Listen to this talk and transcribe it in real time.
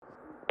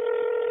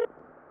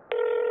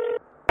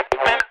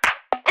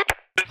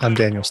I'm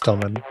Daniel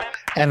Stillman.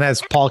 And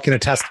as Paul can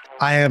attest,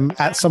 I am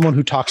at someone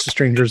who talks to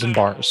strangers in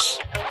bars.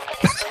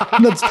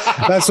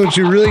 That's what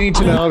you really need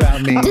to know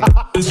about me.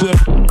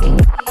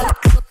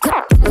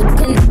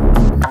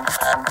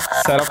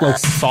 Setup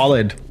looks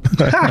solid.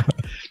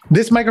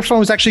 This microphone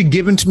was actually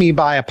given to me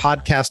by a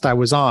podcast I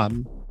was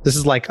on. This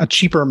is like a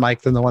cheaper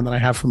mic than the one that I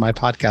have for my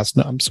podcast.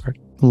 No, I'm sorry.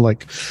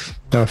 Like,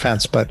 no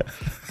offense, but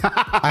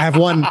I have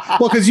one.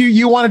 Well, because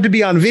you wanted to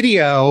be on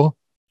video,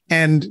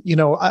 and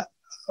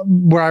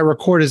where I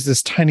record is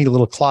this tiny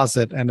little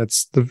closet, and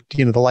it's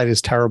the light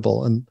is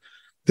terrible, and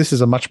this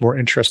is a much more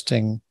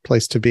interesting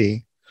place to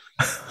be.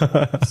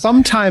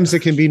 Sometimes it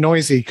can be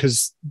noisy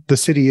because the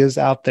city is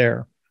out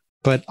there,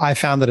 but I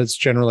found that it's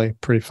generally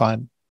pretty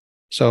fine.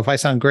 So if I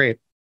sound great.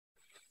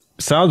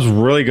 Sounds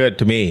really good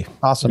to me.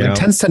 Awesome. It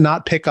tends to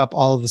not pick up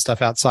all of the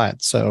stuff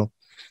outside. So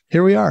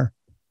here we are.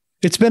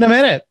 It's been a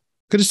minute.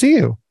 Good to see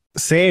you.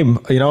 Same.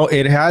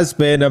 It has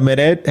been a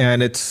minute,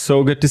 and it's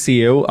so good to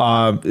see you.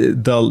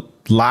 The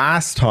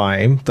last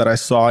time that I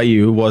saw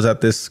you was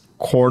at this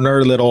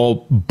corner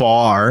little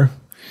bar.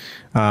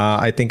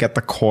 I think at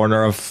the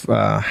corner of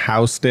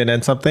Houston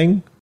and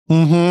something.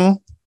 Mm-hmm.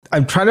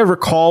 I'm trying to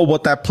recall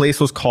what that place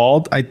was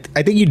called. I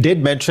think you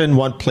did mention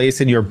one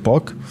place in your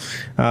book.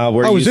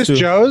 Was this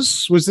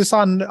Joe's? Was this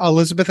on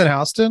Elizabeth and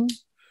Houston?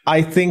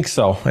 I think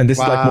so. And this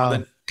is like more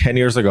than 10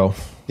 years ago.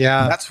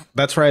 Yeah.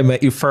 That's where I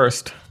met you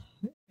first.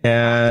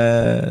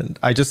 And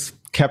I just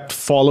kept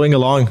following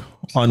along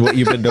on what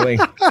you've been doing.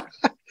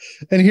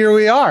 And here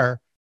we are.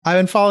 I've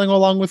been following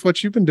along with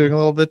what you've been doing a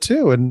little bit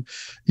too. And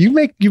you've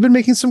been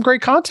making some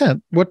great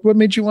content. What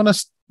made you want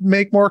to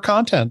make more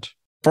content?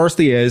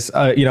 Firstly is,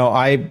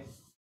 I'm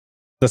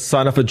the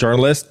son of a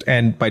journalist,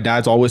 and my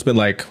dad's always been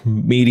like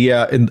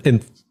media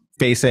in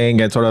facing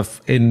and sort of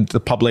in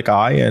the public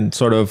eye, and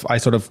I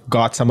sort of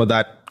got some of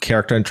that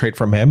character and trait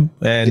from him.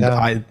 And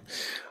I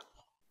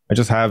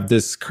just have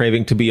this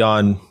craving to be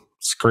on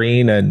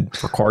screen and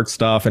record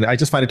stuff, and I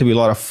just find it to be a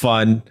lot of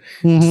fun.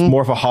 Mm-hmm. It's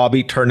more of a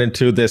hobby turned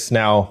into this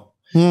now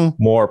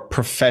more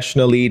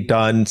professionally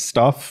done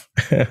stuff.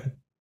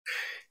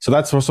 So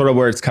that's sort of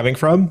where it's coming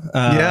from.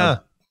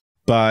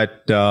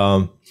 But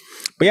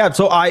yeah,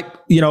 so I,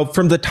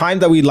 from the time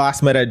that we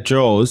last met at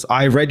Joe's,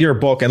 I read your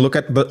book, and look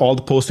at all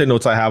the post-it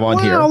notes I have on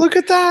here. Wow, look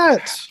at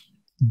that.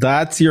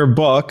 That's your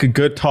book,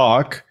 Good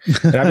Talk.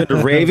 And I've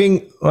been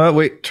raving.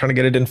 Trying to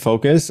get it in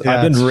focus. Yeah,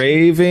 I've been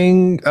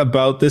raving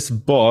about this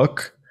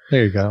book.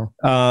 There you go.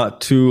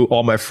 To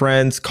all my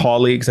friends,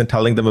 colleagues, and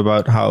telling them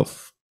about how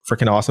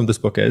freaking awesome this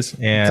book is.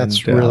 And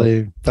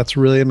that's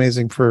really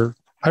amazing.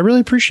 I really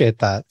appreciate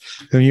that.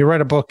 When you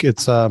write a book,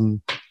 it's a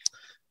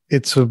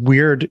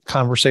weird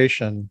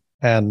conversation.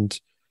 And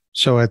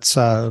so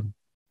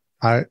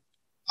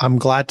I'm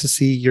glad to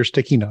see your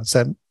sticky notes.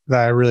 That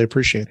I really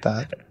appreciate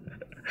that.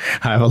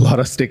 I have a lot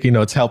of sticky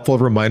notes, helpful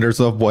reminders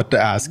of what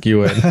to ask you.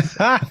 Well,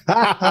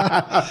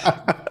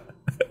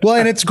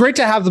 and it's great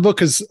to have the book,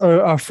 because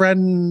a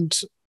friend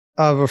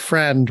of a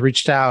friend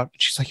reached out.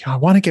 She's like, I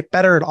want to get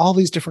better at all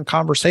these different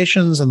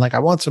conversations. And like, I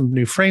want some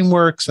new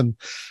frameworks and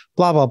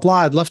blah, blah,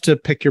 blah. I'd love to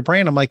pick your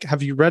brain. I'm like,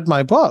 have you read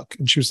my book?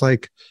 And she was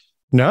like,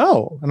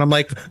 no. And I'm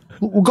like,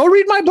 well, go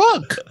read my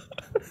book.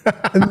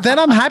 And then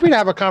I'm happy to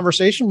have a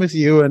conversation with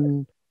you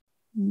and,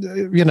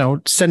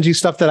 send you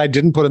stuff that I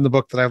didn't put in the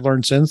book that I've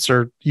learned since,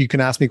 or you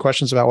can ask me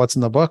questions about what's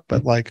in the book.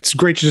 But like, it's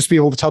great to just be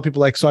able to tell people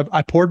like, so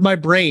I poured my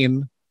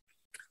brain.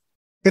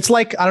 It's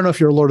like, I don't know if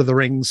you're a Lord of the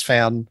Rings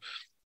fan.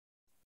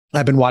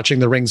 I've been watching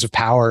The Rings of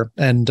Power,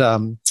 and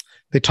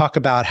they talk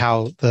about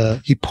how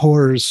he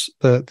pours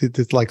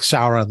the like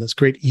Sauron, this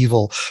great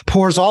evil,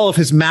 pours all of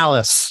his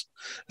malice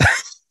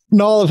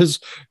and all of his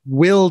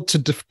will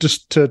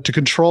to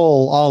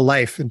control all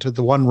life into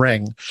the one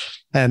ring.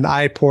 And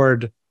I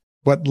poured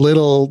what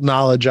little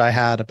knowledge I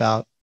had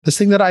about this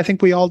thing that I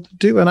think we all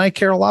do, and I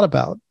care a lot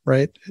about,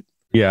 right?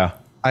 Yeah.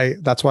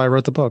 That's why I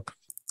wrote the book.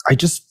 I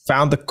just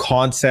found the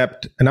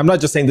concept, and I'm not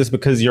just saying this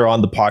because you're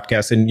on the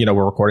podcast and,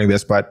 we're recording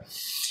this, but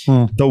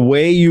the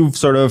way you've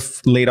sort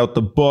of laid out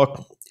the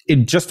book,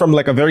 it just from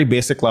like a very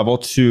basic level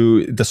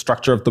to the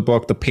structure of the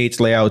book, the page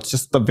layouts,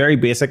 just the very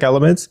basic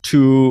elements,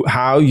 to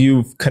how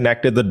you've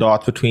connected the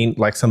dots between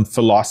like some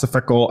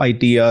philosophical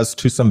ideas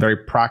to some very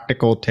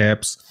practical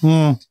tips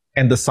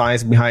and the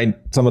science behind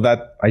some of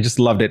that. I just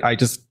loved it. I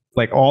just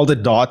like all the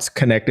dots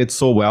connected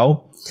so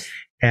well.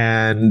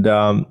 And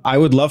I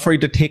would love for you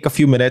to take a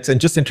few minutes and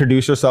just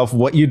introduce yourself,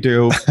 what you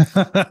do.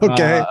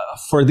 Okay.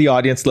 For the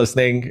audience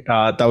listening,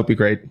 that would be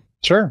great.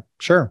 Sure.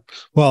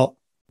 Well,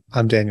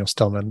 I'm Daniel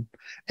Stillman.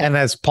 And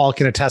as Paul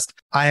can attest,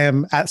 I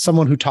am at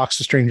someone who talks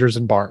to strangers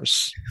in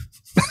bars.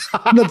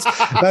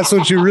 That's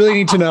what you really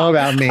need to know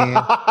about me,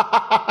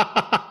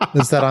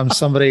 is that I'm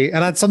somebody,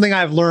 and that's something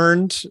I've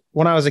learned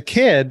when I was a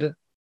kid.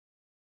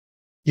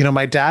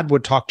 My dad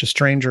would talk to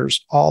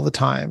strangers all the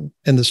time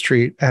in the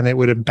street, and it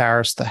would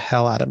embarrass the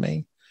hell out of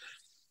me.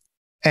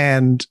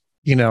 And,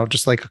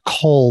 just like a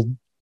cold,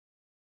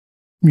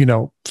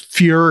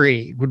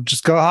 fury would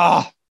just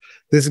go,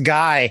 this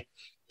guy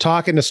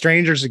talking to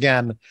strangers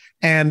again.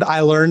 And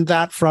I learned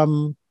that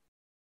from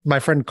my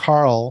friend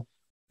Carl,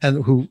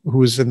 and who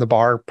was in the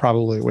bar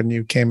probably when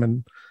you came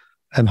in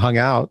and hung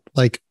out,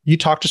 like you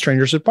talk to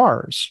strangers at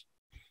bars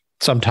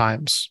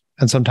sometimes,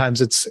 and sometimes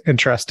it's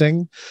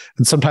interesting,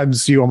 and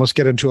sometimes you almost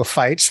get into a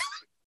fight,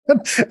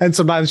 and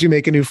sometimes you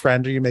make a new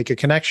friend or you make a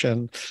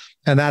connection,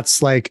 and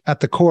that's like at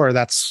the core,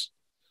 that's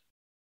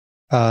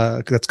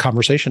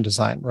conversation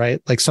design,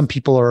 right? Like some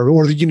people are,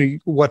 or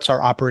what's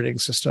our operating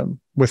system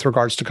with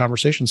regards to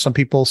conversation? Some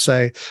people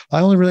say, I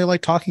only really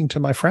like talking to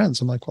my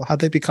friends. I'm like, well, how'd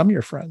they become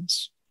your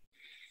friends?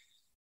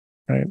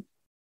 Right?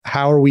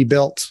 How are we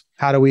built?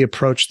 How do we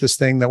approach this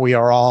thing that we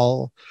are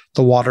all,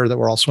 the water that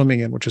we're all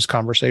swimming in, which is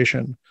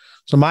conversation?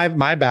 So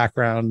my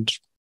background,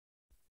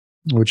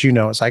 which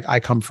is I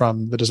come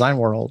from the design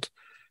world,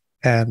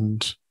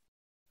 and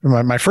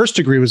my first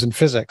degree was in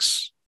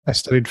physics. I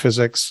studied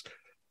physics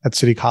at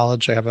City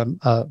College. I have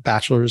a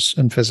bachelor's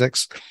in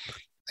physics,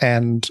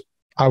 and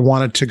I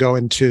wanted to go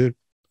into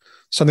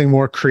something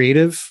more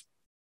creative.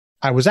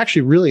 I was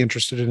actually really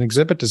interested in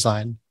exhibit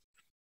design,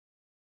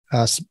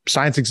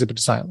 science exhibit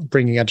design,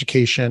 bringing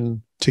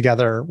education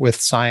together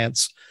with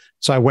science.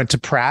 So I went to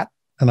Pratt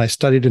and I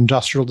studied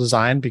industrial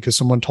design because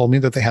someone told me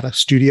that they had a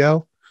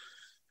studio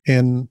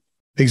in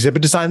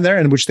exhibit design there,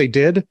 in which they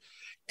did.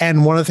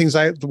 And one of the things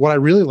what I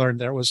really learned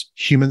there was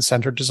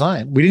human-centered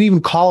design. We didn't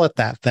even call it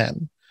that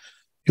then.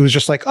 It was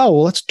just like, oh,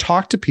 well, let's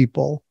talk to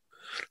people,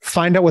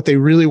 find out what they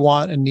really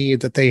want and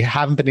need that they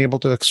haven't been able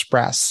to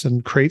express,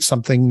 and create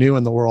something new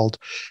in the world,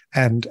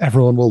 and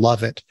everyone will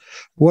love it.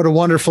 What a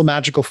wonderful,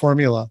 magical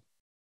formula.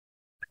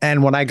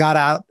 And when I got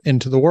out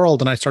into the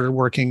world and I started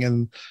working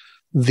in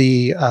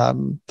the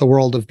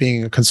world of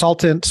being a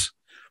consultant,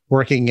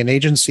 working in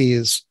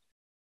agencies,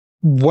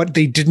 what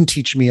they didn't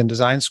teach me in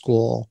design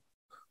school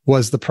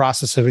was the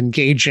process of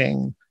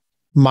engaging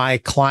my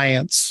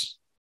clients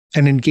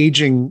and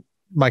engaging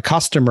my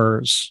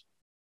customers,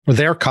 or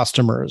their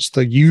customers,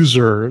 the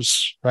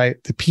users,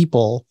 right? The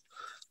people,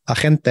 la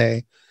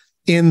gente,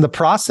 in the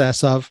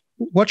process of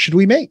what should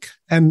we make?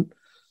 And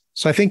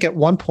so I think at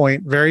one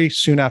point, very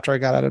soon after I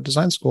got out of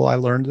design school, I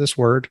learned this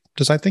word,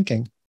 design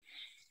thinking,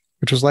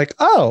 which was like,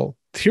 oh,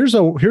 here's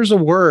a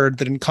word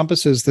that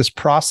encompasses this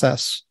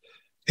process,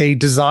 a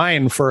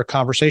design for a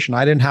conversation.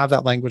 I didn't have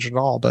that language at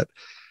all, but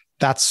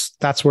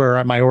that's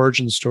where my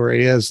origin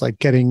story is, like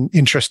getting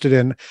interested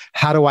in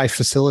how do I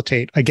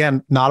facilitate,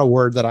 again, not a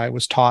word that I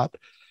was taught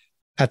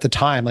at the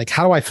time, like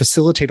how do I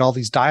facilitate all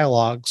these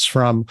dialogues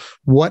from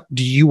what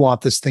do you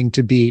want this thing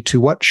to be to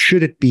what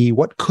should it be?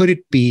 What could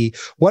it be?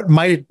 What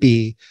might it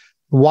be?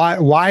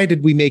 Why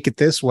did we make it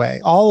this way?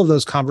 All of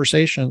those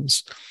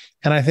conversations.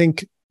 And I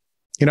think,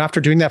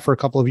 after doing that for a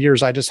couple of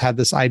years, I just had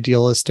this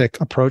idealistic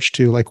approach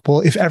to like,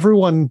 well, if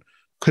everyone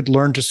could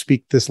learn to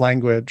speak this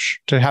language,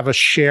 to have a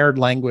shared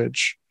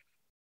language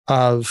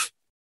of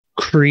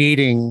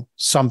creating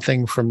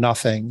something from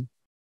nothing,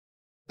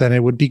 then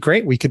it would be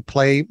great. We could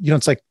play,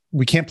 it's like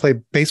we can't play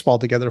baseball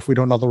together if we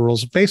don't know the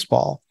rules of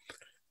baseball.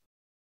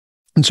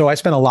 And so I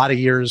spent a lot of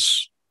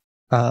years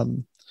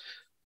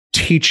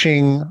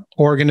teaching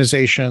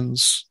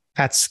organizations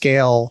at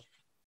scale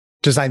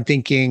design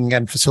thinking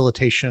and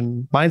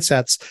facilitation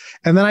mindsets.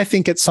 And then I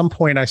think at some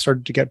point I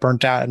started to get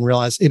burnt out and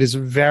realize it is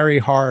very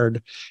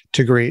hard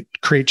to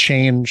create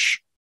change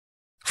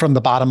from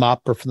the bottom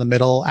up or from the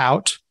middle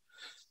out.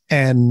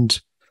 And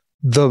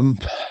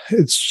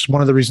it's just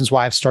one of the reasons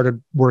why I've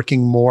started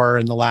working more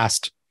in the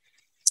last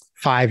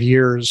 5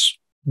 years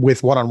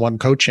with one-on-one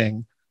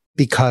coaching,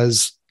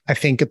 because I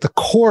think at the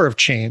core of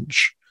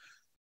change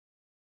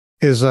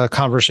is a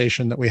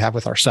conversation that we have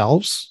with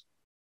ourselves.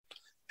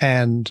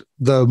 And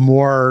the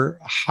more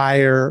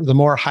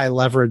high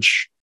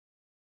leverage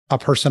a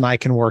person I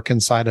can work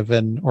inside of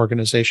an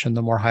organization,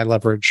 the more high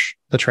leverage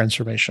the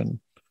transformation.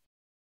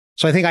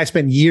 So I think I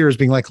spent years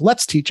being like,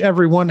 let's teach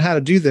everyone how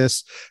to do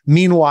this.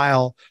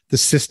 Meanwhile, the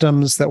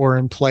systems that were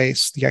in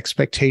place, the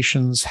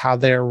expectations, how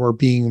they were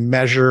being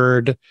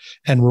measured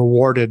and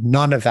rewarded,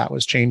 none of that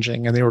was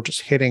changing. And they were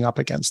just hitting up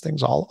against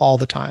things all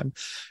the time.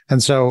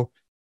 And so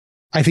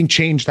I think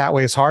change that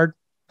way is hard.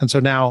 And so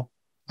now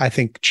I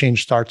think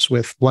change starts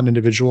with one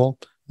individual.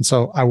 And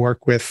so I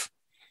work with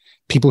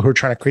people who are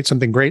trying to create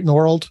something great in the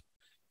world,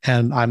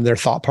 and I'm their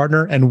thought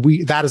partner. And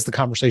that is the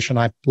conversation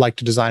I like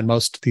to design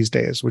most these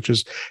days, which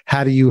is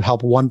how do you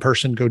help one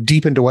person go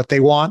deep into what they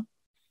want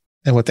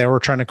and what they were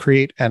trying to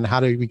create? And how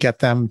do we get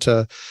them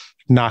to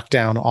knock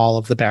down all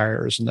of the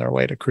barriers in their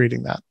way to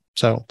creating that?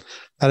 So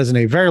that is in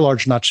a very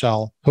large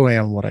nutshell who I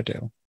am and what I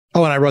do.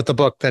 Oh, and I wrote the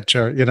book that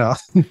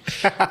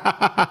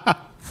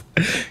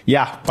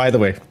Yeah, by the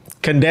way,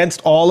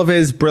 condensed all of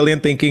his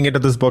brilliant thinking into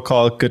this book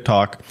called Good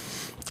Talk.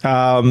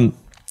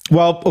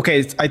 Well,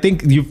 okay, I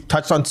think you've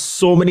touched on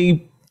so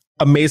many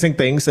amazing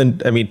things.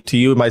 And I mean, to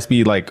you, it might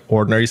be like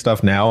ordinary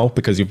stuff now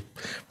because you've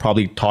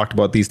probably talked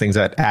about these things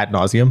ad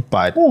nauseum.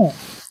 But well,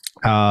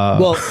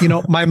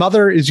 my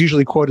mother is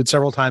usually quoted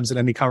several times in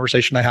any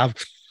conversation I have.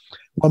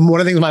 One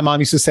of the things my mom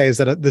used to say is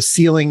that the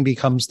ceiling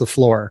becomes the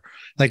floor,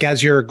 like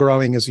as you're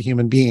growing as a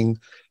human being.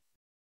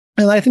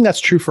 And I think that's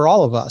true for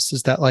all of us,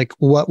 is that like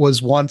what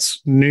was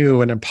once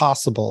new and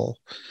impossible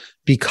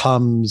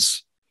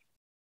becomes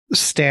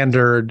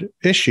standard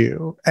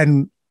issue.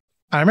 And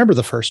I remember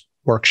the first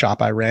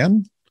workshop I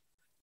ran,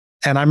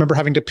 and I remember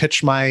having to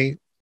pitch my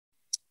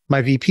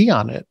VP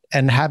on it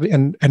and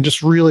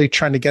just really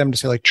trying to get him to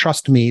say, like,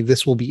 trust me,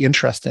 this will be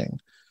interesting.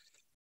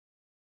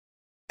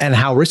 And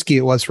how risky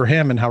it was for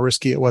him and how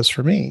risky it was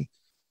for me.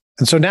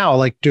 And so now,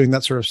 like, doing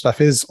that sort of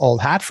stuff is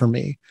old hat for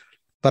me,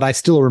 but I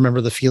still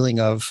remember the feeling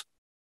of,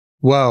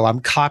 whoa, I'm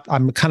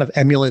kind of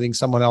emulating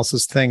someone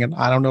else's thing, and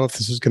I don't know if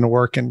this is going to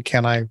work, and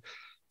can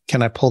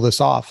I pull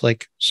this off?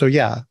 Like, so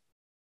yeah,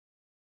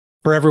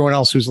 for everyone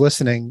else who's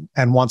listening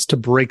and wants to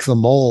break the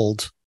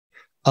mold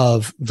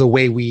of the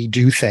way we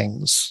do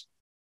things,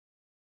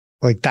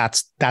 like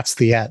that's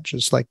the edge.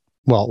 It's like,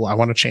 well, I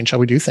want to change how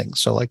we do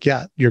things. So like,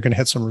 yeah, you're going to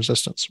hit some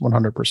resistance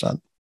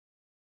 100%.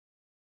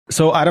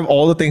 So out of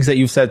all the things that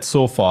you've said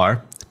so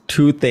far,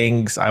 two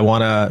things I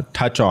want to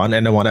touch on,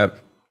 and I want to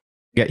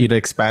get you to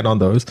expand on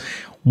those.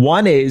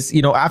 One is,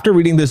 after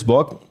reading this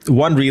book,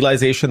 one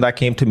realization that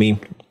came to me,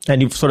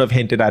 and you've sort of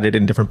hinted at it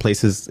in different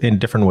places in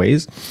different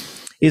ways,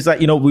 is that,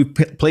 we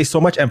place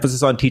so much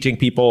emphasis on teaching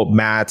people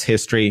maths,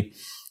 history,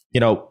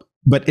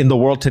 but in the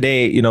world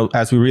today,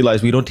 as we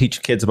realize, we don't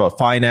teach kids about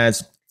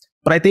finance.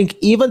 But I think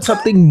even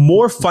something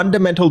more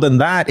fundamental than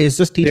that is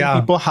just teaching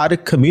people how to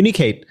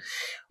communicate.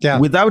 Yeah.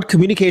 Without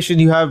communication,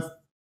 you have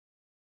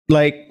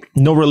like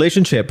no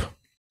relationship.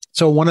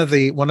 So one of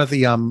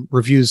the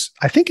reviews,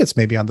 I think it's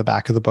maybe on the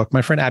back of the book,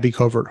 my friend Abby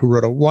Covert, who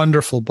wrote a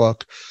wonderful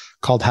book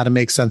called How to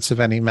Make Sense of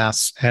Any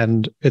Mess.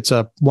 And it's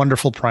a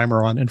wonderful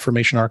primer on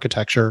information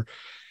architecture.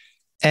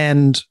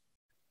 And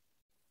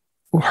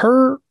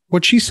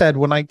what she said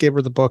when I gave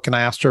her the book and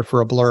I asked her for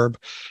a blurb,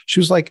 she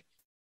was like,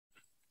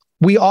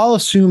 we all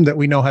assume that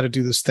we know how to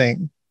do this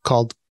thing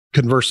called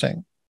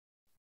conversing.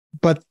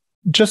 But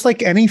just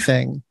like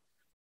anything,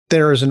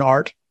 there is an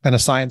art and a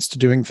science to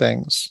doing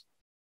things.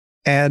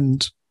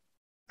 And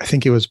I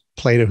think it was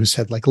Plato who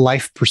said, like,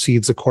 life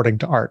proceeds according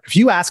to art. If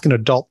you ask an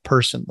adult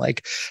person,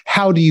 like,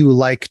 how do you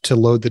like to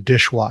load the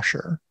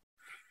dishwasher?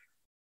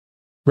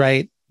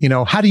 Right?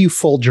 How do you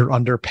fold your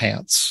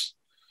underpants?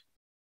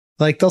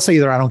 Like, they'll say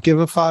either I don't give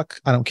a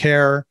fuck, I don't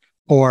care,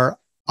 or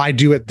I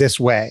do it this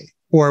way.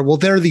 Or, well,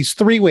 there are these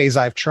 3 ways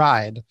I've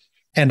tried,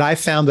 and I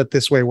found that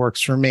this way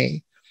works for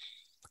me.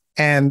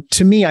 And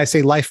to me, I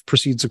say life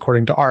proceeds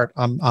according to art.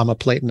 I'm a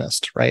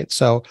Platonist, right?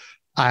 So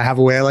I have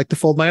a way I like to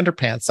fold my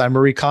underpants. I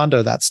Marie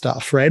Kondo that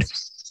stuff, right?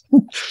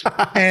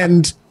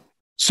 And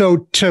so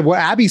to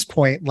Abby's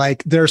point,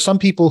 like, there are some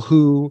people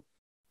who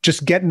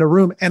just get in a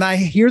room, and I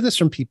hear this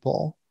from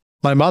people.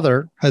 My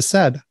mother has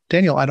said,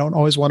 Daniel, I don't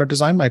always want to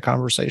design my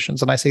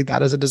conversations. And I say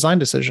that is a design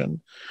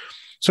decision.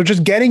 So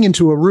just getting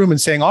into a room and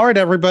saying, all right,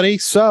 everybody,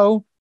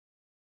 so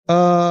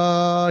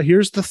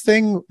here's the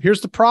thing,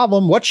 here's the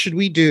problem. What should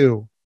we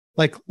do?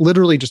 Like,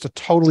 literally just a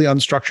totally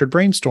unstructured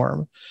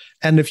brainstorm.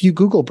 And if you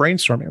Google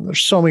brainstorming,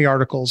 there's so many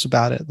articles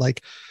about it,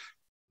 like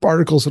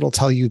articles that'll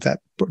tell you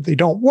that they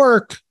don't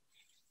work,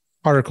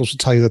 articles will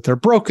tell you that they're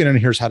broken and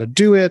here's how to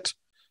do it,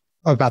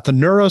 about the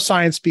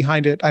neuroscience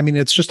behind it. I mean,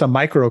 it's just a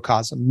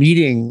microcosm.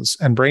 Meetings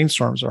and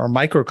brainstorms are a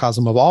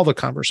microcosm of all the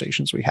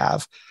conversations we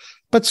have.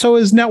 But so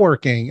is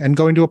networking and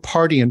going to a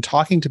party and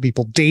talking to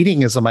people.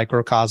 Dating is a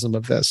microcosm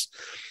of this.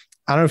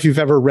 I don't know if you've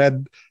ever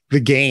read The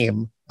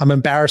Game. I'm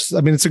embarrassed.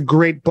 I mean, it's a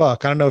great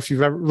book. I don't know if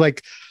you've ever,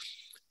 like,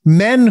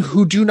 men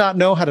who do not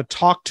know how to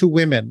talk to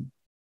women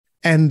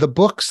and the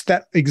books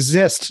that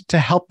exist to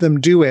help them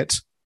do it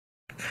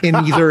in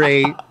either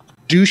a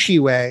douchey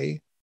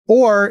way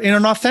or in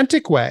an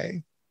authentic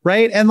way,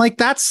 right? And like,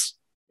 that's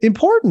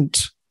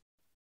important.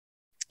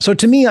 So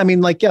to me, I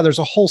mean, like, yeah, there's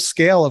a whole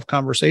scale of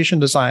conversation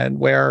design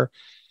where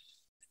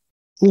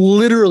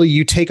literally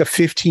you take a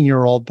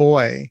 15-year-old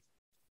boy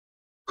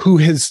who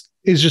is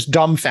just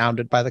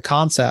dumbfounded by the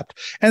concept,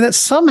 and that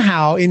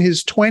somehow in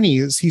his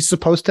 20s, he's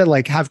supposed to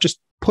like have just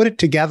put it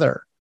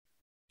together.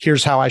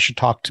 Here's how I should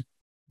talk to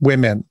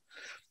women.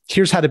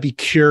 Here's how to be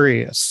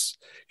curious.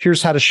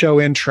 Here's how to show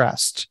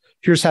interest.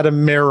 Here's how to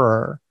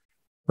mirror,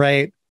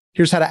 right?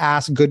 Here's how to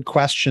ask good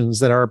questions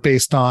that are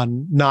based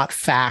on not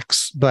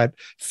facts, but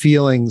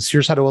feelings.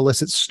 Here's how to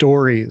elicit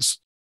stories.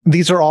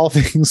 These are all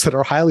things that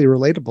are highly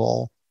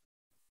relatable.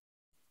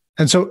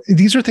 And so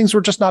these are things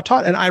we're just not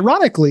taught. And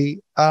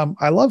ironically,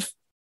 I love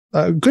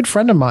a good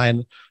friend of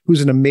mine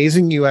who's an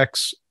amazing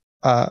UX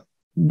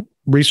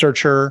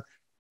researcher,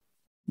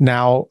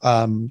 now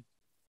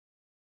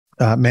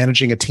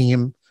managing a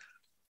team,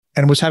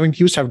 and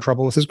he was having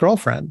trouble with his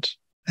girlfriend.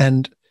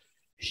 And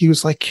he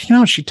was like,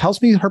 she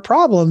tells me her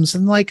problems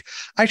and like,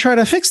 I try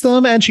to fix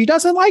them and she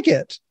doesn't like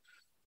it.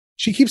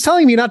 She keeps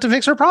telling me not to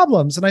fix her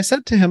problems. And I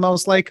said to him, I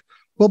was like,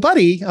 well,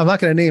 buddy, I'm not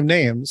going to name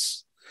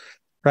names,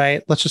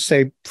 right? Let's just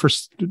say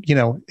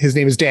his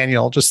name is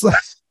Daniel. Just,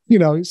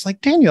 he's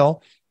like,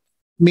 Daniel,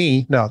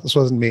 me. No, this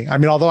wasn't me. I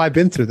mean, although I've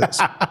been through this,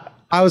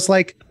 I was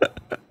like,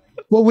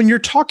 well, when you're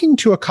talking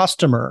to a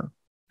customer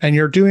and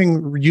you're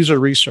doing user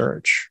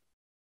research,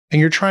 and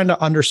you're trying to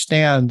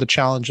understand the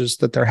challenges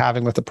that they're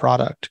having with the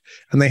product,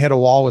 and they hit a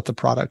wall with the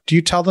product, do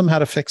you tell them how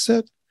to fix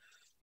it?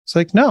 It's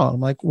like, no. I'm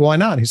like, why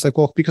not? He's like,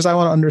 well, because I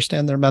want to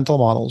understand their mental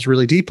models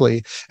really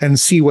deeply and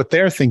see what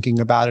they're thinking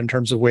about in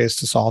terms of ways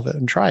to solve it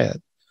and try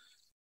it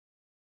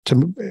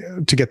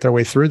to get their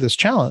way through this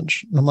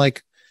challenge. And I'm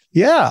like,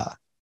 yeah.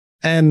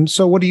 And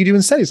so what do you do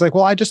instead? He's like,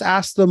 well, I just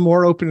ask them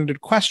more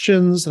open-ended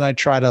questions and I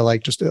try to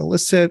like just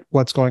elicit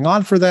what's going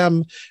on for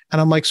them. And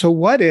I'm like, so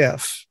what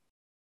if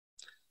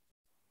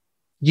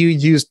you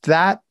used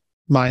that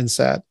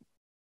mindset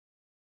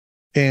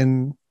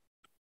in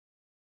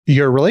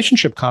your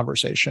relationship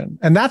conversation?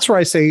 And that's where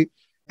I say,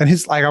 and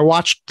his, like, I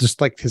watched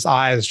just like his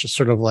eyes just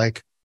sort of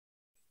like,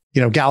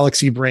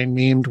 galaxy brain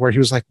memed where he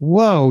was like,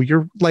 whoa,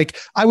 you're like,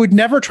 I would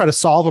never try to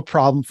solve a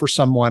problem for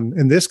someone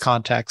in this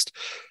context.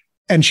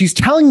 And she's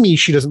telling me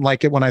she doesn't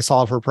like it when I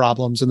solve her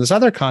problems in this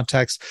other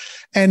context.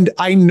 And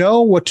I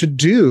know what to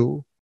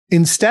do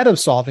instead of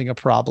solving a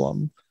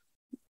problem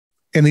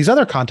in these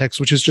other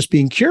contexts, which is just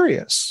being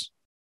curious.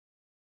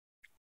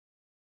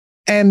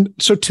 And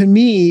so to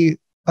me,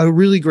 a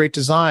really great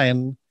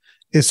design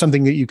is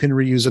something that you can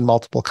reuse in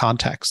multiple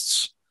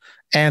contexts.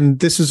 And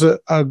this is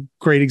a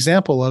great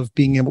example of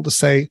being able to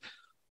say,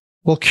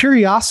 well,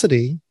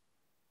 curiosity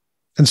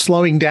and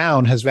slowing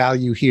down has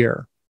value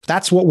here.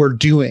 That's what we're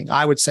doing.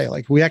 I would say,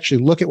 like, we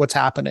actually look at what's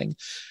happening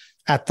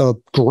at the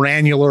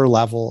granular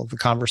level of the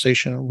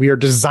conversation. We are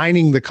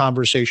designing the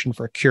conversation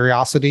for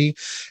curiosity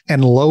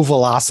and low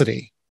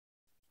velocity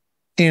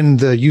in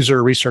the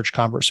user research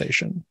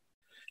conversation.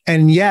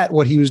 And yet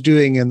what he was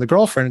doing in the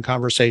girlfriend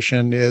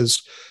conversation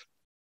is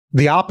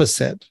the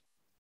opposite,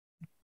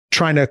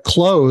 trying to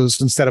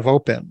close instead of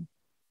open,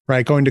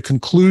 right? Going to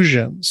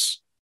conclusions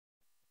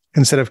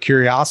instead of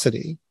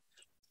curiosity.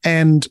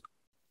 And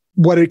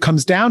what it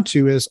comes down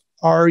to is,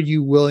 are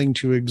you willing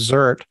to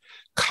exert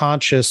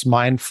conscious,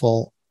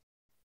 mindful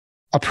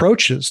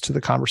approaches to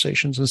the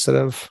conversations instead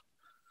of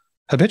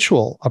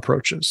habitual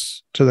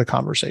approaches to the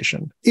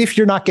conversation, if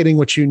you're not getting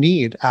what you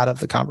need out of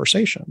the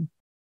conversation?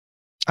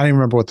 I don't even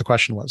remember what the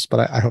question was,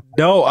 but I hope.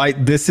 No, I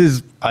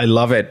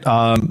love it.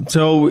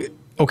 So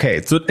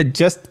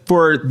just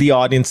for the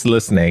audience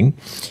listening,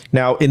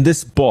 now in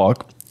this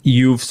book,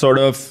 you've sort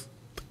of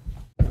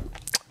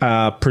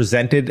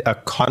presented a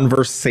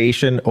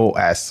conversation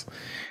OS,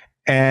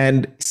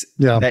 and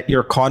that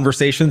your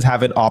conversations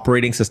have an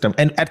operating system.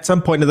 And at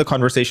some point in the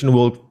conversation,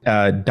 we'll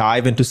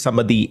dive into some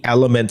of the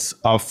elements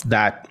of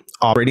that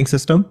operating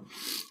system.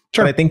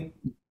 Sure.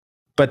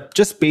 But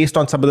just based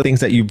on some of the things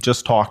that you've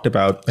just talked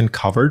about and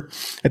covered,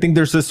 I think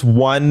there's this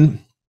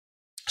one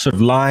sort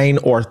of line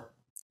or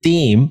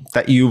theme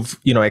that you've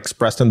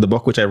expressed in the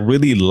book, which I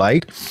really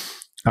liked,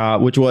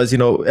 which was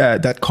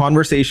that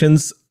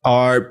conversations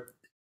are,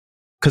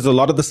 because a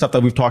lot of the stuff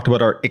that we've talked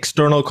about are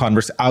external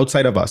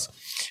outside of us,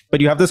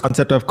 but you have this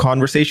concept of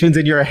conversations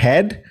in your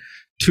head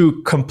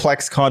to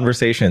complex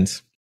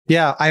conversations.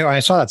 Yeah, I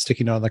saw that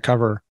sticky note on the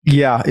cover.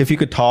 Yeah, if you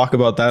could talk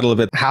about that a little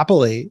bit.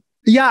 Happily.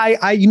 Yeah,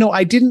 I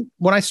didn't,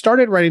 when I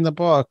started writing the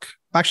book,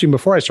 actually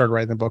before I started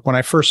writing the book, when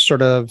I first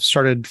sort of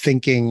started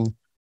thinking,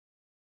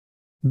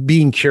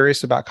 being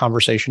curious about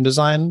conversation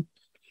design,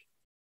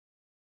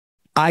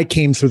 I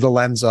came through the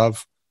lens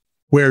of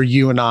where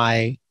you and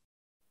I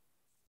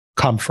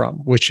come from,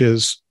 which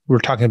is, we're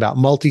talking about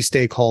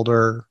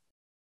multi-stakeholder,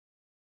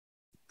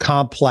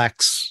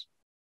 complex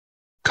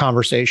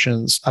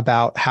conversations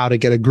about how to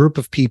get a group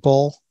of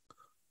people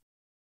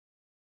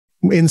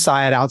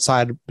inside,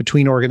 outside,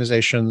 between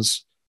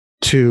organizations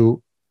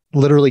to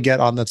literally get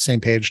on that same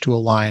page, to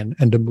align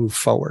and to move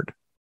forward,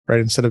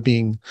 right? Instead of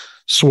being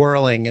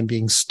swirling and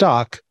being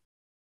stuck,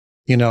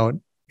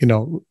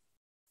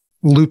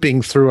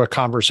 looping through a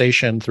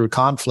conversation through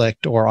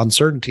conflict or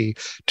uncertainty,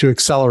 to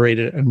accelerate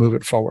it and move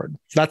it forward.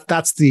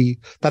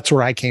 That's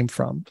where I came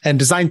from. And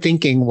design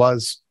thinking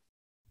was,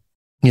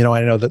 I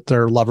know that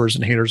there are lovers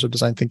and haters of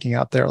design thinking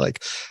out there.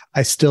 Like,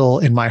 I still,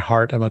 in my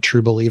heart, am a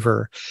true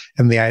believer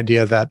in the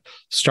idea that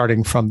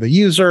starting from the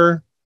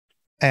user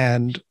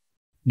and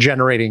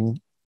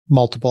generating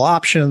multiple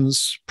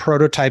options,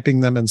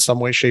 prototyping them in some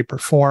way, shape, or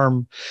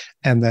form,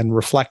 and then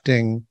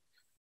reflecting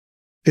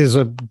is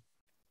a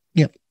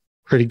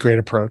pretty great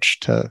approach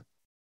to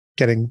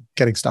getting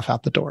stuff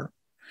out the door,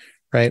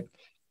 right?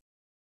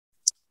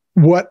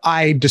 What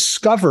I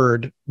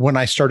discovered when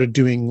I started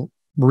doing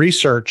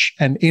research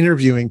and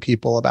interviewing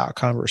people about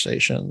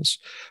conversations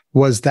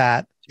was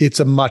that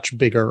it's a much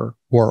bigger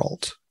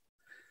world.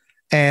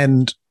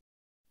 And,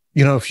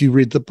 if you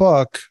read the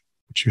book,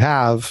 which you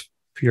have,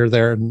 if you're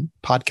there in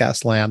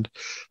podcast land,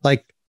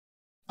 like,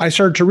 I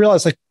started to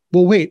realize, like,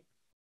 well, wait,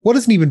 what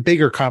is an even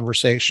bigger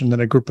conversation than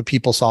a group of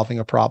people solving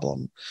a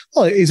problem?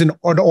 Well,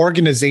 an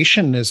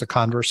organization is a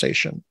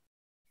conversation.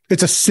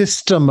 It's a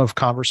system of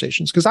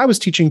conversations, because I was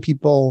teaching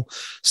people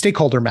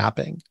stakeholder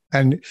mapping.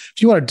 And if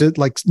you want to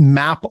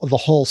map the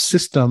whole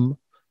system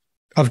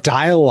of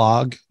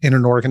dialogue in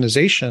an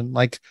organization,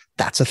 like,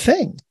 that's a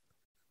thing.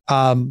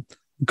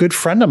 Good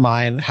friend of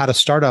mine had a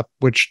startup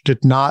which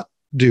did not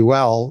do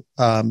well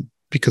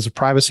because of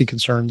privacy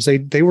concerns.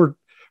 They were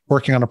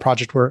working on a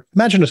project where,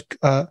 imagine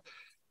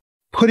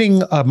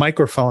putting a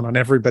microphone on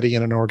everybody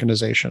in an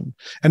organization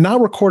and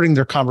not recording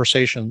their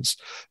conversations,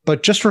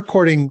 but just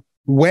recording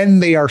when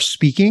they are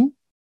speaking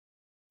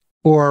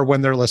or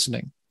when they're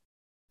listening.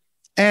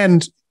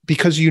 And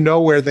because you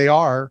know where they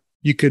are,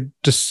 you could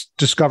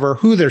discover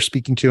who they're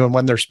speaking to and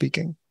when they're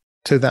speaking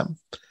to them.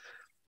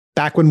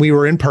 Back when we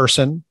were in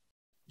person,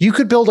 you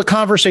could build a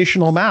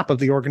conversational map of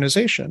the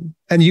organization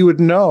and you would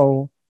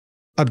know,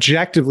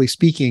 objectively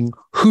speaking,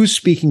 who's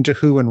speaking to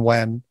who and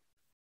when.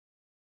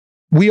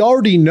 We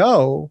already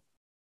know,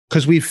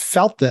 because we've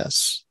felt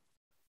this,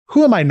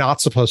 who am I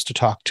not supposed to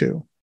talk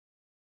to?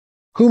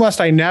 Who must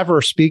I never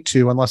speak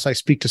to unless I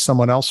speak to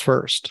someone else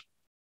first?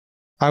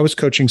 I was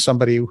coaching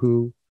somebody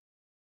who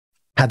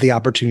had the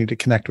opportunity to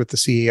connect with the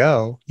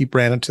CEO. He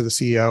ran into the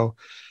CEO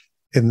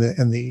in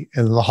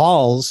the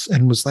halls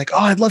and was like, "Oh,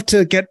 I'd love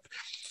to get a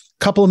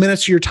couple of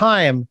minutes of your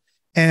time."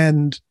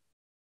 And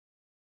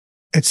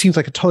it seems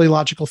like a totally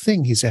logical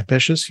thing. He's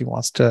ambitious. He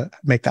wants to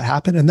make that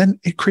happen. And then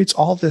it creates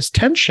all this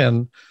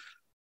tension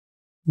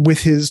with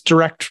his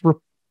direct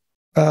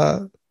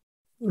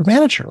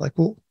manager. Like,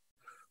 well,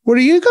 what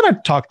are you going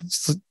to talk?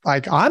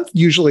 Like, I'm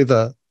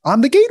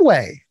the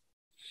gateway.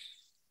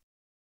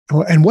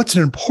 And what's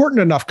an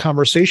important enough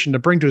conversation to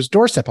bring to his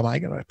doorstep? Am I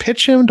going to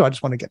pitch him? Do I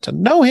just want to get to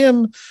know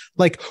him?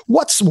 Like,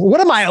 what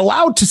am I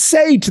allowed to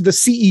say to the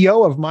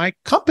CEO of my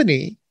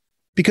company?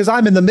 Because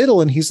I'm in the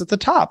middle and he's at the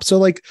top. So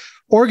like,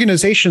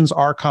 organizations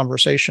are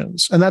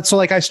conversations. And that's so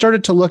like, I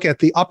started to look at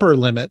the upper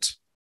limit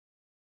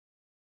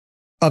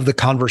of the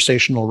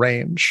conversational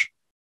range,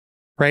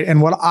 right?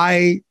 And what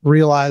I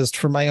realized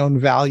from my own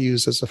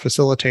values as a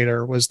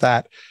facilitator was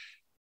that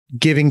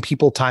giving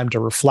people time to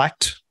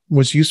reflect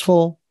was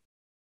useful.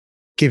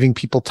 Giving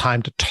people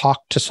time to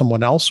talk to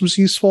someone else was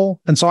useful.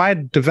 And so I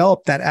had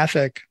developed that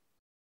ethic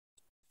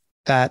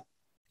that,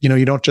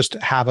 you don't just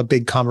have a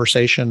big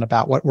conversation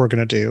about what we're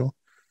going to do.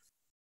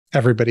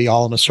 Everybody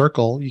all in a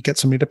circle. You get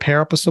somebody to pair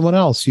up with someone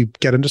else. You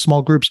get into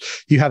small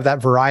groups. You have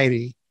that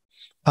variety.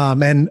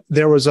 And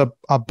there was a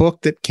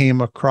book that came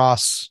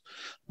across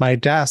my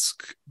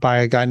desk by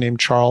a guy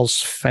named Charles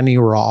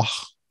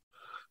Fennyroth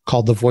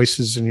called The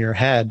Voices in Your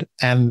Head.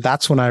 And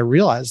that's when I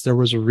realized there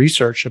was a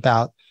research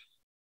about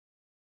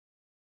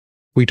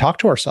we talk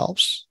to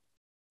ourselves.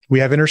 We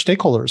have inner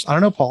stakeholders. I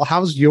don't know, Paul,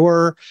 how's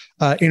your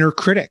inner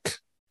critic?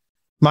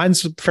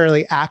 Mine's a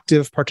fairly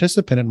active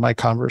participant in my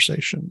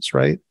conversations,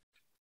 right?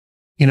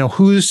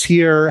 Who's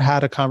here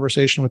had a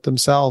conversation with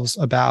themselves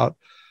about,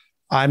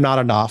 I'm not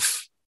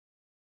enough.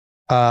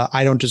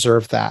 I don't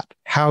deserve that.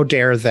 How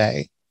dare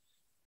they?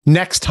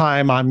 Next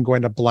time I'm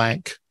going to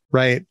blank,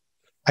 right?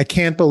 I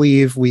can't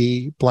believe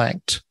we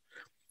blanked.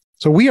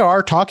 So we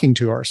are talking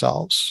to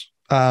ourselves,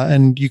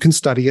 and you can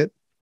study it.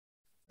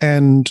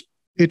 And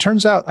it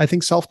turns out, I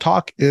think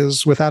self-talk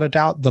is without a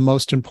doubt the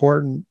most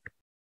important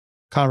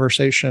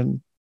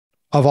conversation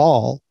of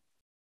all.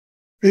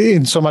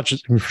 In so much,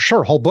 for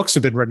sure, whole books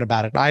have been written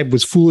about it. I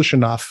was foolish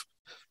enough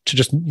to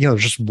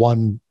just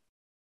one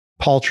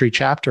paltry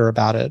chapter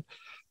about it.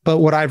 But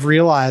what I've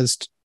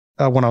realized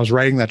when I was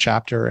writing that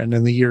chapter and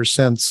in the years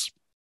since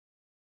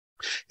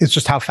is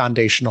just how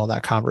foundational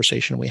that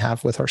conversation we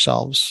have with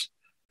ourselves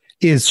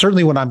is.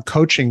 Certainly when I'm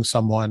coaching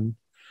someone,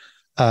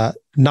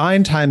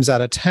 9 times out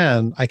of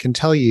 10, I can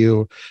tell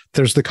you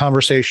there's the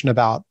conversation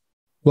about,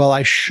 well,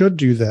 I should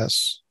do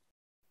this.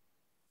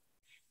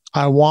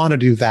 I want to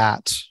do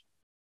that.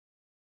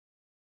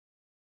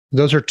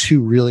 Those are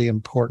 2 really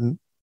important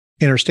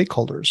inner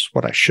stakeholders.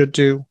 What I should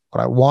do,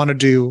 what I want to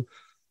do.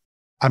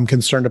 I'm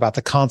concerned about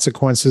the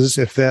consequences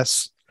if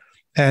this.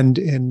 And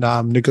in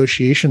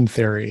negotiation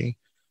theory,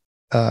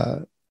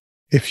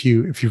 if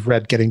you've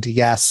read Getting to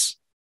Yes,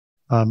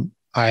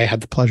 I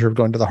had the pleasure of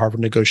going to the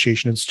Harvard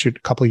Negotiation Institute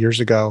a couple of years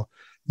ago.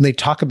 And they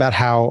talk about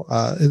how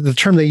the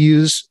term they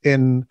use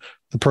in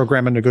the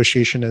program of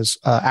negotiation is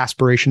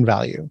aspiration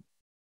value.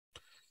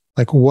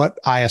 Like what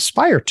I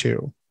aspire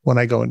to when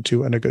I go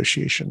into a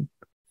negotiation.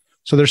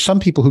 So there's some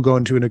people who go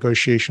into a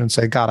negotiation and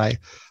say, God,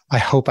 I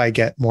hope I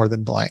get more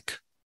than blank.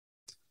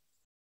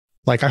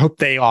 Like, I hope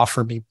they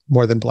offer me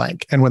more than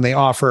blank. And when they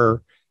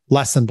offer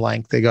less than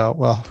blank, they go,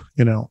 well,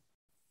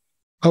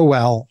 oh,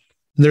 well.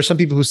 And there's some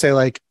people who say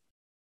like,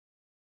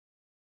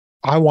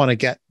 I want to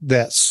get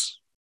this.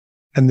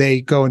 And they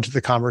go into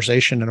the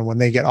conversation. And when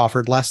they get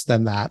offered less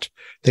than that,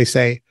 they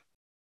say,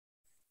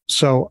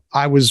 so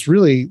I was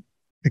really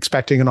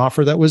expecting an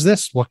offer that was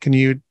this. What can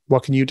you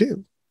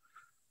do?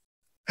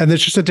 And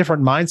there's just a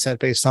different mindset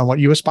based on what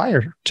you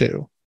aspire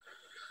to.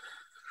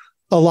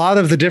 A lot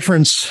of the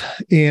difference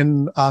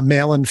in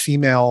male and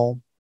female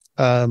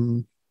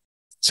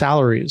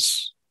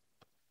salaries,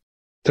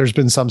 there's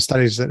been some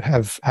studies that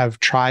have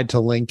tried to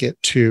link it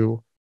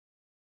to,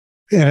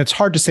 and it's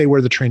hard to say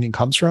where the training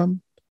comes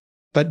from,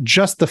 but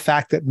just the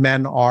fact that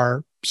men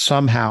are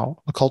somehow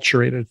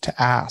acculturated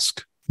to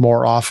ask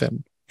more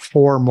often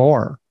for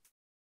more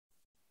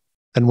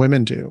than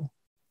women do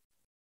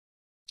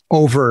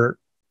over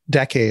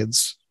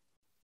decades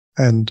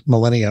and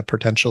millennia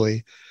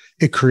potentially,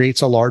 it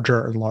creates a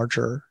larger and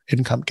larger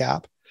income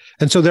gap.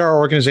 And so there are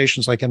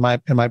organizations like in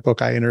my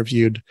book, I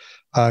interviewed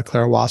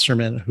Clara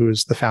Wasserman, who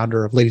is the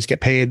founder of Ladies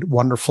Get Paid,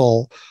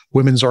 wonderful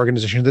women's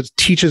organization that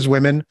teaches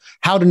women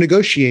how to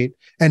negotiate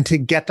and to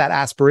get that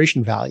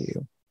aspiration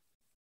value.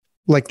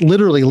 Like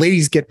literally,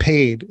 Ladies Get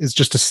Paid is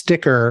just a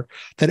sticker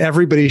that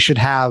everybody should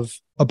have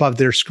above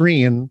their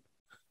screen.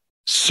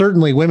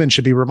 Certainly women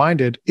should be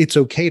reminded it's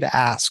okay to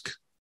ask,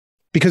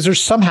 because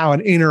there's somehow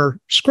an inner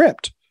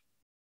script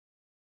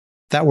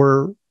that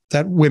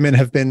women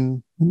have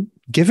been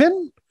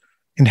given,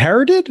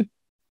 inherited,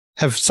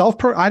 have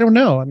I don't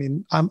know. I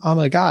mean, I'm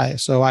a guy,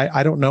 so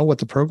I don't know what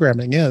the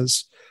programming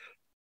is,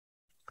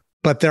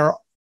 but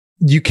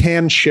you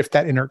can shift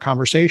that inner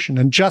conversation.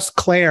 And just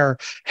Claire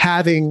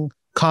having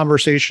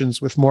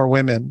conversations with more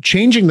women,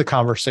 changing the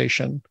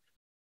conversation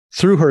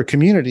through her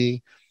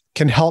community,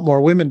 can help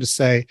more women to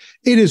say,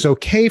 it is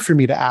okay for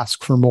me to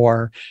ask for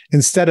more,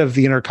 instead of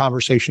the inner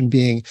conversation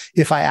being,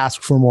 if I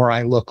ask for more,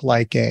 I look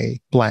like a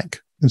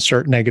blank,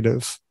 insert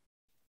negative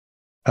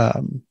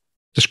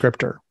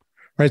descriptor,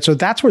 right? So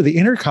that's where the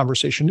inner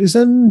conversation is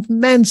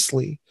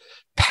immensely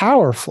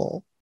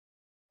powerful,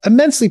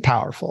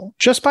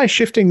 just by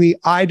shifting the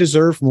I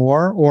deserve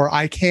more, or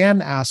I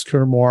can ask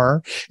her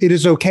more. It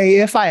is okay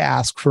if I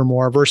ask for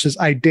more versus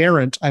I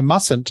daren't, I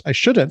mustn't, I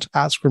shouldn't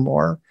ask for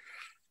more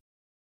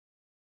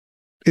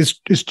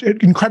is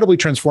incredibly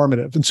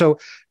transformative. And so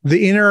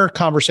the inner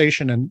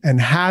conversation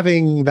and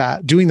having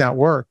that, doing that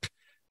work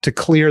to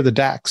clear the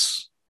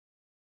decks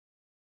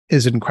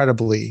is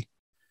incredibly.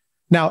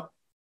 Now,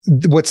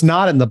 what's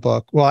not in the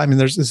book, well, I mean,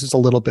 this is a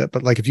little bit,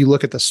 but like if you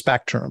look at the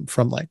spectrum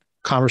from like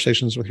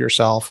conversations with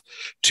yourself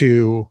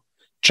to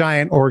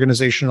giant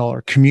organizational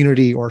or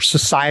community or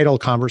societal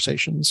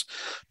conversations,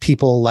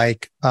 people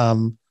like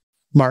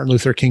Martin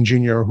Luther King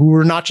Jr., who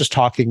were not just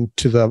talking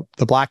to the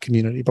Black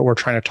community, but were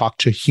trying to talk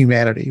to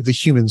humanity, the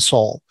human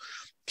soul.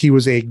 He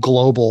was a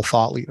global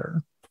thought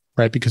leader,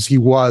 right? Because he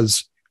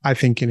was, I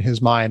think, in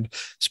his mind,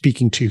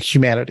 speaking to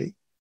humanity.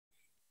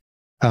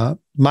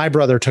 My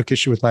brother took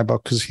issue with my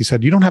book because he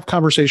said, you don't have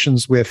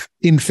conversations with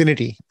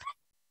infinity,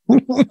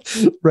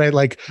 right?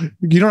 Like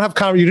you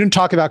didn't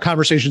talk about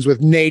conversations with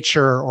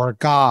nature or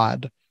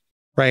God,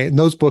 right? And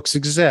those books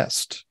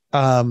exist.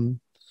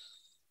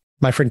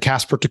 My friend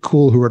Casper ter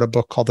Kuile, who wrote a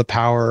book called The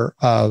Power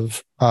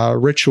of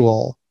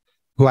Ritual,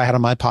 who I had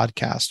on my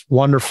podcast,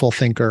 wonderful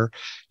thinker.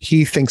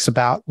 He thinks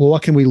about, well,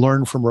 what can we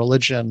learn from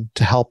religion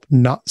to help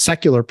not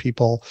secular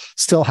people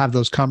still have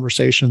those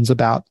conversations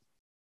about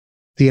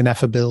the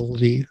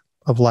ineffability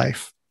of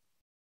life,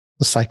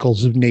 the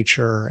cycles of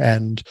nature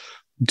and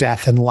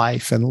death and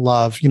life and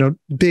love,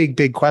 big,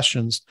 big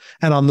questions.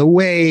 And on the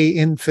way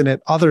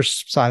infinite other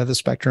side of the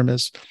spectrum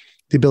is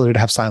the ability to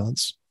have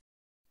silence,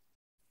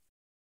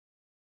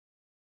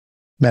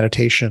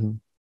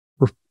 meditation,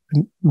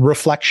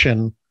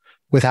 reflection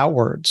without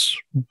words,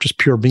 just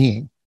pure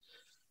being,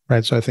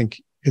 right? So I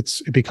think it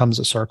becomes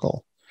a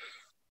circle.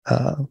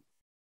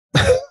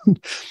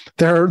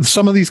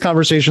 Some of these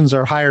conversations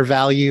are higher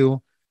value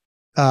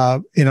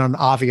in an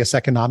obvious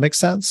economic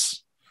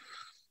sense,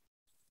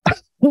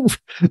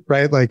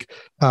 right? Like,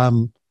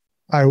 it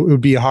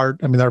would be hard.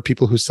 I mean, there are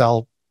people who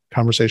sell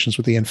conversations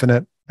with the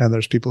infinite, and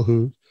there's people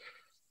who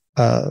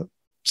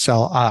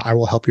sell, I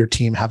will help your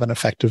team have an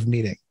effective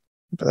meeting.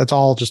 But that's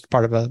all just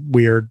part of a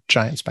weird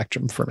giant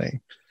spectrum for me.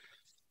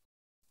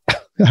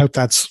 I hope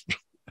that's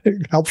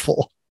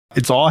helpful.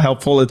 It's all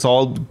helpful. It's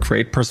all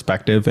great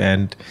perspective.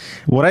 And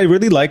what I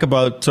really like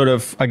about sort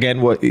of,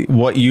 again,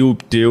 what you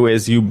do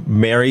is you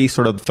marry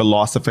sort of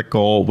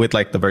philosophical with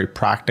like the very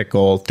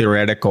practical,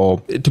 theoretical.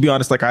 To be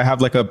honest, like I have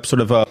like a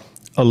sort of a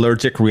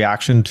allergic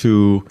reaction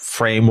to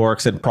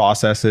frameworks and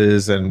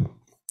processes and,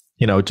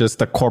 just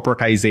the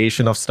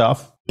corporatization of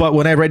stuff. But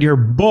when I read your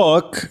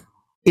book,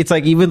 it's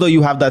like, even though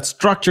you have that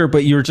structure,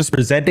 but you're just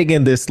presenting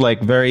in this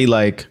like very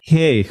like,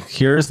 hey,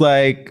 here's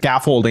like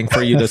scaffolding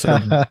for you to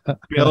sort of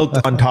build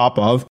on top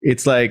of.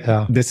 It's like,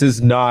 This is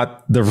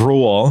not the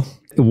rule.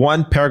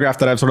 One paragraph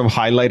that I've sort of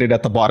highlighted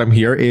at the bottom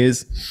here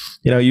is,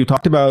 you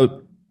talked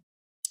about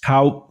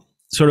how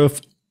sort of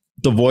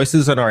the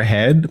voices in our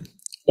head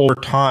over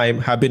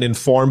time have been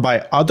informed by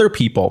other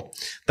people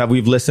that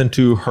we've listened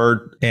to,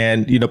 heard,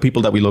 and,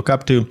 people that we look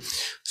up to.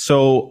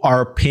 So our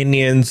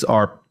opinions,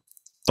 our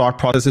thought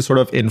process is sort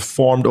of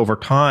informed over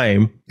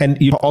time. And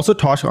you also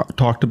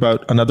talked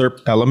about another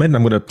element.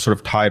 I'm going to sort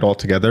of tie it all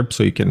together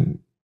so you can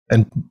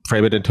and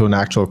frame it into an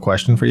actual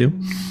question for you,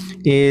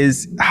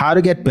 is how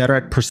to get better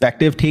at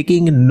perspective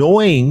taking,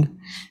 knowing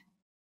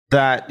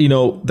that,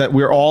 that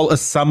we're all a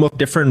sum of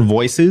different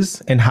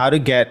voices, and how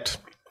to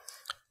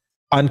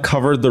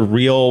uncover the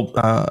real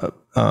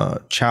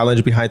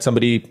challenge behind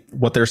somebody,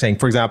 what they're saying.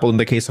 For example, in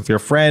the case of your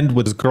friend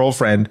with his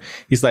girlfriend,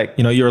 he's like,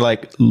 you're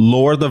like,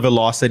 lower the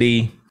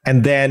velocity.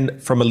 And then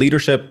from a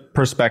leadership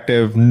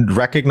perspective,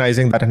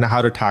 recognizing that and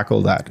how to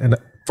tackle that and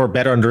for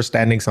better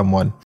understanding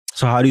someone.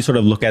 So how do you sort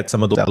of look at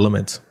some of those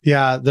elements?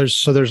 Yeah,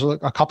 there's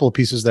a couple of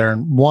pieces there.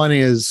 And one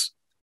is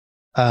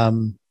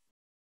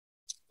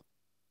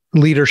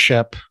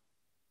leadership,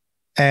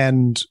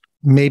 and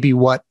maybe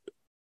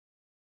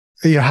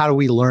how do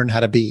we learn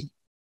how to be?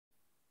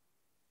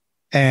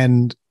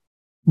 And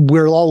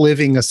we're all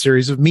living a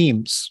series of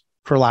memes,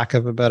 for lack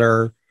of a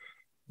better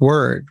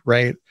word,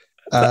 right?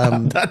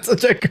 That's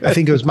such a good I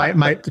think it was my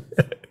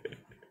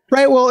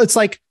right. Well, it's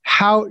like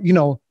how,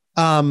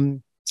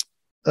 I'm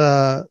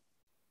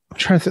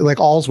trying to think, like,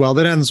 all's well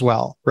that ends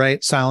well,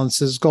 right?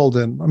 Silence is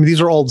golden. I mean,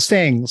 these are old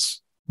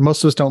sayings.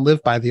 Most of us don't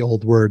live by the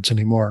old words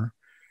anymore.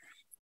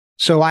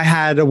 So I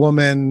had a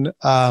woman,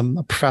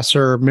 a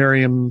professor,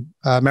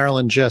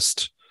 Marilyn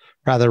Gist,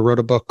 rather, wrote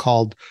a book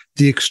called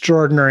The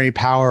Extraordinary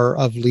Power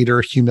of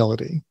Leader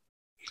Humility.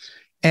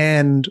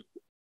 And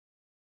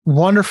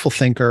wonderful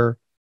thinker.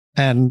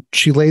 And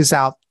she lays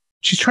out,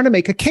 she's trying to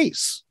make a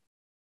case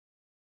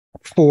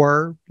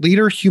for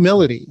leader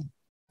humility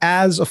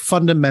as a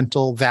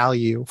fundamental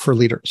value for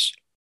leaders.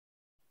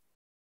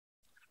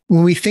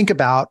 When we think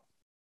about,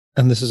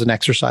 and this is an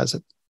exercise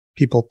that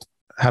people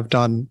have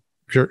done,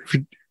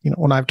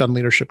 when I've done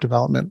leadership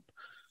development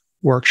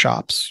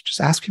workshops,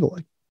 just ask people,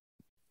 like,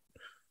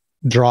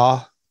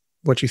 draw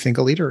what you think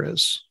a leader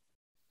is.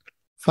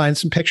 Find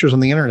some pictures on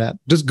the internet.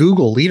 Just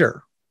Google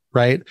leader,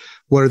 right?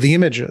 What are the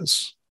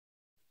images?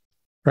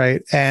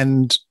 Right.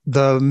 And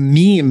the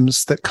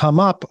memes that come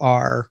up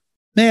are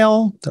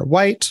male, they're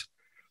white,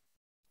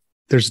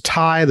 there's a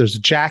tie, there's a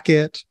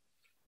jacket,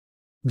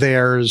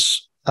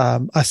 there's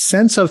a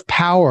sense of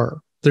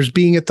power. There's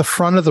being at the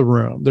front of the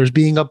room, there's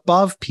being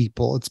above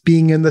people, it's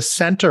being in the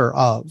center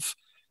of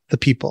the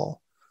people.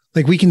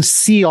 Like, we can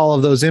see all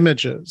of those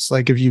images,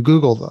 like if you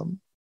Google them.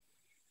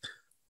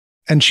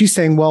 And she's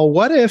saying, well,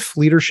 what if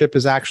leadership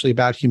is actually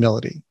about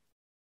humility?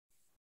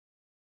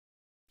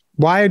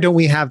 Why don't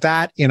we have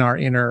that in our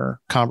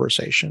inner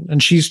conversation?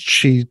 And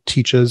she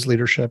teaches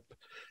leadership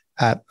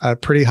at a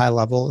pretty high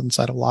level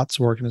inside of lots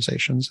of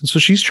organizations. And so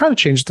she's trying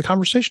to change the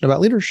conversation about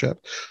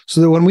leadership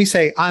so that when we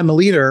say, I'm a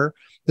leader,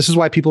 this is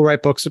why people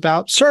write books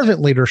about servant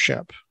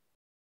leadership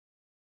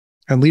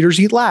and leaders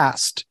eat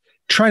last,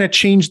 trying to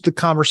change the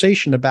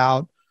conversation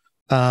about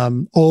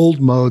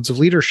old modes of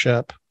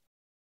leadership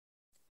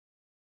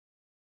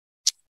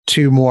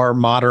to more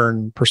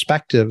modern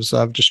perspectives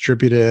of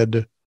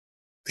distributed,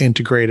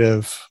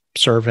 integrative,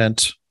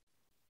 servant,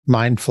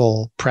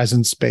 mindful,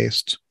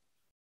 presence-based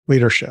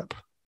leadership.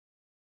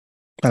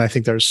 And I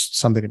think there's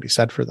something to be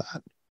said for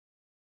that.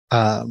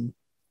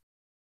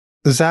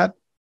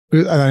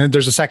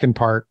 There's a second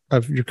part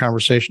of your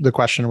conversation, the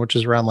question, which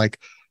is around like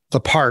the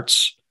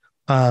parts.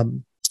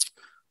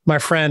 My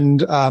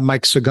friend,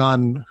 Mike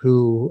Sagan,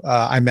 who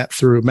I met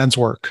through Men's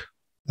Work,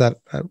 that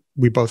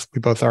we both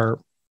are,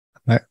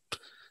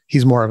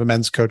 he's more of a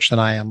men's coach than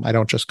I am. I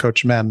don't just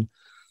coach men.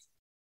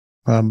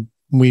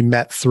 We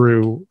met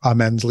through a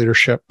men's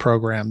leadership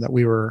program that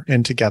we were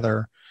in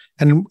together.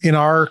 And in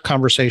our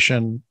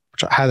conversation,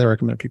 which I highly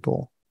recommend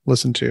people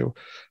listen to,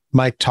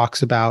 Mike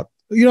talks about,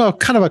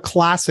 kind of a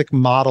classic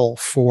model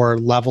for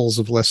levels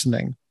of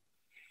listening.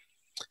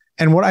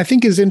 And what I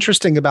think is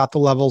interesting about the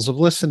levels of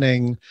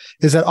listening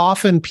is that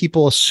often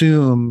people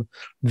assume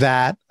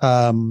that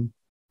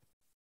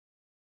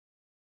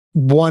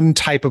one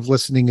type of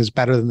listening is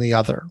better than the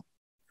other,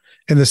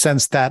 in the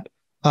sense that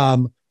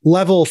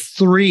level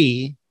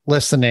 3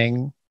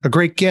 listening, a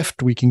great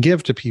gift we can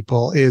give to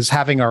people, is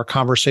having our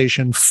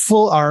conversation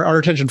our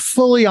attention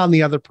fully on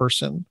the other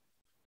person.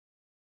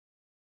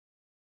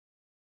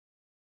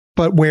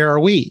 But where are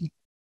we?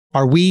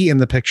 Are we in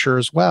the picture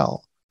as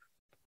well?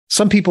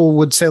 Some people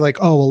would say, like,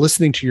 oh, well,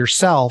 listening to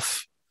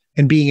yourself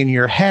and being in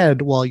your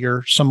head while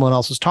someone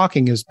else is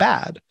talking is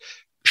bad.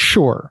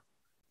 Sure.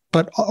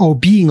 But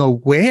being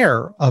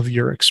aware of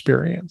your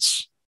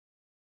experience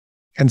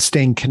and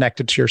staying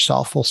connected to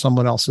yourself while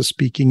someone else is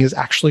speaking is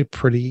actually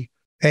pretty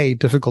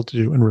difficult to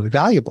do and really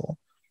valuable.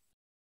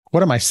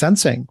 What am I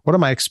sensing? What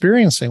am I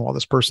experiencing while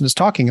this person is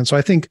talking? And so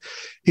I think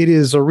it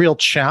is a real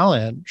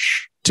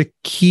challenge to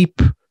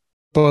keep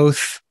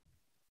both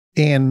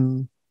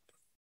in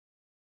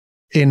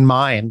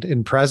mind,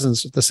 in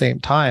presence at the same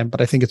time.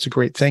 But I think it's a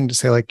great thing to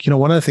say, like,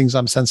 one of the things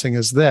I'm sensing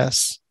is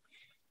this,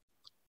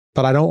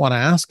 but I don't want to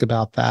ask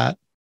about that.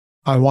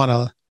 I want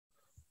to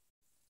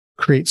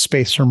create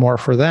space for more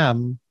for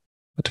them,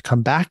 but to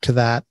come back to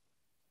that,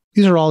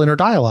 these are all inner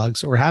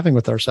dialogues that we're having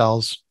with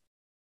ourselves.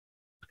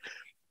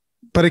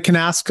 But it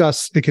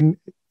can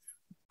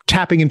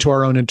tapping into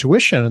our own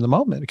intuition in the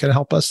moment. It can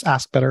help us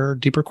ask better,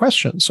 deeper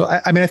questions. So,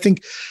 I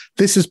think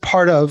this is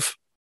part of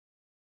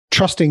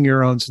trusting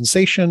your own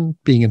sensation,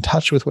 being in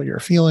touch with what you're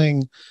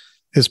feeling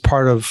is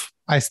part of,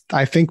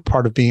 I think,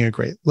 part of being a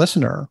great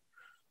listener.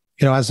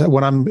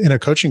 When I'm in a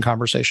coaching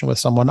conversation with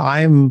someone,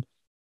 I'm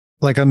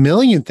like, a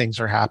million things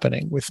are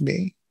happening with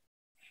me.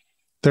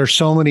 There's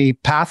so many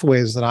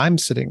pathways that I'm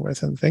sitting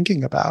with and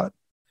thinking about.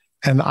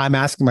 And I'm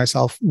asking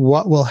myself,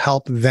 what will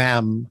help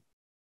them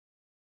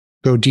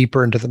go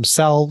deeper into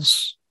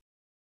themselves?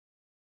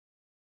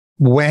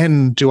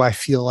 When do I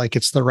feel like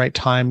it's the right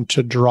time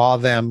to draw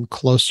them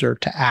closer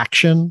to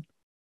action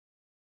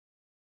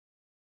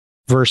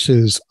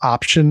versus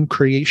option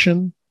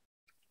creation?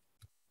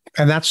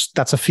 And that's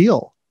a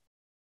feel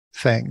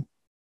thing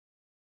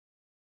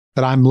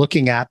that I'm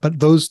looking at. But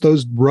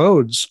those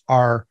roads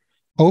are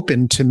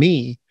open to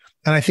me.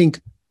 And I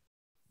think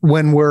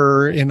when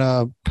we're in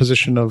a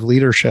position of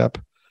leadership,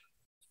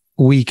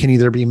 we can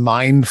either be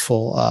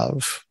mindful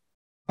of,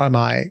 am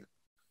I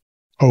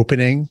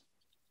opening,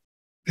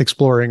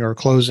 exploring, or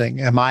closing?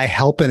 Am I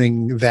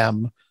helping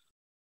them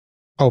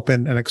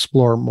open and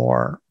explore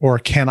more? Or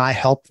can I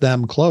help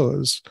them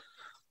close?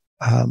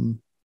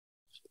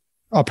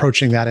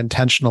 Approaching that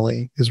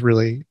intentionally is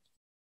really,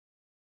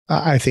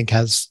 I think,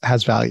 has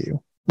value,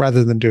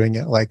 rather than doing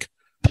it like,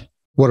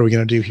 what are we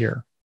going to do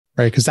here?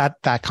 Right? Because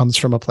that comes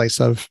from a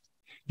place of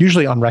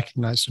usually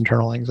unrecognized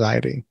internal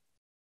anxiety.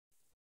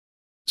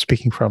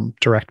 Speaking from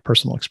direct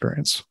personal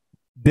experience.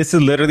 This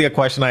is literally a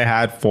question I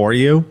had for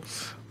you.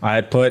 I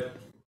had put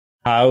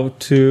how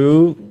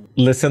to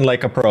listen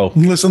like a pro.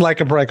 Listen like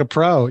a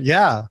pro.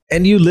 Yeah.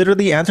 And you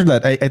literally answered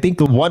that. I think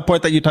the one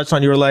point that you touched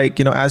on, you were like,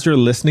 as you're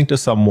listening to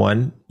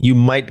someone, you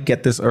might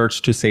get this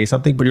urge to say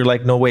something, but you're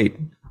like, no, wait.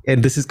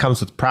 And this comes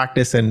with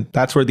practice. And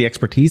that's where the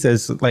expertise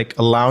is, like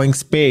allowing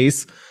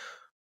space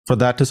for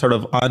that to sort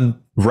of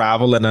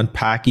unravel and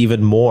unpack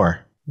even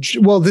more.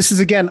 Well, this is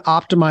again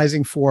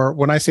optimizing for,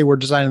 when I say we're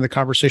designing the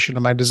conversation,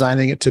 am I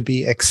designing it to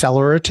be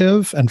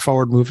accelerative and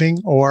forward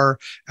moving, or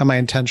am I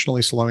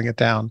intentionally slowing it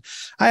down?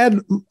 I had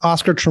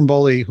Oscar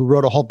Trimboli, who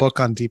wrote a whole book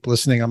on deep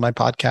listening, on my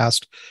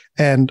podcast,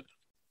 and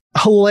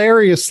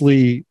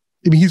hilariously,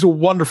 he's a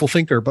wonderful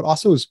thinker, but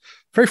also it was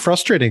very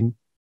frustrating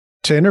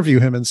to interview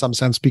him in some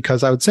sense,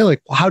 because I would say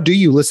like, well, how do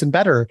you listen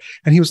better?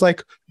 And he was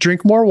like,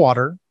 drink more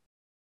water,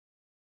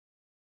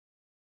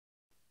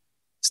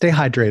 stay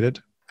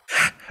hydrated.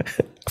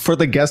 For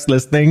the guests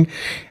listening,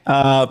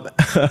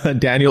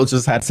 Daniel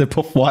just had a sip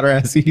of water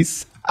as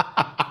he's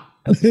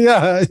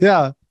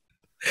yeah.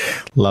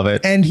 Love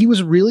it. And he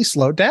was really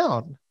slowed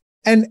down.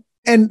 And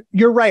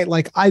you're right.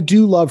 Like, I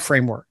do love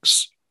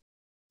frameworks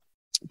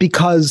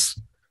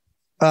because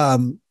I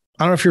don't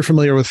know if you're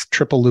familiar with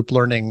triple loop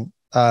learning.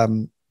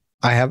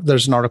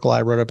 There's an article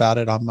I wrote about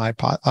it on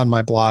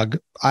my blog.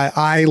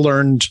 I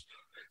learned,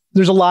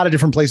 there's a lot of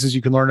different places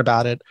you can learn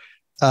about it.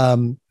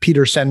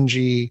 Peter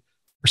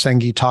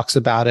Senge talks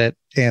about it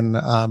in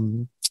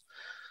The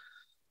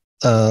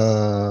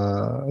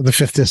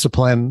Fifth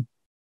Discipline.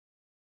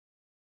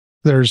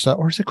 There's,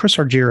 or is it Chris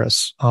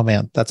Argyris? Oh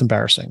man, that's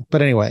embarrassing.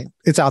 But anyway,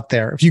 it's out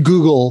there. If you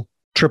Google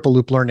triple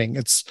loop learning,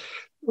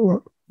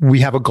 we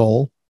have a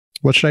goal.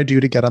 What should I do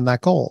to get on that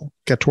goal?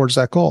 Get towards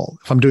that goal.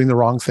 If I'm doing the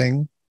wrong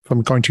thing, if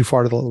I'm going too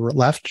far to the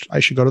left, I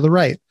should go to the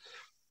right.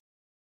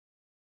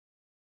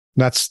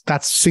 That's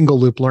single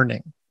loop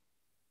learning.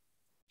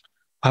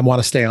 I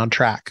want to stay on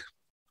track.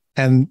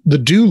 And the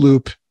do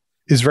loop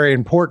is very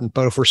important,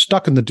 but if we're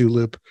stuck in the do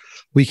loop,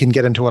 we can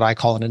get into what I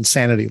call an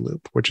insanity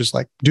loop, which is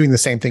like doing the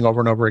same thing over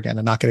and over again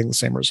and not getting the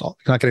same result,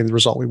 not getting the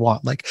result we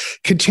want, like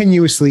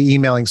continuously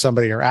emailing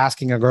somebody or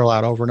asking a girl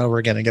out over and over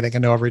again and getting a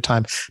no every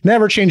time,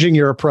 never changing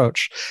your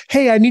approach.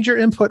 Hey, I need your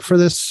input for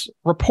this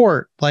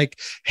report. Like,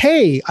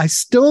 hey, I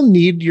still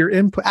need your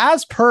input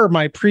as per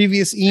my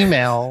previous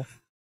email.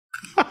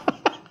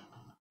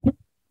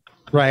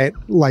 Right?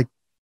 Like,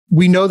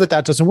 we know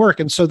that doesn't work.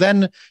 And so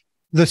then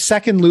the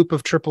second loop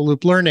of triple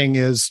loop learning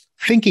is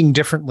thinking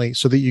differently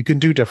so that you can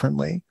do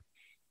differently.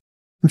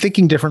 And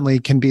thinking differently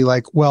can be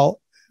like, well,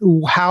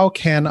 how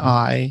can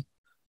I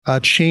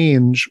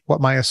change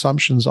what my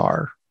assumptions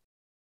are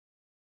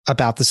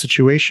about the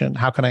situation?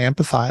 How can I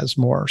empathize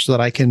more so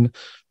that I can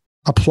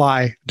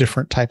apply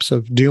different types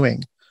of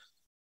doing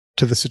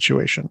to the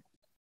situation?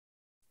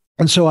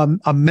 And so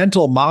a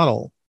mental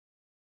model,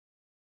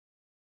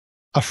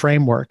 a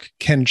framework,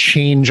 can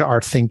change our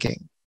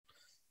thinking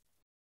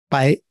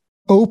by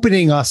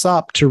opening us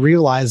up to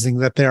realizing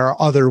that there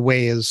are other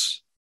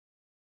ways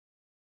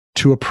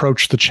to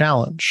approach the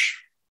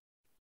challenge.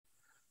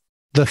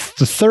 The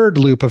third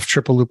loop of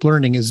triple loop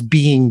learning is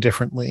being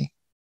differently,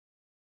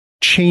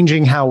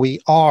 changing how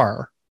we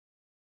are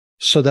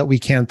so that we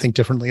can think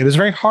differently. It is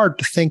very hard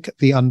to think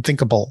the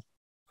unthinkable.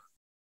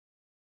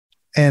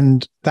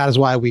 And that is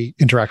why we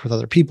interact with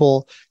other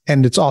people.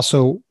 And it's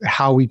also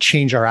how we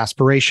change our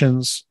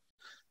aspirations.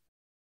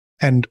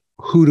 And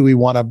who do we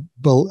want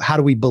to, how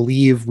do we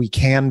believe we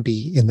can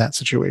be in that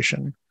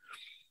situation?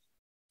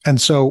 And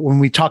so when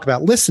we talk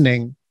about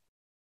listening,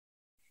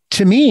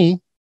 to me,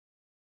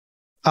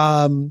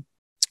 I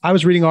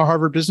was reading a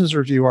Harvard Business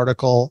Review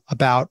article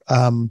about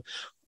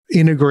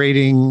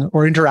integrating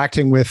or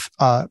interacting with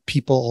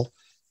people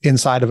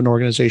inside of an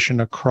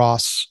organization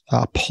across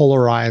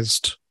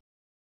polarized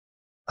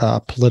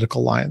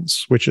political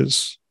lines, which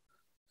is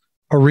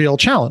a real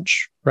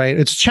challenge, right?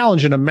 It's a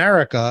challenge in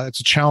America. It's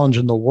a challenge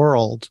in the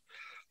world.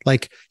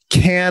 Like,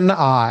 can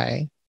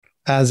I,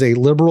 as a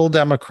liberal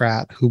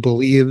Democrat who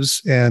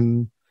believes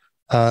in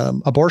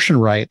abortion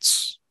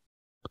rights,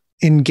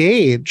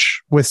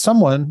 engage with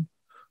someone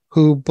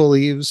who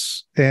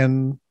believes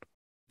in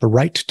the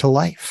right to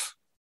life,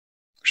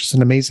 which is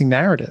an amazing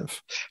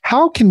narrative?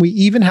 How can we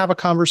even have a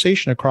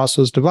conversation across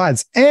those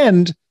divides?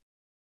 And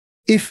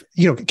if,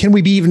 can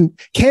we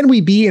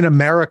be in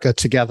America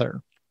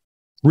together?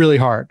 Really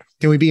hard.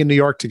 Can we be in New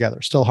York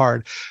together? Still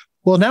hard.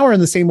 well, now we're in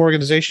the same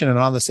organization and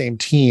on the same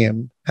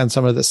team, and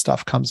some of this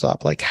stuff comes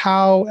up. Like,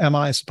 how am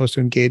I supposed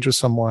to engage with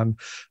someone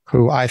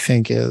who I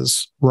think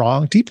is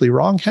wrong, deeply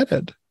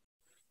wrong-headed?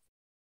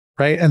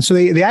 Right. And so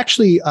they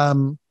actually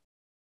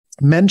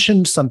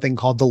mentioned something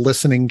called the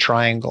listening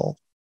triangle.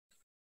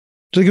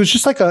 It was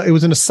just it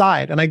was an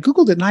aside, and I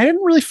Googled it and I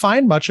didn't really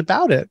find much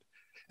about it.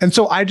 And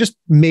so I just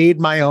made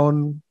my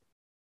own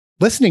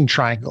listening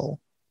triangle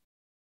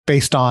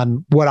based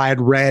on what I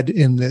had read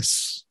in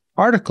this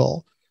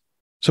article.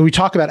 So we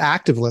talk about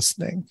active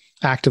listening.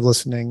 Active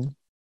listening,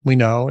 we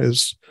know,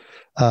 is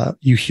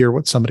you hear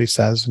what somebody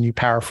says and you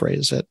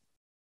paraphrase it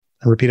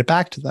and repeat it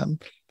back to them.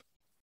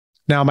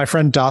 Now, my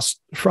friend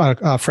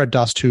Fred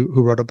Dust,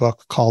 who wrote a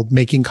book called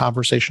Making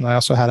Conversation, I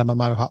also had him on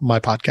my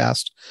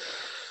podcast,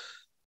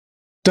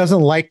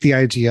 doesn't like the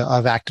idea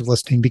of active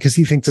listening because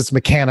he thinks it's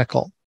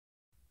mechanical,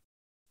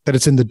 that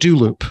it's in the do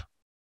loop,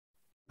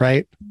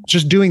 right?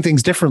 Just doing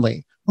things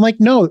differently. I'm like,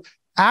 no,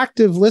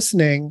 active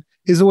listening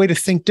is a way to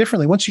think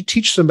differently. Once you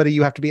teach somebody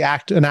you have to be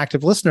an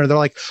active listener, they're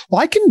like,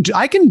 well, I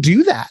can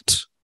do that.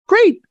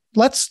 Great.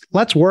 Let's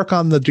work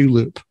on the do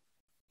loop.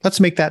 Let's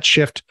make that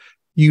shift.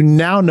 You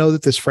now know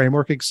that this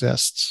framework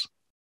exists.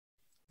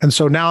 And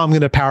so now I'm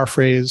going to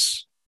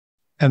paraphrase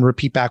and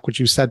repeat back what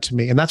you said to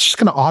me. And that's just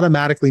going to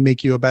automatically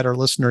make you a better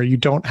listener. You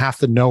don't have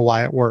to know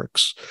why it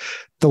works.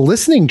 The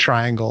listening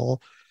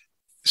triangle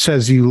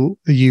says you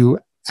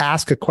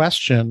ask a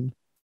question,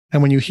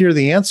 and when you hear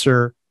the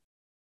answer,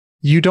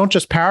 you don't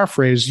just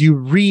paraphrase, you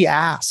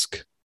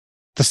re-ask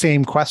the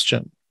same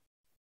question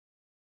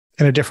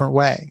in a different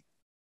way.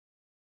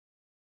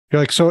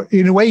 You're like, so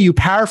in a way you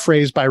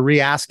paraphrase by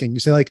re-asking. You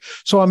say like,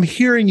 so I'm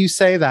hearing you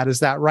say that, is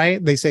that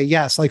right? They say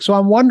yes. Like, so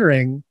I'm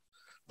wondering,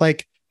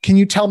 like, can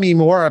you tell me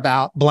more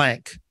about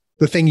blank,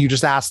 the thing you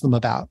just asked them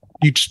about?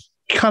 You just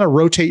kind of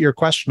rotate your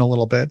question a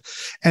little bit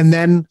and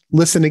then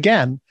listen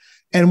again.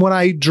 And when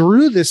I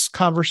drew this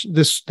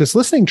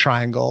listening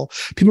triangle,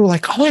 people were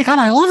like, "Oh my God,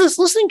 I love this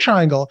listening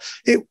triangle!"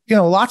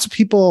 Lots of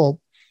people,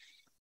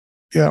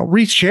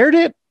 reshared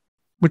it.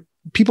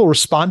 People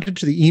responded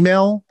to the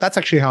email. That's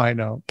actually how I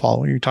know,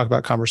 Paul, when you talk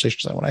about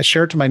conversations. When I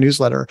share it to my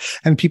newsletter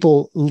and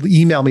people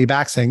email me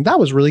back saying that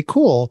was really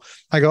cool,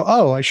 I go,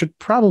 "Oh, I should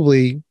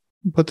probably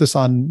put this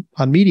on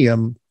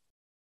Medium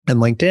and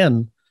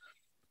LinkedIn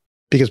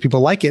because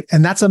people like it."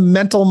 And that's a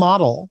mental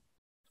model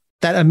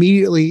that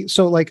immediately,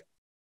 so like,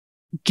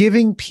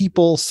 giving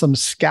people some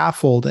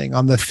scaffolding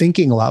on the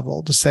thinking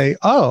level to say,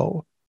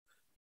 oh,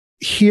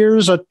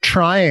 here's a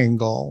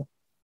triangle.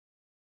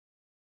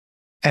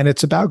 And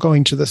it's about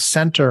going to the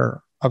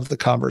center of the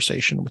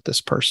conversation with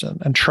this person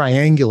and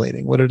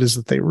triangulating what it is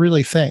that they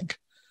really think.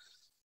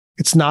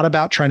 It's not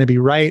about trying to be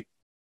right.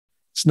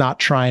 It's not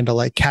trying to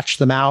like catch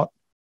them out.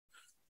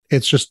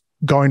 It's just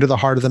going to the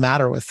heart of the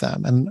matter with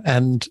them.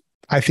 And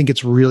I think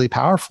it's really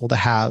powerful to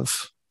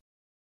have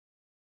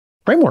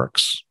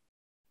frameworks,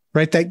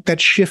 right? That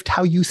shift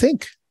how you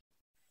think.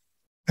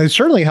 And it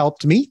certainly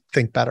helped me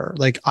think better.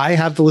 Like, I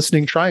have the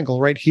listening triangle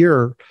right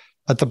here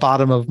at the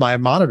bottom of my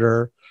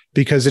monitor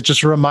because it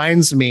just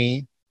reminds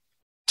me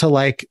to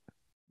like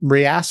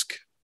re-ask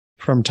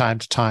from time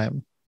to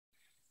time,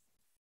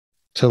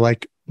 to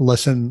like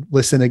listen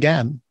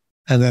again,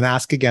 and then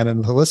ask again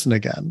and to listen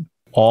again.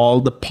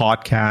 All the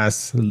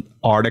podcasts,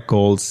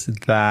 articles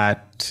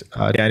that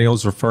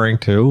Daniel's referring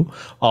to,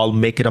 I'll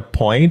make it a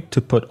point to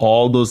put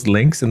all those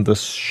links in the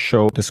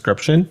show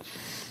description.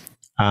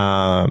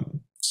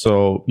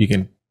 So you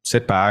can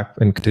sit back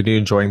and continue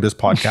enjoying this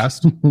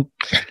podcast.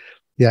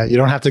 Yeah, you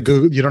don't have to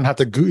Google. You don't have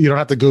to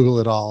Google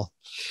it all.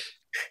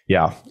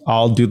 Yeah,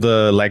 I'll do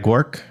the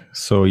legwork,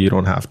 so you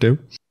don't have to.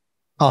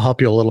 I'll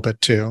help you a little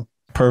bit too.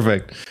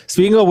 Perfect.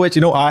 Speaking of which,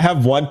 I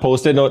have one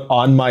Post-it note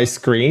on my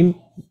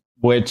screen,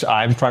 which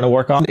I'm trying to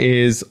work on.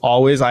 I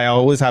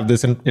always have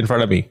this in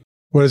front of me.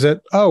 What is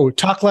it? Oh,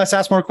 talk less,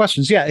 ask more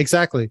questions. Yeah,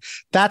 exactly.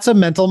 That's a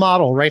mental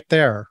model right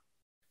there.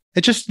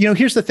 It just,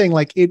 here's the thing,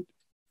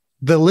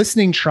 the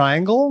listening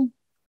triangle,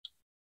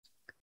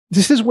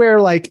 this is where,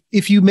 like,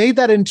 if you made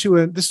that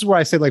into this is where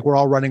I say, like, we're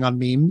all running on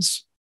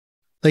memes.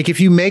 Like,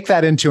 if you make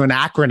that into an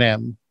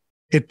acronym,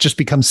 it just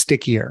becomes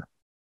stickier.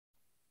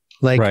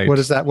 Like, right. What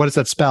is that? What does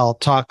that spell?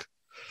 Talk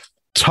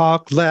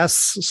less,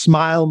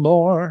 smile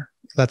more.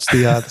 That's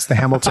the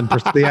Hamilton.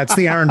 It's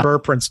the Aaron Burr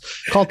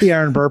Call it the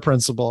Aaron Burr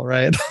principle,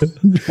 right?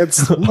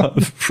 It's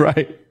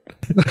right.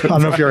 I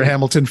don't know if you're a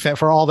Hamilton fan.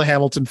 For all the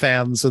Hamilton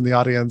fans in the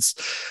audience,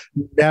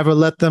 never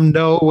let them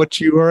know what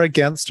you are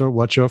against or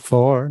what you're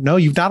for. No,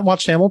 you've not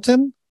watched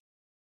Hamilton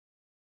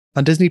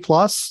on Disney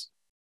Plus?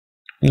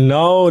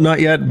 No, not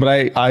yet,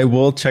 but I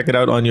will check it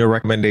out on your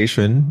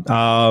recommendation.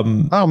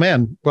 Oh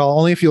man, well,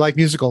 only if you like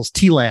musicals.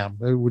 T-Lam,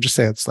 we'll just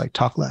say it's like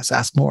talk less,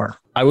 ask more.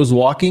 I was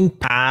walking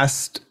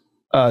past.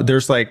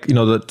 There's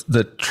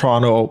the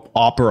Toronto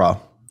Opera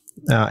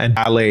and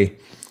Ballet,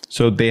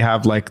 so they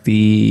have So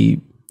I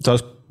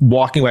was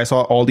walking. I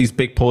saw all these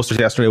big posters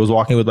yesterday. I was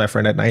walking with my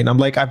friend at night, and I'm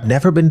like, I've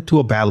never been to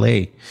a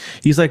ballet.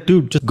 He's like,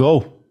 dude, just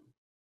go.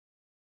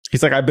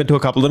 He's like, I've been to a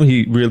couple of them.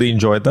 He really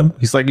enjoyed them.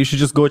 He's like, you should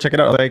just go check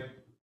it out. I'm like,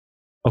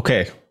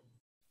 okay.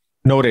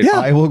 Noted. Yeah.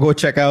 I will go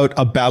check out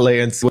a ballet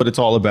and see what it's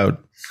all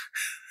about.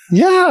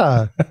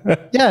 Yeah.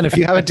 Yeah. And if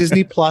you have a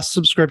Disney Plus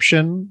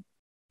subscription,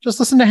 just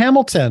listen to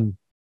Hamilton.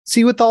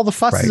 See what all the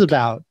fuss is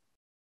about.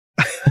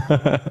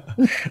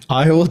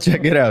 I will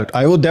check it out.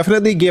 I will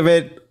definitely give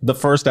it the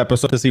first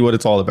episode to see what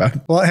it's all about.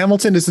 Well,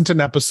 Hamilton isn't an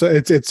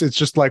episode. It's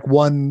just like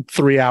 1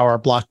 3-hour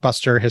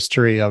blockbuster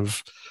history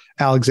of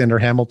Alexander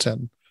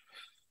Hamilton.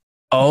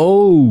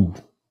 Oh,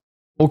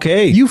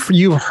 okay. You've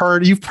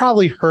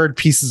probably heard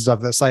pieces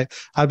of this.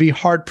 I'd be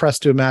hard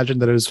pressed to imagine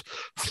that it has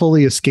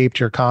fully escaped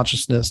your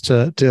consciousness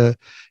to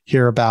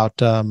hear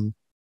about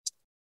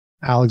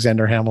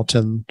Alexander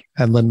Hamilton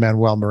and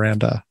Lin-Manuel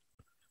Miranda.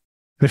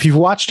 And if you've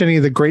watched any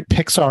of the great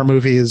Pixar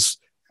movies,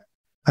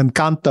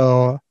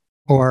 Encanto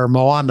or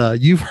Moana,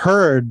 you've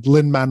heard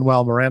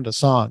Lin-Manuel Miranda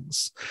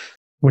songs.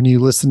 When you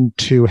listen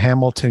to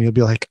Hamilton, you'll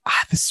be like,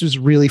 this is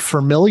really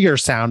familiar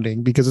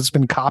sounding because it's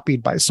been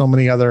copied by so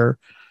many other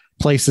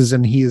places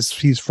and he's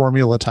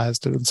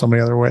formulatized it in so many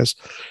other ways.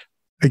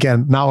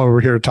 Again, not what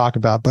we're here to talk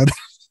about, but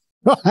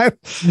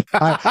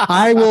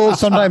I will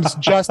sometimes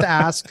just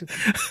ask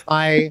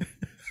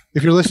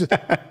if you're listening,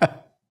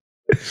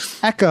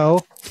 Echo,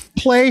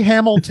 play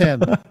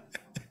Hamilton.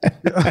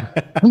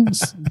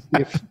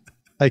 If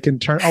I can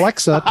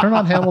Alexa, turn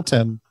on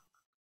Hamilton.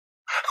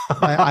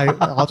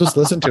 I'll just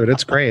listen to it.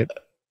 It's great.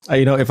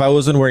 If I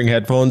wasn't wearing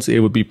headphones, it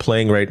would be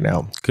playing right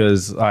now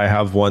because I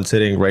have one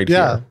sitting right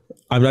here.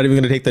 I'm not even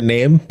going to take the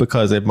name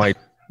because it might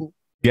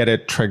get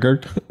it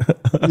triggered.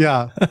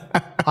 Yeah,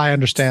 I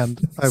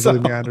understand.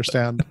 Believe me, I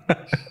understand.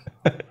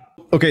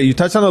 Okay, you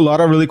touched on a lot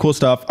of really cool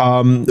stuff.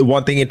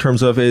 One thing in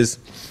terms of is,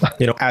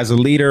 as a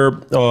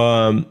leader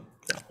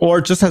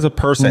or just as a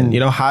person,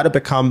 how to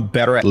become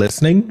better at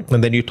listening.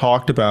 And then you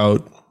talked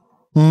about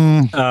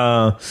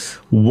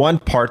one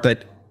part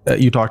that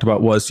you talked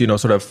about was,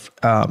 sort of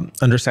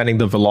understanding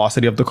the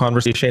velocity of the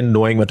conversation,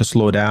 knowing when to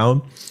slow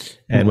down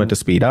and when to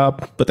speed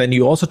up. But then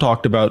you also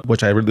talked about,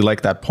 which I really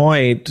like that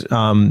point,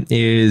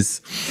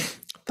 is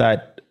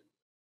that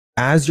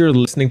as you're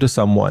listening to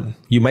someone,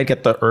 you might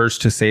get the urge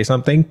to say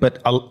something,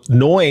 but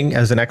knowing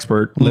as an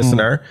expert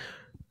listener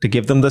to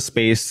give them the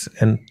space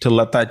and to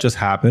let that just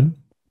happen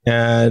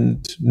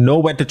and know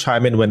when to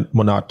chime in, when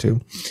not to.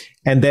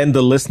 And then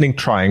the listening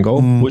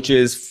triangle, which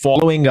is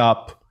following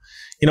up.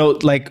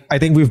 I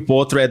think we've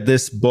both read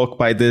this book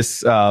by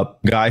this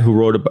guy who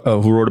wrote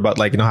about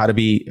how to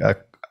be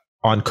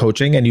on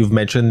coaching, and you've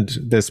mentioned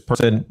this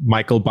person,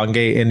 Michael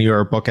Bungay, in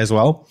your book as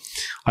well.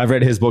 I've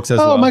read his books as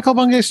well. Oh, Michael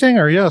Bungay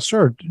Singer. Yeah,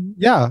 sure.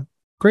 Yeah,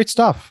 great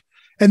stuff.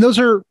 And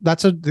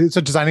it's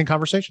a designing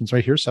conversations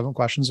right here. 7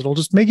 questions that'll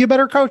just make you a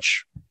better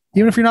coach,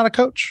 even if you're not a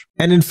coach.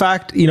 And in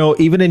fact,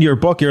 even in your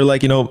book, you're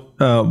like,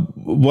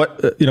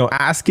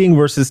 asking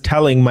versus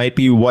telling might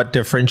be what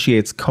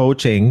differentiates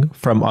coaching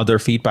from other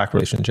feedback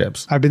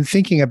relationships. I've been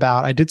thinking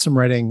about, I did some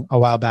writing a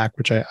while back,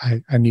 which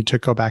I need to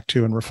go back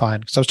to and refine.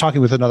 Because I was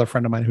talking with another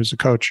friend of mine who's a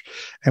coach,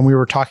 and we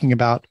were talking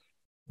about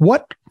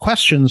what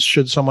questions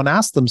should someone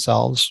ask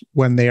themselves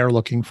when they are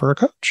looking for a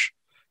coach,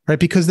 right?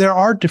 Because there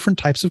are different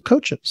types of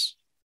coaches,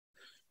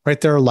 right?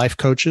 There are life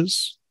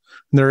coaches.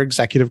 There are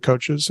executive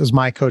coaches. As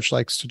my coach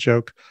likes to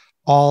joke,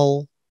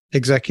 all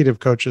executive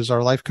coaches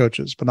are life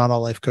coaches, but not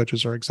all life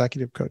coaches are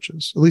executive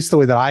coaches. At least the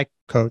way that I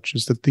coach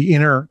is that the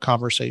inner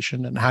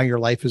conversation and how your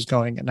life is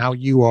going and how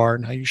you are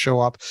and how you show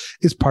up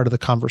is part of the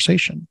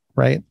conversation,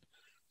 right?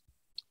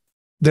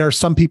 There are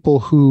some people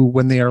who,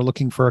 when they are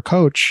looking for a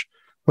coach,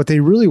 what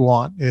they really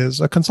want is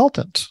a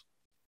consultant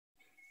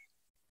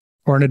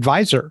or an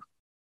advisor,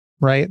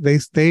 right?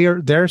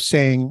 They're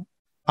saying,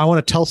 I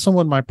want to tell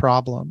someone my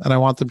problem and I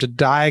want them to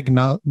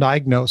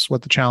diagnose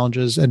what the challenge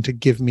is and to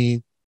give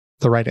me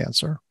the right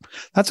answer.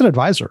 That's an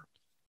advisor.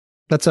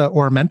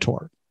 Or a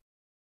mentor.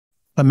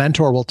 A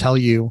mentor will tell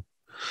you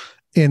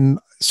in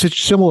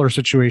similar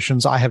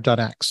situations, I have done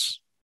X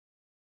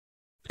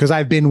because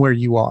I've been where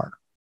you are,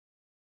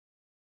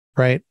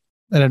 right?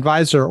 An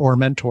advisor or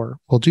mentor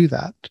will do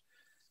that.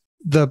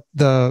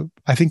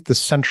 I think the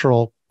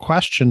central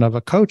question of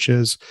a coach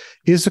is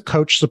a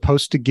coach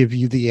supposed to give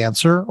you the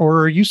answer,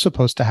 or are you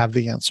supposed to have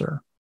the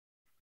answer?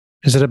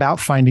 Is it about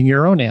finding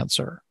your own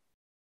answer?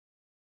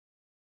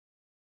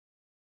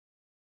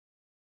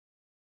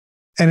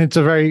 And it's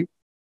a very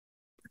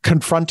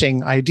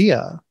confronting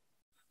idea.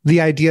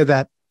 The idea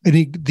that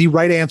the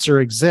right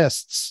answer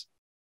exists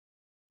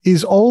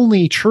is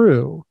only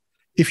true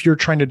if you're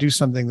trying to do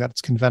something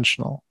that's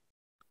conventional,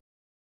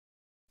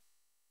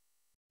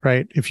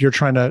 right? If you're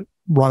trying to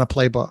run a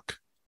playbook.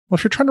 Well,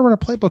 if you're trying to run a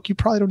playbook, you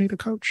probably don't need a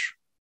coach.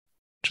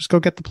 Just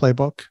go get the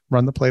playbook,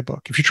 run the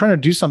playbook. If you're trying to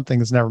do something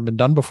that's never been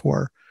done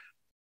before,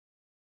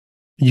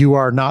 you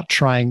are not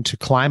trying to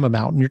climb a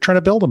mountain. You're trying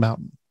to build a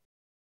mountain.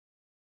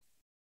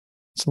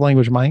 It's the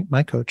language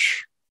my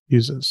coach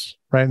uses,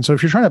 right? And so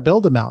if you're trying to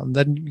build a mountain,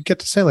 then you get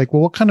to say like,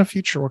 well, what kind of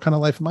future, what kind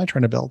of life am I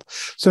trying to build?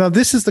 So now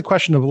this is the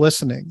question of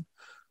listening.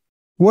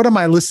 What am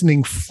I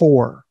listening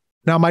for?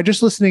 Now, am I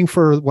just listening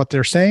for what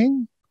they're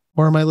saying,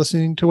 or am I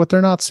listening to what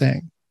they're not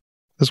saying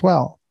as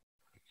well?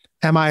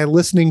 Am I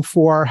listening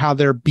for how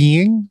they're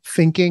being,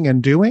 thinking,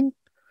 and doing?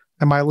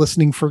 Am I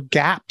listening for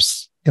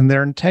gaps in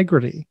their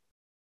integrity?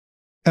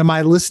 Am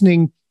I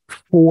listening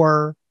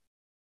for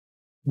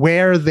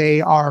where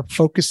they are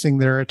focusing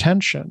their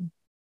attention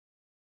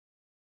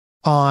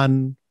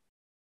on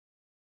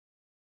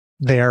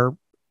their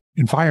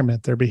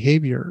environment, their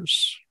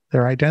behaviors,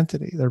 their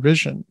identity, their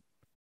vision?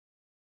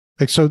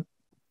 Like, so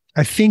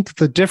I think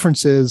the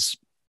difference is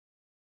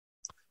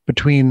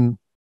between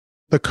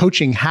the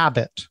coaching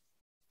habit.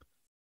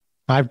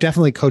 I've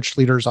definitely coached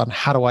leaders on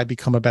how do I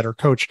become a better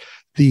coach.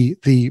 The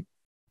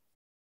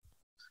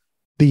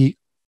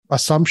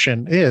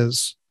assumption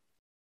is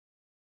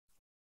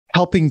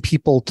helping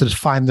people to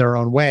find their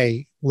own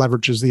way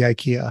leverages the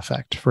IKEA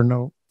effect,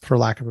 for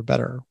lack of a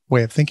better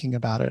way of thinking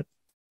about it.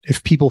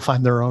 If people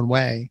find their own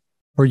way,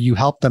 or you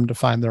help them to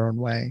find their own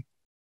way,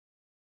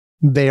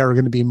 they are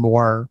going to be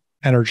more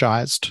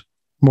energized,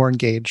 more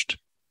engaged,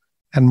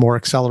 and more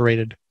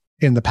accelerated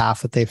in the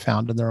path that they've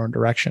found in their own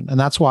direction. And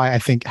that's why I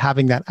think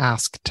having that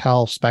ask,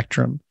 tell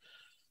spectrum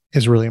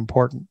is really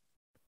important.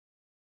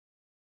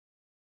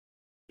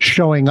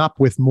 Showing up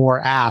with more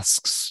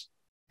asks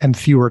and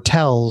fewer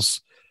tells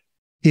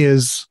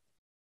is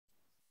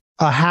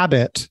a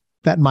habit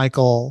that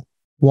Michael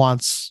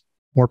wants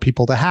more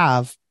people to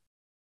have.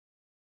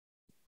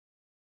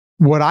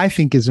 What I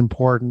think is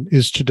important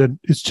is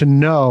to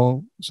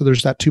know. So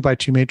there's that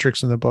 2x2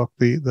 matrix in the book,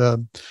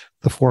 the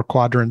 4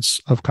 quadrants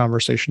of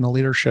conversational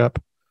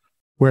leadership,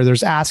 where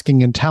there's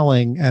asking and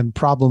telling and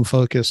problem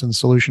focus and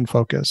solution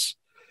focus.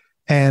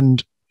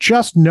 And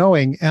just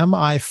knowing, am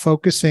I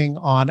focusing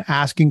on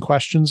asking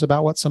questions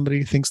about what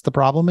somebody thinks the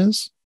problem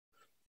is?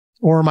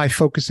 Or am I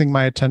focusing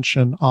my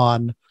attention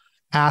on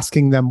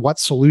asking them what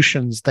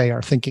solutions they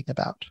are thinking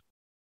about?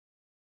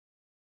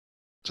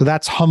 So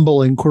that's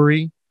humble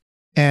inquiry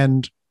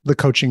and the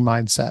coaching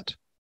mindset.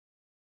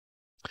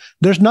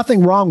 There's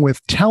nothing wrong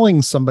with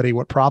telling somebody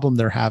what problem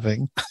they're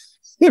having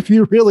if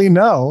you really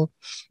know,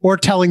 or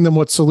telling them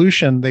what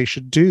solution they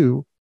should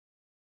do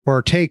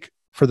or take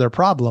for their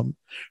problem.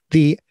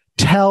 The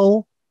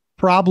tell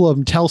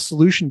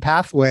solution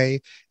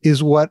pathway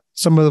is what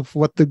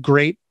the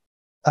great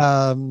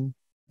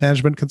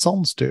management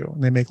consultants do.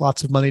 And they make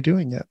lots of money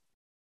doing it.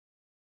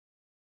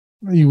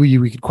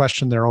 We could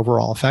question their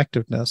overall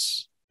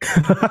effectiveness,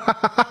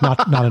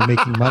 not in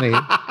making money.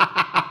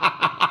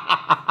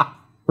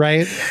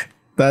 Right?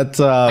 That's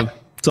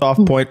it's off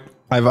point.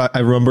 I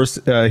remember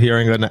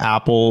hearing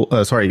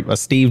a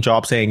Steve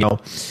Jobs saying,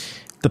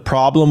 the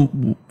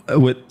problem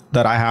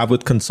that I have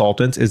with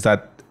consultants is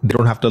that they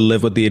don't have to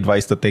live with the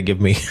advice that they give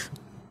me.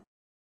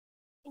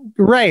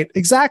 Right,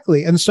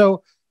 exactly. And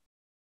so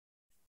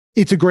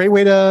it's a great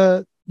way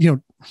to,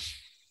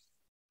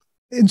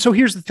 and so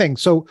here's the thing.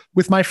 So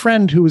with my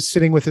friend who was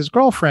sitting with his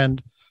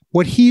girlfriend,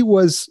 what he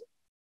was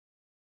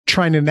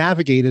trying to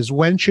navigate is,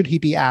 when should he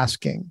be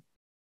asking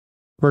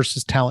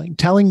versus telling?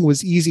 Telling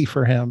was easy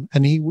for him,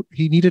 and he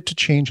needed to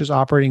change his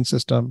operating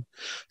system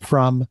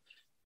from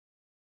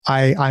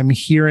I've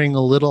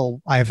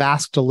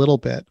asked a little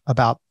bit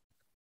about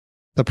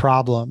the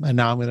problem, and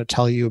now I'm going to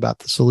tell you about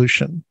the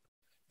solution.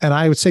 And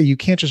I would say you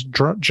can't just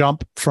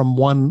jump from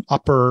one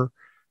upper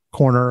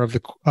corner of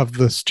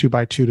this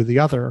 2x2 to the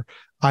other.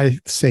 I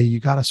say you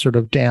got to sort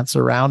of dance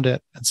around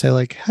it and say,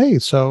 like, hey,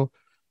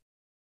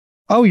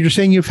 you're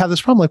saying you've had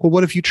this problem. Like, well,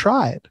 what have you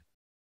tried?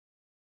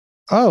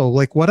 Oh,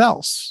 like, what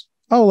else?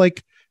 Oh,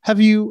 like, have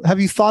you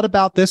thought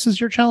about this as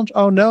your challenge?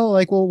 Oh, no.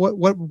 Like, well,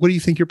 what do you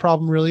think your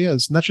problem really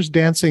is? And that's just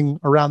dancing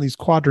around these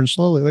quadrants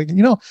slowly. Like,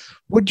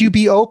 would you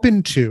be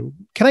open to,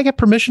 can I get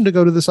permission to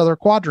go to this other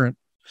quadrant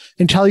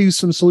and tell you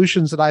some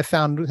solutions that I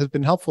found have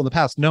been helpful in the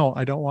past? No,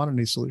 I don't want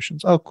any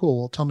solutions. Oh, cool.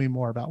 Well, tell me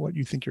more about what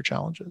you think your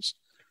challenge is.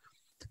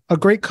 A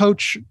great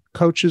coach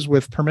coaches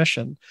with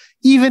permission,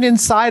 even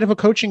inside of a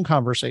coaching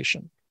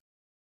conversation,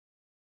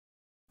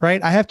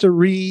 right? I have to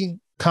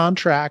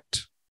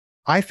recontract,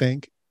 I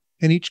think,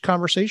 in each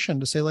conversation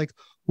to say, like,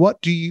 what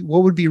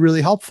would be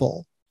really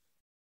helpful?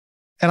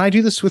 And I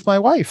do this with my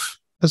wife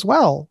as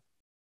well.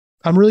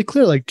 I'm really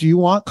clear. Like, do you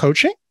want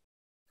coaching,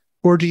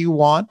 or do you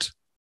want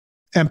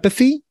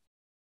empathy,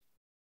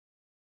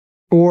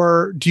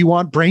 or do you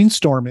want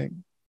brainstorming?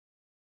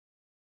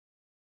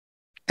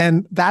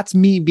 And that's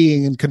me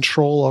being in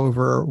control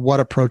over what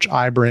approach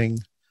I bring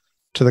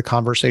to the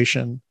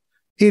conversation.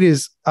 It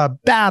is a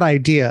bad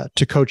idea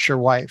to coach your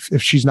wife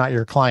if she's not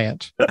your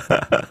client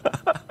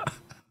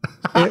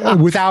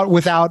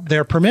without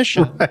their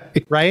permission,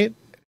 right?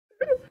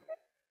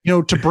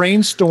 To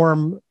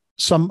brainstorm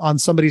on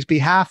somebody's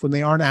behalf when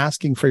they aren't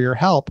asking for your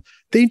help,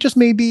 they just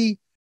may be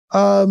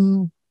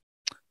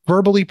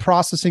verbally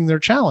processing their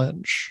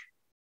challenge,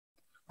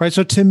 right?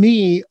 So to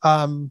me,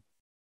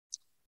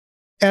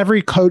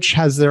 every coach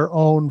has their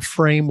own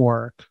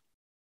framework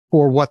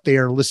for what they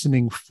are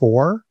listening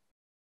for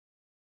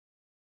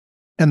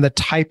and the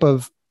type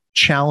of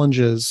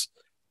challenges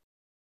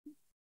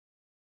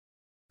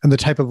and the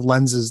type of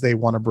lenses they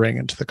want to bring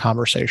into the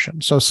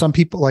conversation. So some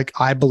people, like,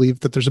 I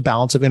believe that there's a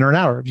balance of inner and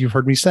outer. You've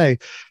heard me say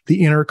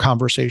the inner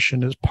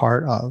conversation is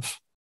part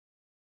of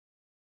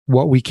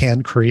what we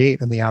can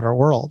create in the outer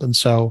world. And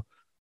so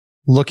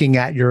looking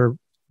at your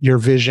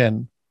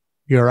vision,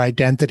 your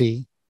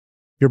identity,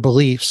 your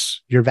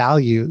beliefs, your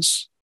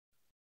values,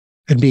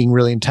 and being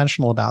really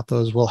intentional about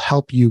those will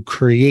help you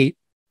create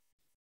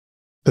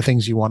the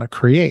things you want to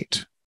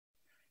create.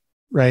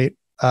 Right.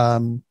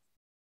 And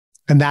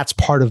that's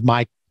part of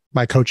my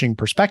coaching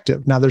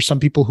perspective. Now, there's some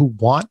people who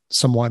want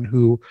someone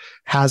who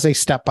has a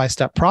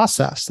step-by-step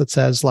process that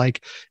says,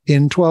 like,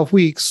 in 12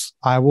 weeks,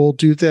 I will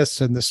do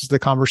this. And this is the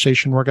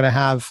conversation we're going to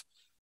have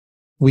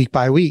week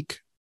by week.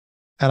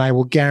 And I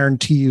will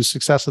guarantee you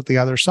success at the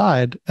other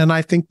side. And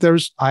I think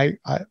I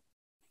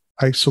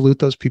salute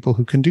those people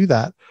who can do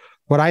that.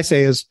 What I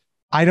say is,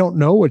 I don't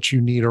know what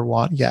you need or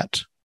want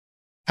yet.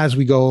 As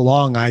we go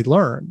along, I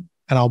learn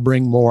and I'll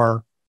bring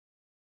more.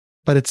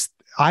 But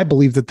I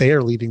believe that they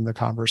are leading the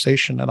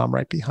conversation and I'm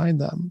right behind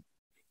them.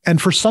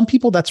 And for some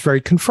people, that's very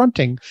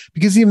confronting,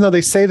 because even though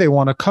they say they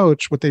want a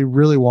coach, what they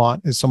really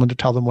want is someone to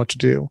tell them what to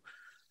do.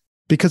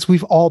 Because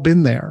we've all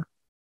been there.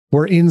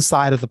 We're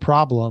inside of the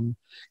problem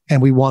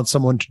and we want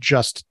someone to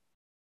just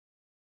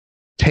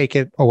take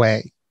it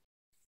away.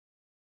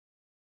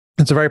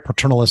 It's a very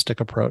paternalistic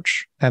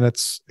approach, and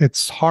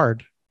it's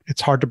hard.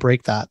 It's hard to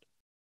break that.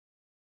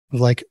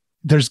 Like,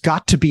 there's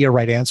got to be a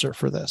right answer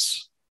for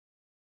this.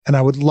 And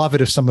I would love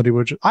it if somebody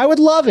would, I would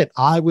love it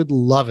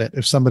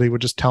if somebody would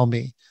just tell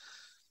me,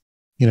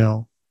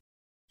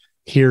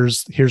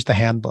 here's the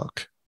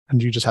handbook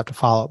and you just have to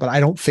follow it. But I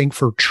don't think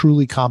for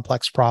truly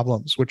complex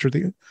problems, which are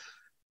the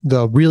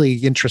really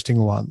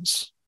interesting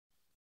ones,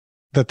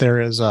 that there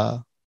is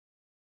a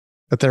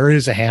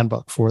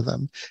handbook for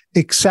them,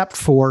 except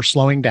for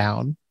slowing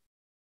down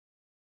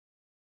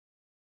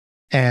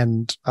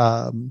and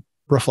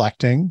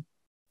reflecting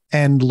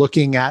and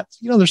looking at,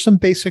 there's some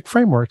basic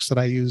frameworks that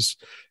I use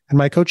in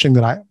my coaching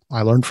that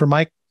I learned from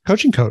my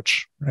coaching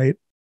coach, right?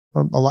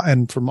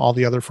 And from all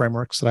the other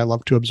frameworks that I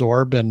love to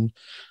absorb, and,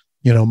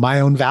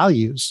 my own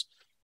values,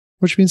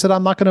 which means that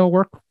I'm not going to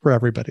work for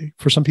everybody.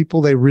 For some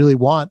people, they really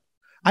want.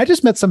 I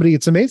just met somebody,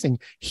 it's amazing.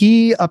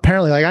 He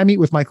apparently, I meet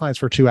with my clients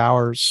for 2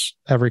 hours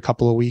every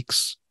couple of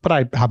weeks, but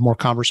I have more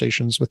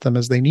conversations with them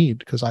as they need,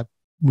 because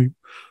we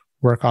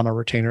work on a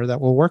retainer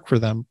that will work for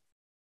them.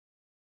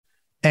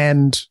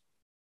 And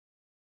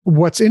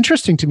what's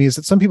interesting to me is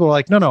that some people are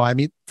like, no, I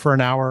meet for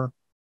an hour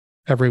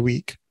every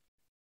week.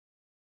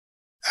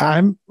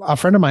 A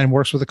friend of mine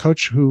works with a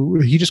coach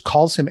who he just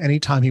calls him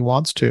anytime he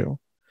wants to.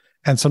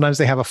 And sometimes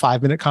they have a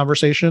 5-minute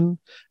conversation,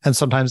 and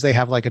sometimes they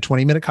have like a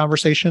 20-minute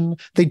conversation.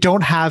 They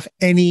don't have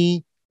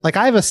any, like,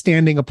 I have a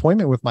standing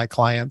appointment with my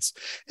clients.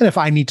 And if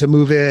I need to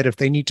move it, if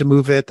they need to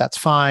move it, that's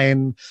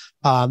fine.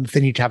 If they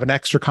need to have an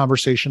extra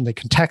conversation, they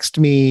can text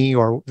me,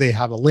 or they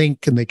have a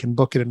link and they can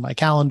book it in my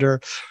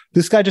calendar.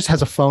 This guy just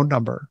has a phone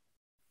number,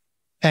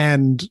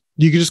 and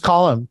you can just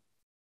call him.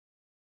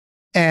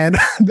 And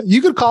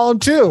you could call him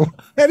too.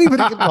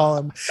 Anybody can call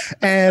him.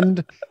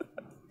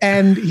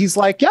 And he's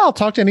like, yeah, I'll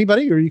talk to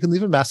anybody, or you can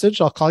leave a message.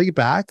 I'll call you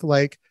back.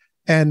 I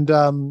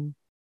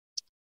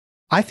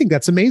think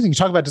that's amazing. You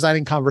talk about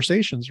designing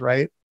conversations,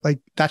 right? Like,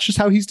 that's just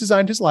how he's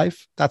designed his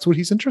life. That's what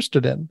he's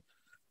interested in.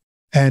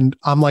 And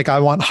I'm like, I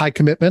want high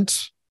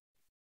commitment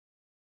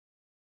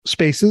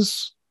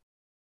spaces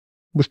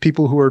with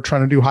people who are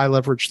trying to do high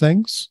leverage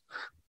things.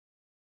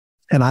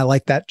 And I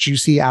like that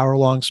juicy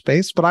hour-long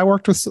space. But I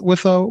worked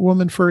with a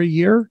woman for a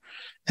year.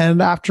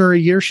 And after a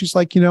year, she's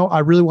like, I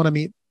really want to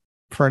meet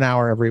for an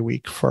hour every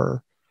week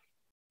for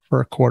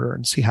a quarter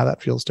and see how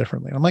that feels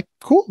differently. I'm like,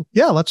 cool.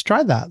 Yeah, let's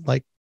try that.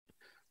 Like,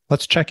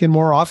 let's check in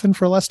more often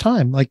for less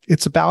time. Like,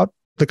 it's about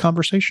the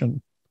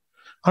conversation.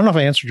 I don't know if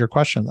I answered your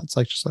question. That's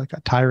like just like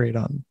a tirade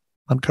on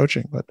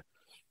coaching, but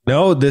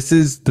no, this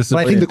is. But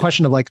I think the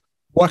question of like,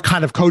 what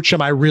kind of coach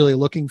am I really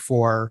looking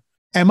for?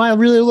 Am I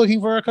really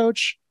looking for a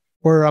coach?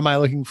 Or am I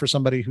looking for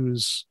somebody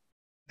who's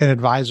an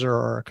advisor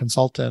or a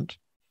consultant,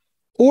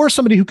 or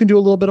somebody who can do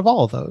a little bit of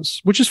all of those,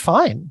 which is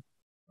fine,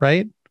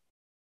 right?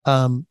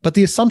 But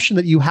the assumption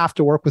that you have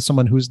to work with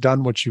someone who's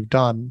done what you've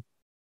done,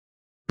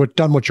 but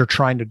done what you're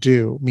trying to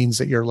do, means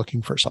that you're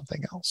looking for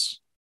something else.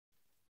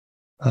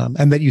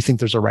 And that you think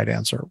there's a right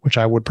answer, which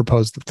I would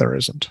propose that there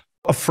isn't.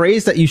 A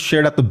phrase that you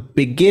shared at the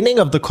beginning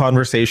of the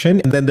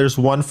conversation, and then there's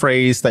one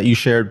phrase that you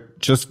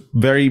shared just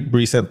very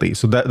recently.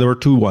 So that there were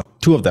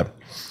two of them.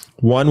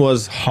 One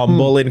was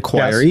humble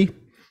inquiry, yes.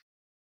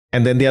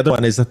 And then the other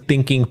one is a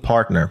thinking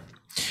partner.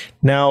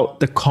 Now,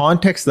 the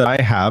context that I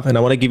have, and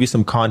I want to give you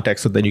some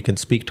context so that you can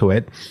speak to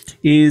it,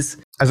 is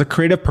as a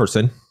creative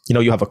person,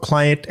 you have a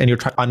client and you're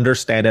trying to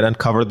understand and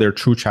uncover their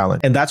true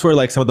challenge. And that's where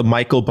like some of the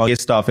Michael Bunge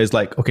stuff is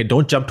like, okay,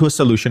 don't jump to a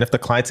solution. If the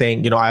client's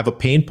saying, I have a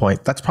pain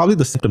point, that's probably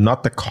the symptom,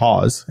 not the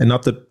cause, and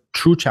not the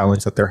true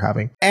challenge that they're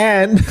having.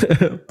 And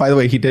by the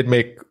way, he did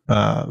make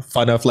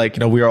fun of like,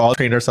 we are all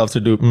trained ourselves to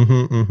do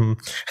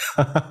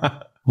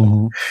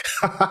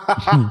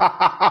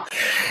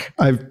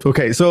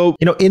Okay, so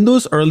in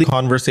those early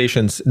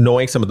conversations,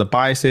 knowing some of the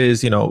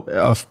biases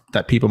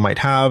that people might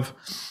have,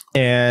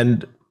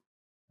 and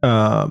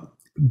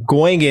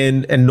going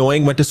in and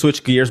knowing when to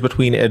switch gears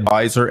between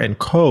advisor and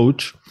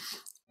coach,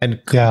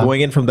 and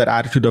going in from that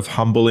attitude of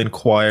humble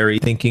inquiry,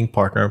 thinking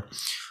partner.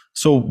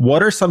 So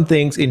what are some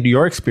things in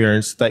your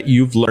experience that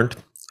you've learned,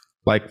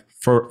 like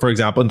for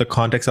example, in the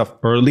context of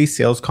early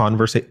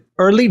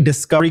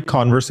discovery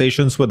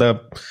conversations with a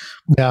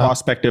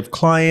prospective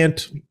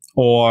client,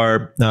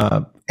 or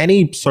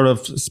any sort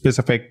of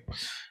specific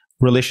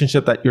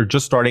relationship that you're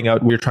just starting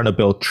out, where you're trying to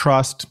build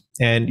trust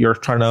and you're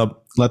trying to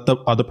let the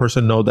other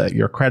person know that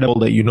you're credible,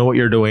 that you know what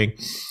you're doing,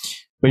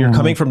 but you're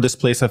coming from this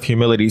place of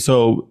humility.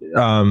 So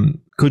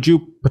could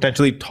you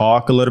potentially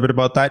talk a little bit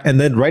about that? And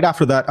then right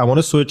after that, I want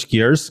to switch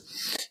gears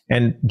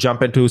and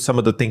jump into some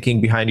of the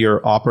thinking behind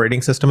your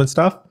operating system and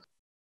stuff.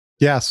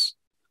 Yes.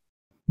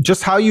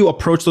 Just how you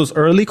approach those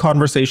early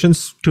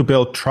conversations to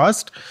build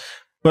trust,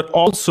 but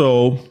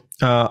also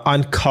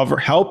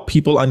help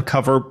people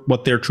uncover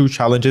what their true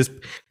challenge is,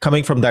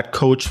 coming from that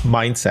coach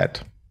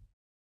mindset.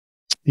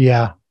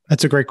 Yeah,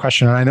 that's a great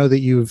question. And I know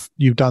that you've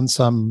done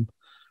some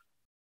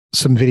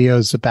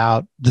videos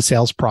about the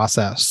sales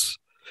process.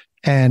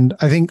 And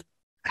I think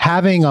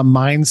having a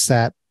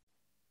mindset.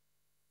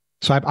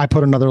 So I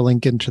put another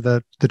link into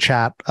the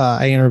chat.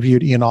 I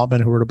interviewed Ian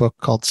Altman, who wrote a book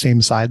called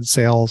Same Side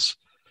Sales.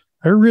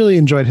 I really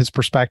enjoyed his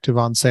perspective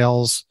on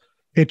sales.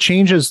 It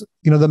changes,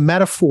 the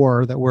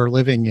metaphor that we're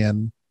living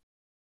in.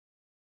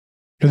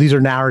 These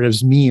are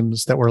narratives,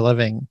 memes that we're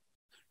living,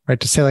 right?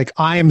 To say like,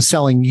 I am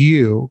selling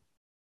you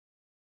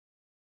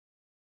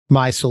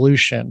my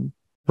solution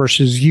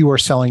versus you are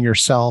selling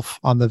yourself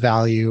on the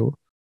value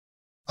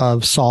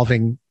of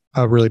solving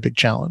a really big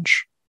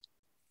challenge.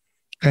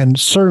 And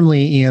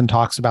certainly Ian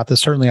talks about this.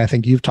 Certainly, I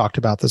think you've talked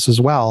about this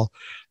as well,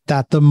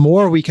 that the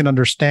more we can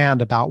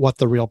understand about what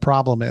the real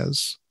problem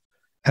is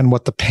and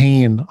what the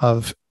pain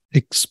of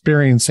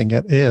experiencing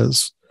it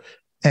is.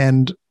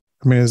 And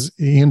I mean, as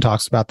Ian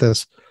talks about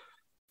this,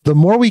 the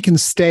more we can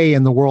stay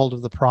in the world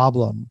of the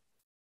problem,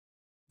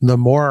 the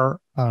more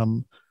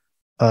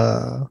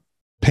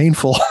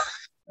painful,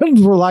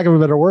 for lack of a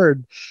better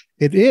word,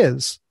 it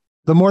is,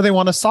 the more they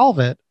want to solve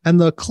it. And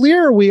the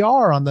clearer we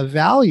are on the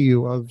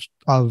value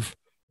of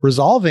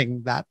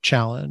resolving that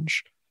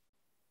challenge,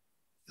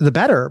 the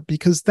better.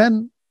 Because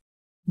then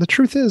the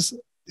truth is,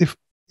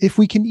 if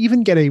we can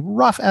even get a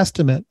rough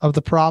estimate of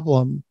the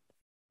problem,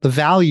 the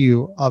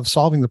value of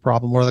solving the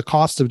problem, or the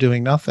cost of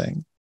doing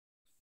nothing,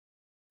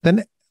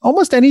 then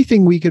almost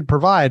anything we could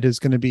provide is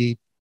going to be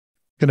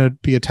a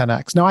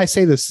 10x. Now, I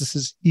say this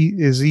is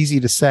easy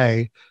to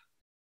say.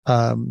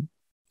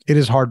 It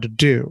is hard to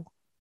do.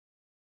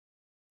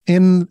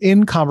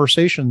 In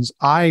conversations,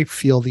 I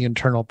feel the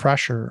internal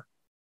pressure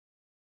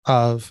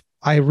of,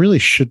 I really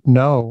should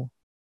know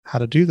how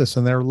to do this.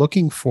 And they're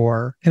looking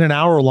for, in an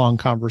hour-long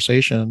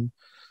conversation,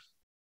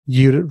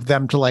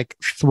 them to like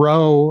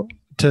throw,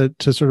 to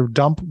sort of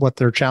dump what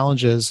their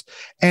challenge is,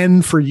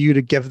 and for you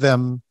to give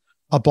them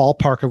a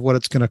ballpark of what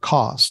it's going to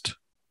cost,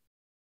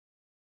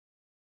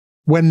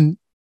 when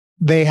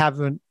they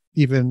haven't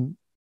even,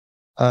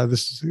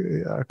 this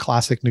is a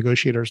classic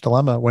negotiator's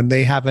dilemma, when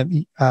they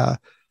aren't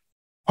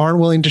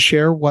willing to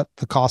share what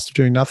the cost of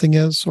doing nothing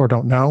is, or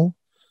don't know.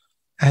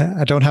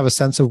 I don't have a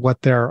sense of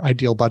what their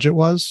ideal budget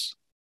was.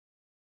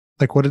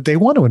 Like, what did they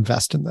want to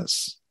invest in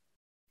this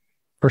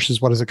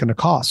versus what is it going to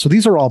cost? So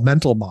these are all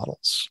mental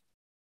models,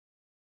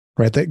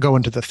 right, that go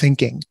into the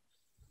thinking.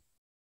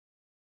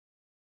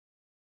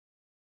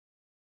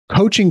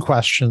 Coaching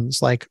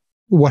questions like,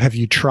 what have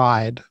you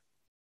tried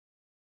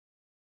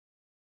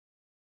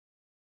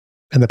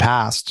in the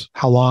past?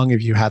 How long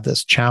have you had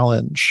this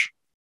challenge?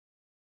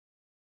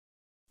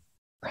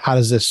 How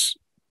does this,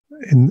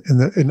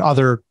 in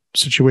other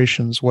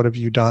situations, what have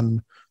you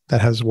done that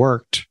has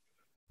worked?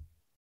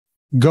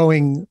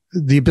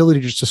 The ability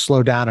just to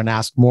slow down and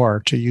ask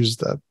more, to use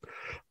the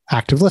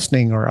active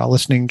listening or a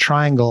listening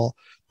triangle,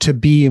 to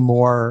be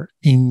more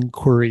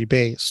inquiry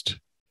based,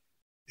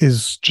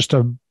 is just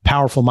a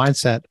powerful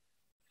mindset.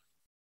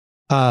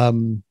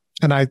 And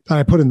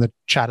I put in the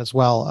chat as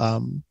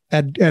well.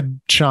 Ed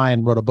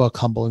Schein wrote a book,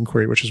 Humble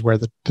Inquiry, which is where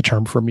the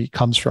term for me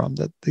comes from.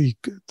 That the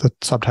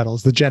subtitle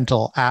is The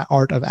Gentle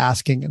Art of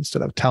Asking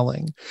Instead of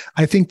Telling.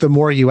 I think the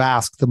more you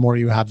ask, the more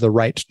you have the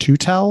right to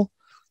tell,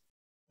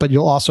 but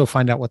you'll also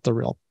find out what the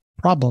real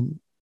problem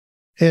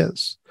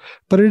is.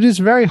 But it is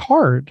very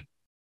hard.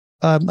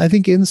 I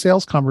think in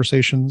sales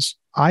conversations,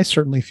 I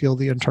certainly feel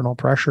the internal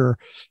pressure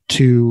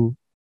to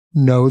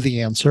know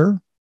the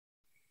answer,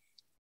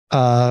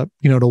 to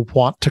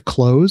want to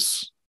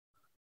close,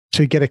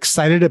 to get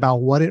excited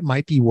about what it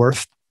might be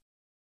worth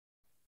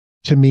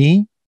to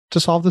me to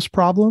solve this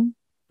problem,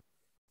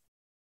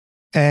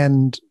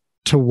 and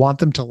to want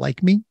them to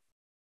like me.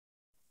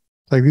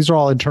 Like, these are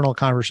all internal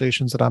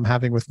conversations that I'm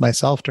having with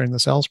myself during the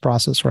sales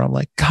process, where I'm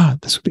like,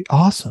 God, this would be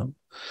awesome.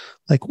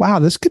 Like, wow,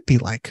 this could be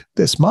like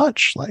this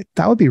much. Like,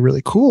 that would be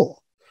really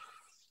cool.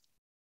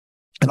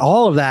 And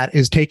all of that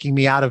is taking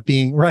me out of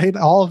being, right?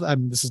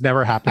 This has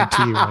never happened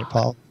to you, right,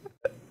 Paul?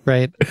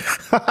 Right.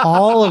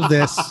 All of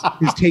this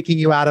is taking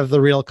you out of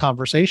the real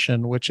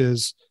conversation, which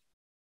is,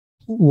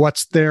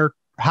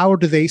 how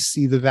do they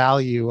see the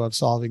value of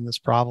solving this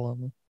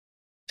problem?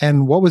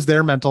 And what was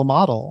their mental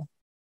model?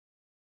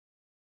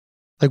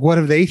 Like, what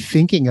are they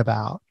thinking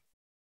about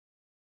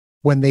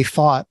when they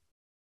thought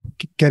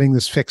getting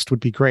this fixed would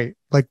be great.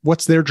 Like,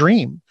 what's their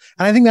dream?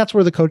 And I think that's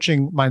where the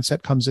coaching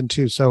mindset comes in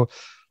too. So,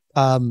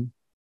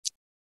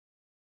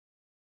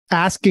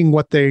 asking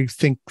what they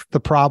think the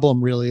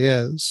problem really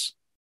is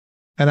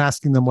and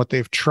asking them what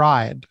they've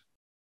tried,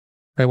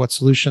 right? What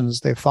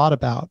solutions they've thought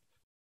about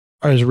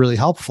is really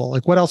helpful.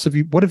 Like, what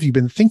have you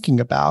been thinking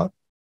about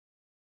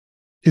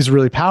is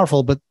really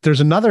powerful. But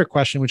there's another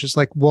question, which is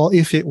like, well,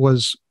 if it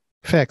was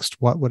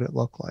fixed, what would it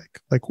look like?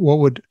 Like, what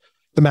would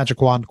the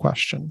magic wand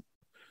question?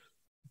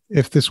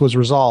 If this was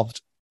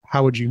resolved,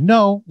 how would you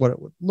know what it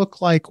would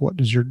look like?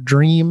 What is your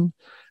dream?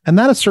 And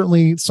that is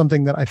certainly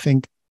something that I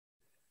think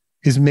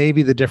is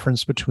maybe the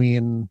difference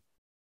between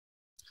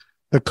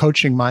the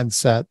coaching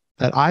mindset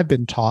that I've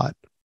been taught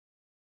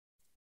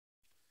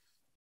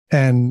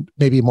and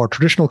maybe a more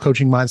traditional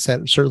coaching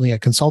mindset, certainly a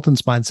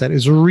consultant's mindset,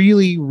 is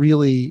really,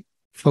 really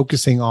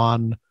focusing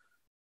on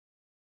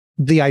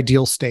the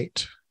ideal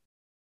state,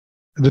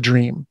 the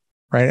dream,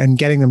 right? And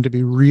getting them to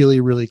be really,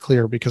 really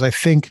clear, because I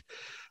think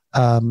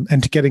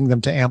and to getting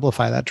them to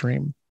amplify that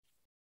dream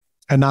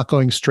and not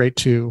going straight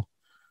to,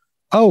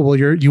 oh, well,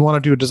 you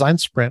want to do a design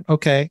sprint.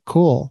 Okay,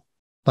 cool.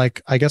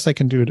 Like, I guess I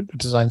can do a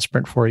design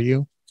sprint for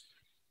you.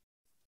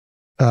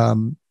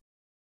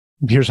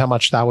 Here's how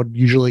much that would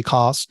usually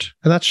cost.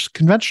 And that's just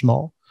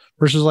conventional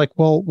versus like,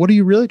 well, what are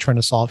you really trying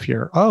to solve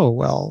here? Oh,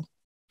 well,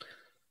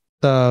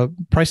 the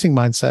pricing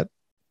mindset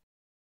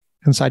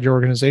inside your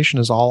organization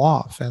is all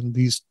off, and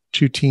these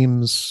two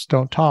teams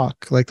don't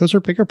talk. Like, those are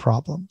bigger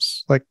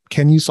problems. Like,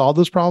 can you solve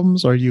those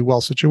problems? Are you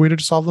well situated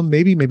to solve them?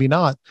 Maybe, maybe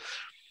not.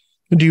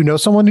 Do you know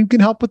someone who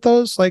can help with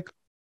those? Like,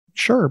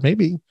 sure,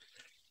 maybe.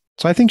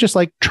 So I think just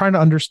like trying to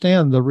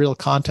understand the real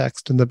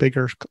context and the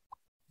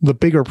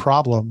bigger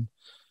problem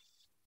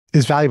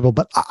is valuable.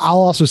 But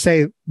I'll also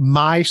say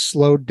my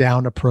slowed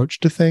down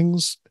approach to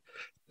things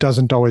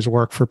doesn't always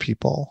work for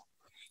people.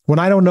 When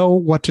I don't know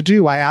what to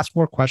do, I ask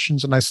more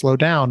questions and I slow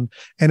down.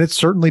 And it's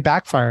certainly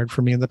backfired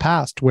for me in the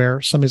past,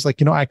 where somebody's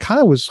like, I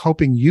kind of was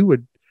hoping you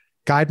would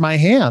guide my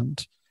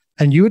hand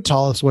and you would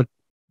tell us what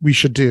we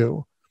should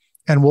do.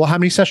 And well, how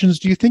many sessions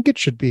do you think it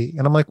should be?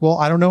 And I'm like, well,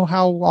 I don't know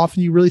how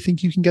often you really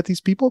think you can get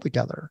these people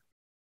together.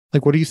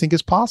 Like, what do you think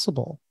is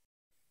possible?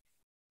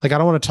 Like, I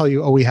don't want to tell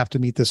you, oh, we have to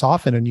meet this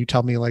often. And you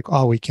tell me like,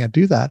 oh, we can't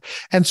do that.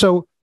 And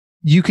so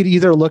you could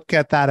either look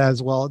at that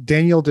as, well,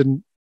 Daniel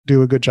didn't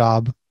do a good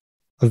job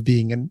of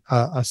being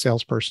a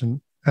salesperson,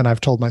 and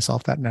I've told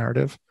myself that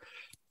narrative.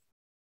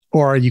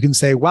 Or you can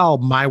say, well,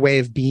 my way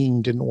of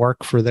being didn't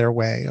work for their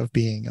way of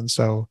being. And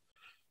so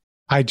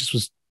I just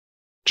was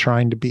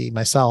trying to be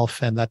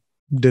myself, and that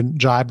didn't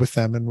jibe with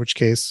them, in which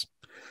case,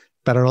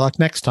 better luck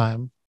next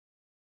time.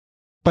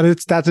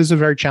 But that is a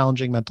very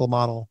challenging mental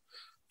model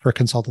for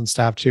consultant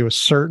staff too,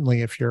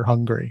 certainly if you're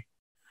hungry.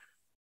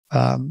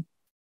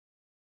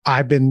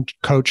 I've been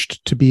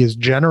coached to be as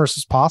generous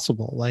as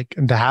possible, like,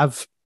 and to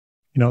have,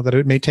 that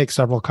it may take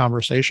several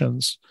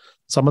conversations,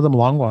 some of them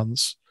long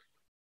ones,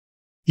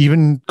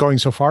 even going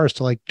so far as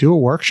to like do a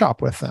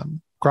workshop with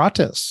them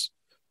gratis,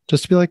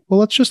 just to be like, well,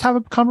 let's just have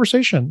a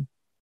conversation.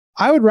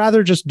 I would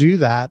rather just do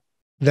that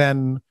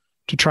than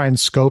to try and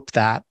scope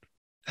that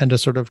and to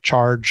sort of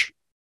charge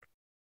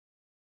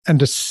and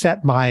to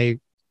set my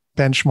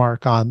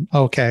benchmark on,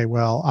 okay,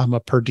 well, I'm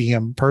a per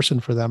diem person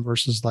for them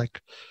versus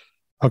like,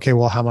 okay,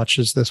 well, how much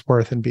is this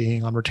worth in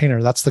being on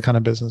retainer? That's the kind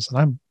of business that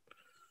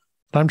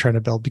I'm trying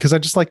to build, because I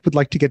just would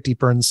like to get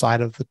deeper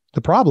inside of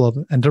the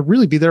problem and to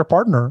really be their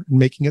partner in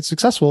making it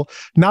successful,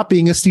 not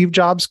being a Steve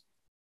Jobs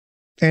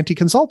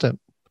anti-consultant.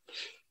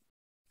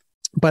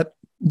 But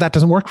that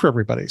doesn't work for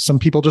everybody. Some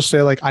people just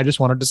say like, I just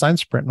want a design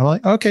sprint. And I'm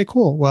like, okay,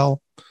 cool. Well,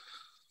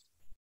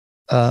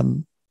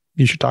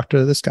 you should talk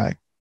to this guy,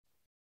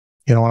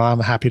 and I'm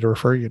happy to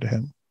refer you to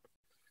him.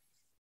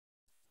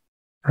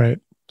 Right.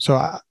 So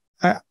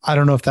I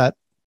don't know if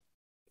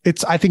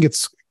I think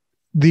it's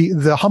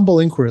the humble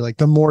inquiry, like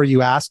the more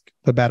you ask,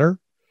 the better.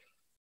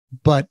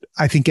 But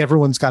I think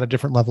everyone's got a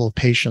different level of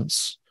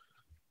patience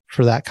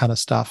for that kind of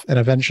stuff. And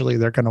eventually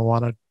they're going to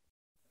want to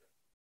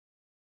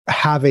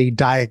have a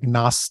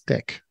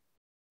diagnostic.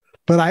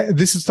 But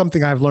this is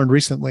something I've learned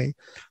recently.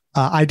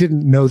 I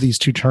didn't know these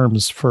two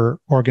terms for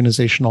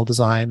organizational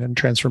design and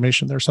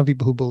transformation. There are some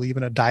people who believe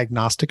in a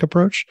diagnostic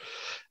approach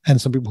and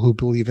some people who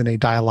believe in a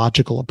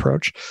dialogical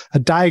approach. A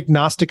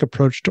diagnostic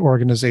approach to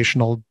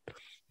organizational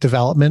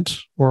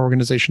development or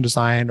organization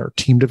design or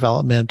team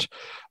development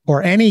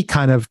or any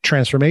kind of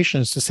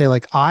transformation is to say,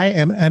 like, I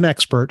am an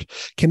expert,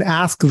 can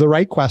ask the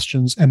right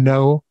questions and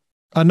know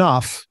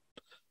enough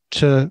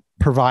to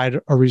provide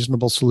a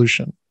reasonable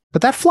solution.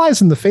 But that flies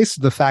in the face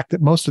of the fact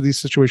that most of these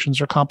situations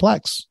are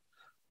complex.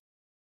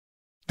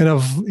 In a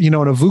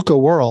VUCA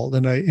world,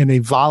 in a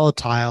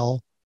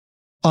volatile,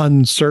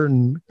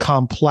 uncertain,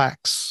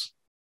 complex,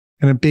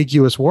 and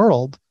ambiguous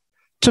world,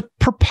 to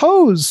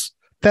propose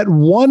that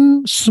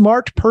one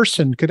smart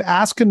person could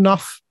ask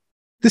enough.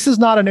 This is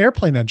not an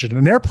airplane engine.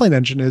 An airplane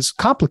engine is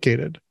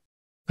complicated.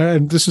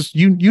 And this is,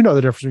 you know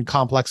the difference between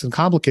complex and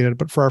complicated,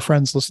 but for our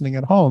friends listening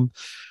at home,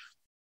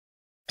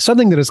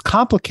 something that is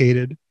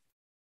complicated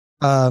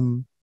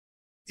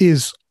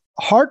is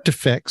hard to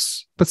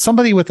fix, but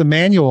somebody with a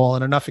manual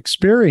and enough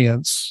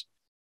experience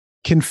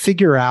can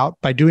figure out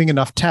by doing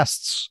enough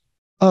tests,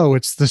 oh,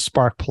 it's this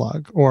spark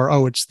plug, or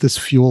oh, it's this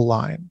fuel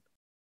line.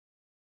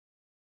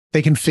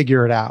 They can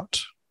figure it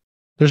out.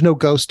 There's no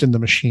ghost in the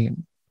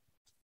machine.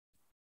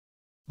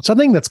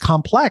 Something that's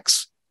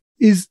complex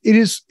is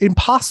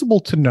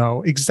impossible to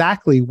know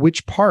exactly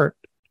which part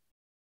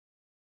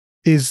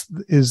is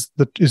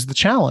the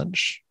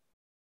challenge.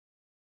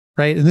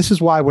 Right. And this is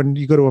why when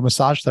you go to a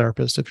massage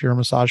therapist, if you're a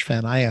massage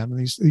fan, I am.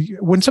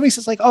 When somebody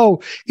says like,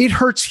 oh, it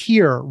hurts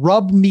here,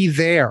 rub me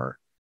there.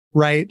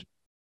 Right.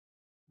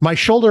 My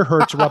shoulder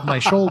hurts, rub my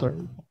shoulder.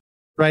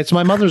 Right. So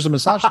my mother's a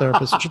massage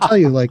therapist. She'll tell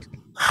you like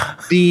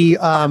the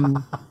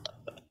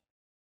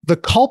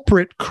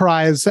culprit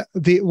cries,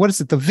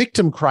 the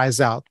victim cries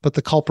out, but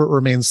the culprit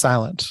remains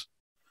silent.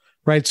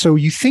 Right. So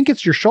you think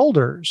it's your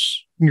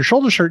shoulders, and your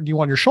shoulders hurt and you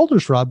want your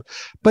shoulders rubbed,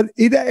 but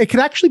it could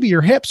actually be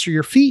your hips or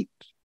your feet.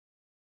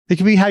 It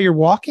could be how you're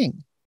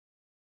walking,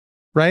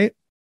 right?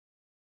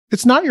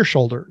 It's not your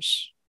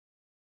shoulders.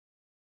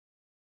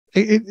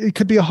 It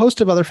could be a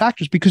host of other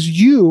factors because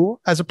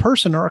you, as a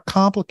person, are a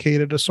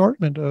complicated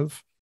assortment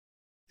of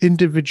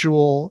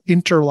individual,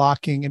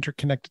 interlocking,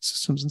 interconnected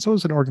systems. And so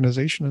is an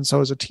organization, and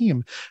so is a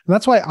team. And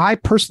that's why I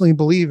personally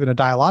believe in a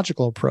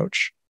dialogical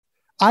approach.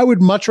 I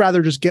would much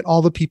rather just get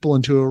all the people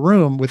into a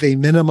room with a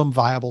minimum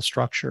viable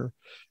structure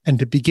and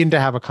to begin to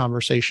have a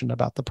conversation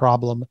about the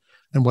problem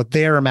and what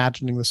they're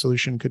imagining the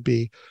solution could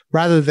be,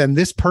 rather than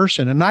this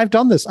person. And I've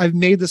done this. I've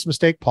made this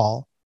mistake,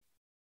 Paul.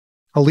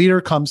 A leader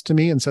comes to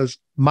me and says,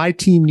 my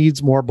team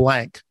needs more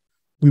blank.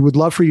 We would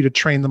love for you to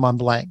train them on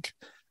blank.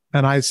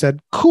 And I said,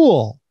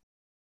 cool.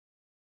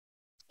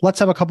 Let's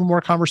have a couple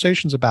more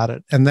conversations about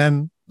it. And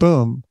then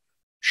boom,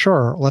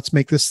 sure. Let's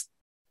make this,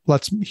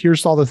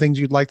 here's all the things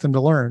you'd like them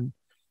to learn.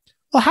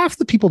 Well, half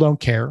the people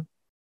don't care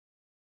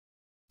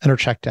and are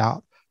checked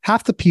out.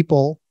 Half the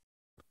people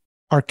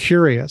are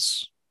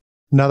curious.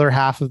 Another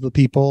half of the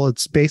people,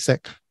 it's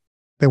basic.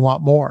 They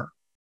want more.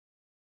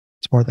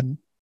 It's more than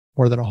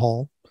a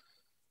whole.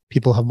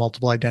 People have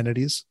multiple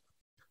identities.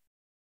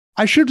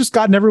 I should have just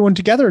gotten everyone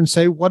together and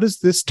say, what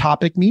does this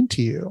topic mean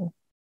to you?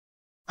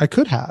 I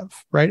could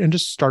have, right? And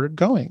just started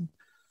going.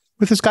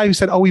 With this guy who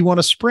said, oh, we want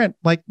to sprint.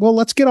 Like, well,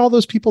 let's get all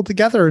those people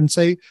together and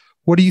say,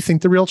 what do you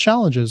think the real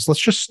challenge is?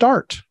 Let's just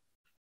start.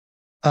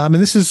 And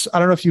this is, I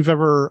don't know if you've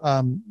ever,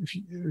 if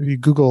you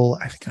Google,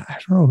 I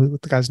don't know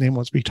what the guy's name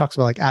was, but he talks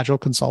about like agile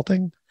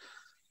consulting,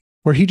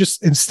 where he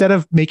just, instead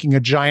of making a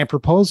giant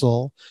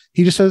proposal,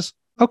 he just says,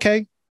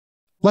 okay,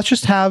 let's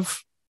just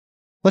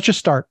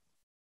start.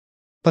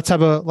 Let's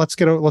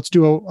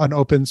do an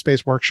open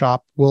space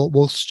workshop.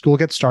 We'll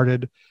get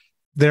started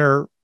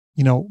there.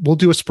 We'll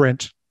do a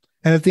sprint.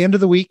 And at the end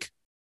of the week,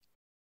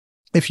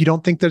 if you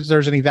don't think that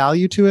there's any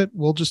value to it,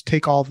 we'll just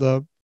take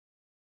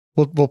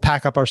we'll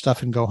pack up our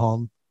stuff and go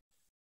home.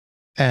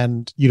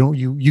 And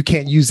you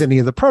can't use any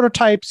of the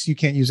prototypes. You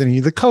can't use any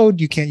of the code.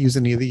 You can't use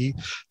any of the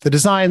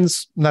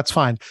designs. And that's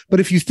fine. But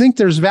if you think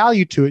there's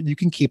value to it, you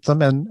can keep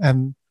them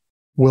and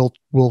we'll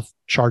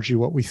charge you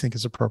what we think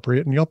is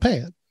appropriate and you'll pay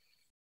it.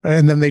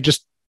 And then they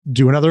just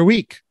do another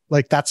week.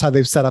 Like that's how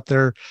they've set up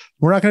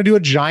we're not going to do a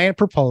giant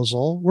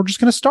proposal. We're just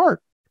going to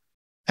start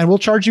and we'll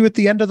charge you at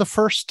the end of the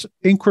first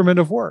increment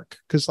of work.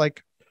 Cause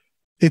like,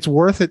 it's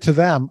worth it to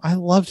them. I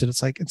loved it.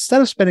 It's like,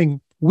 instead of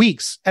spending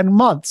weeks and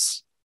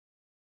months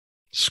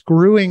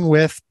screwing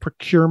with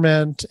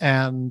procurement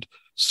and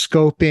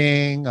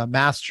scoping a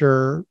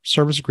master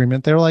service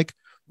agreement, they're like,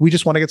 we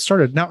just want to get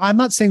started. Now, I'm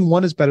not saying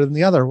one is better than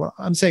the other. What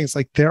I'm saying is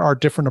like, there are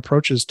different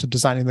approaches to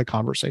designing the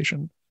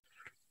conversation.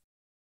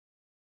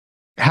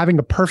 Having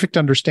a perfect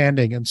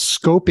understanding and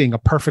scoping a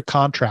perfect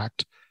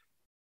contract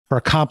for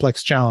a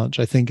complex challenge,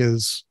 I think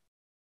is,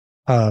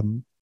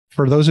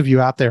 for those of you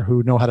out there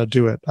who know how to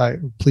do it,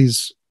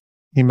 please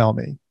email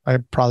me. I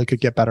probably could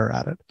get better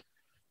at it.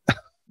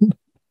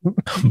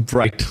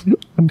 Right.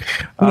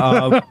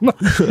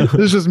 This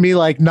is just me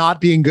like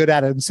not being good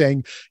at it and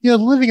saying,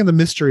 living in the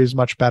mystery is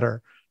much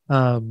better.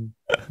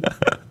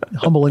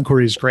 Humble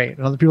inquiry is great.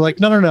 And other people are like,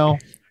 no.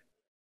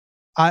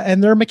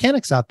 And there are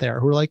mechanics out there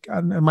who are like,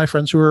 and my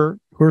friends who are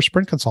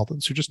sprint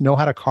consultants who just know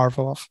how to carve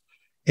off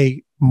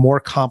a more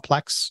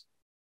complex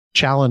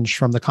challenge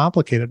from the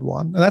complicated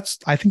one. And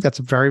I think that's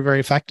a very, very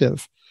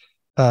effective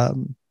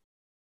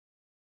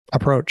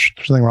approach.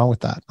 There's nothing wrong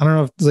with that. I don't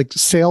know if like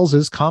sales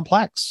is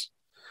complex,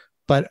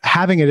 but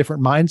having a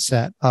different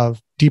mindset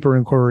of deeper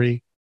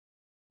inquiry,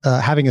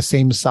 having a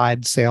same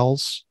side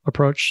sales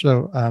approach.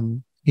 So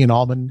Ian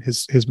Allman,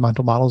 his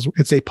mental models,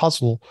 it's a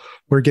puzzle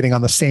we're getting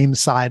on the same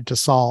side to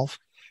solve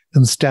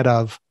instead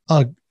of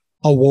a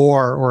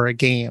war or a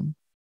game.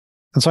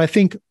 And so I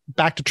think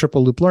back to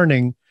triple loop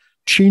learning,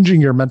 changing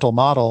your mental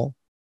model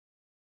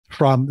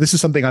from this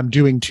is something I'm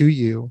doing to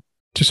you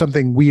to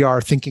something we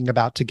are thinking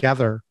about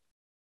together.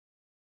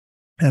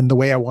 And the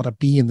way I want to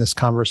be in this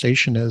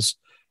conversation is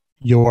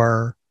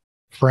your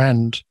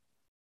friend,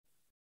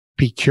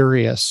 be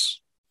curious,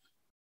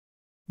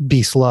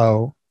 be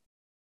slow,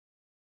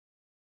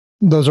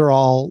 those are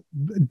all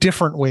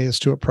different ways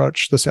to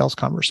approach the sales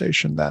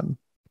conversation then.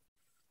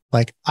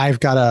 Like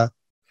and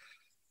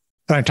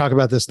I talk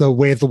about this, the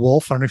way of the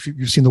wolf. I don't know if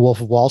you've seen The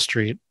Wolf of Wall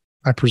Street.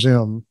 I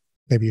presume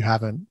maybe you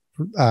haven't.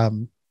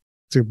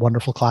 It's a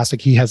wonderful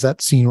classic. He has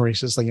that scene where he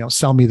says, like,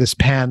 sell me this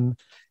pen.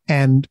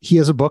 And he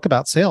has a book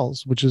about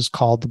sales, which is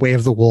called The Way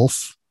of the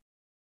Wolf.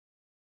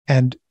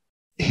 And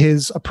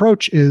his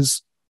approach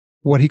is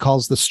what he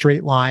calls the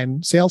straight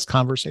line sales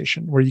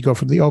conversation, where you go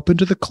from the open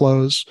to the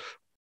close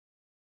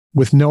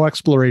with no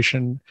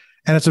exploration.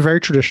 And it's a very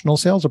traditional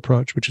sales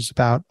approach, which is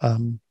about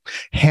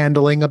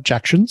handling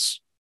objections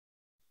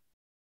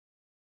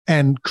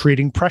and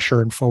creating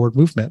pressure and forward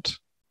movement.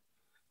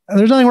 And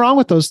there's nothing wrong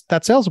with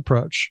that sales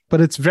approach,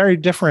 but it's very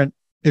different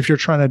if you're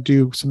trying to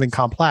do something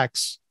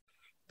complex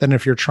than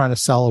if you're trying to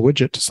sell a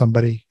widget to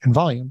somebody in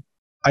volume.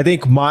 I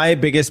think my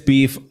biggest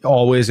beef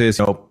always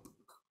is,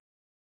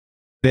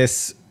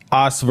 this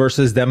us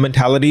versus them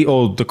mentality.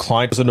 Oh, the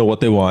client doesn't know what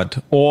they want.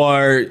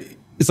 Or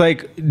it's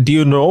like, do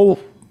you know,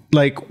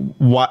 like,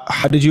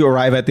 how did you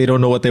arrive at they don't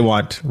know what they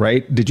want,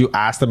 right? Did you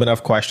ask them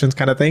enough questions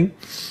kind of thing?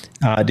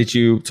 Did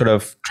you sort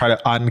of try to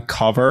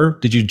uncover?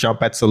 Did you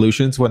jump at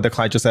solutions when the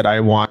client just said, I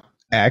want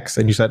X,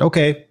 and you said,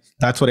 okay,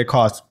 that's what it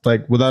costs,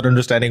 like without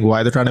understanding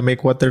why they're trying to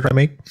make what they're trying to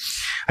make?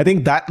 I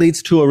think that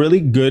leads to a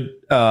really good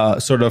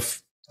sort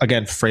of,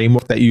 again,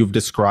 framework that you've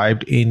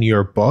described in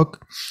your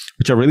book,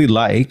 which I really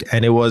liked.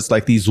 And it was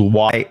like these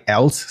why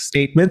else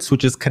statements,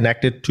 which is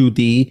connected to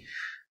the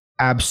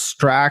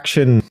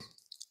abstraction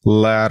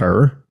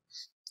ladder,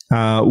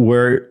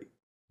 where,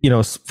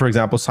 for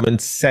example, Simon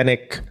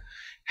Sinek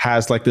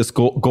has like this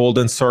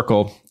golden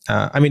circle.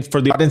 I mean,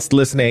 for the audience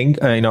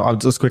listening, I'll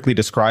just quickly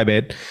describe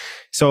it.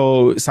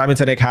 So Simon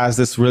Sinek has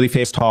this really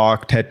famous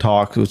talk, TED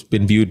Talk, who's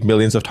been viewed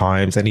millions of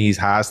times. And he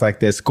has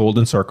like this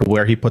golden circle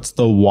where he puts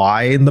the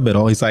why in the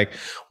middle. He's like,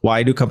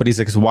 why do companies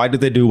exist? Why do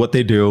they do what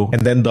they do?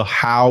 And then the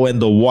how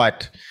and the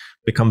what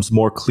becomes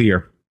more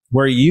clear,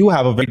 where you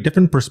have a very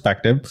different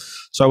perspective.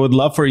 So I would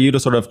love for you to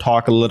sort of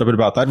talk a little bit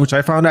about that, which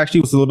I found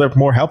actually was a little bit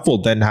more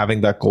helpful than having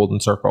that golden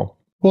circle.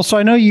 Well, so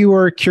I know you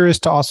were curious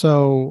to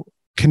also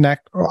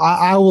connect, or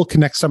I will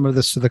connect some of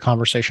this to the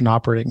conversation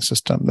operating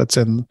system that's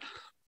in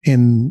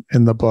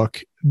the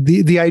book.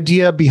 The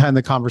idea behind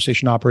the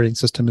conversation operating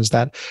system is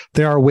that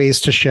there are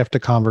ways to shift a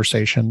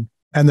conversation,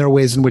 and there are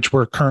ways in which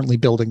we're currently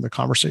building the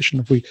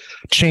conversation. If we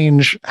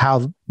change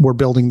how we're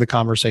building the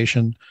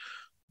conversation,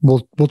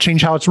 we'll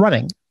change how it's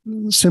running.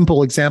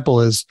 Simple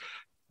example is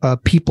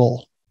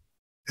people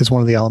is one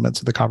of the elements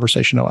of the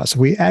conversation OS.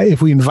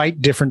 If we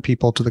invite different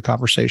people to the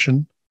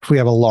conversation, if we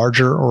have a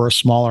larger or a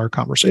smaller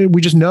conversation,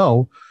 we just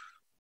know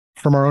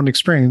from our own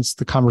experience,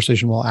 the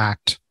conversation will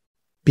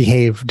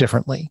behave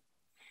differently.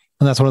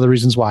 And that's one of the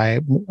reasons why,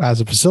 as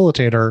a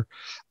facilitator,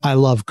 I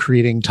love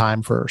creating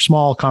time for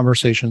small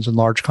conversations and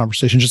large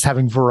conversations, just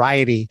having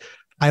variety.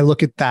 I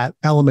look at that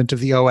element of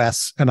the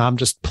OS and I'm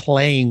just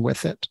playing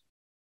with it,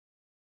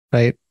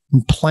 right?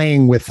 I'm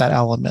playing with that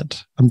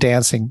element. I'm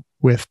dancing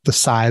with the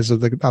size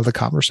of the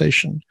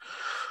conversation.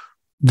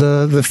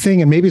 The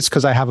thing, and maybe it's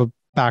because I have a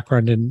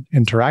background in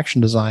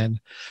interaction design,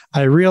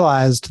 I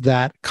realized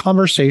that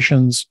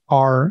conversations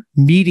are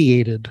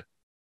mediated,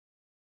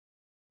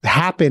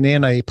 happen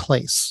in a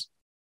place.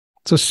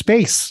 So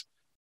space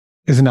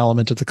is an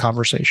element of the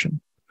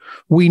conversation.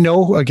 We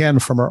know, again,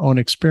 from our own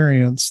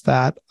experience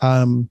that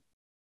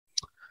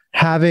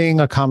having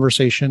a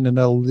conversation in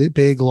a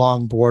big,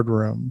 long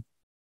boardroom,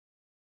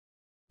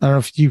 I don't know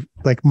if you,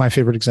 like, my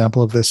favorite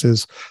example of this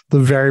is the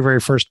very, very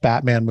first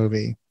Batman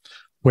movie,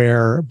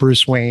 where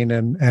Bruce Wayne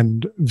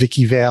and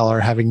Vicky Vale are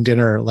having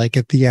dinner, like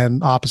at the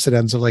end, opposite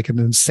ends of like an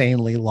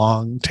insanely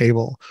long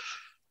table.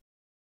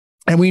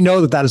 And we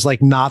know that is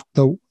like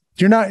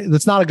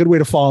that's not a good way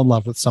to fall in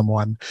love with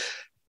someone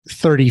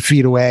 30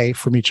 feet away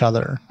from each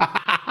other.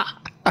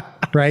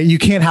 Right? You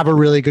can't have a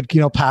really good,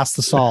 pass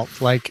the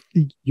salt. Like,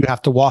 you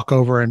have to walk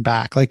over and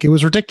back. Like, it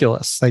was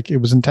ridiculous. Like, it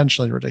was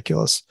intentionally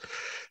ridiculous.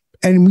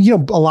 And,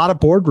 a lot of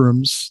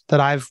boardrooms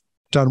that I've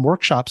done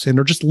workshops in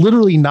are just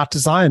literally not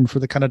designed for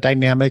the kind of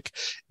dynamic,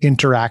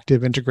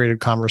 interactive,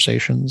 integrated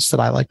conversations that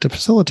I like to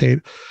facilitate.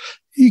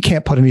 You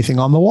can't put anything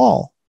on the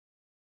wall.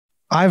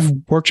 I've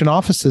worked in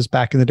offices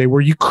back in the day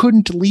where you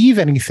couldn't leave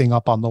anything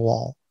up on the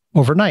wall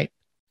overnight.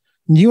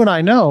 And you and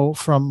I know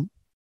from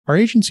our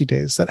agency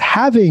days that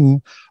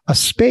having a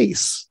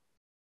space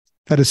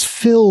that is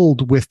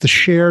filled with the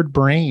shared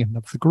brain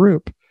of the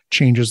group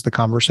changes the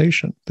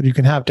conversation that you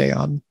can have day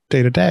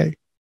to day.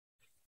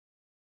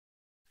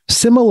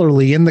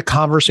 Similarly, in the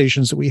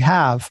conversations that we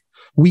have,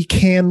 we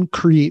can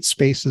create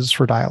spaces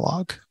for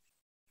dialogue.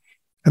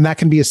 And that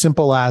can be as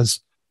simple as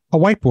a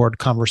whiteboard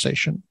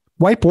conversation.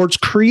 Whiteboards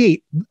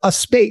create a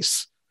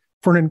space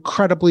for an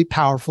incredibly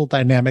powerful,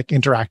 dynamic,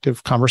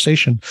 interactive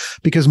conversation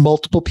because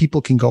multiple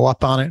people can go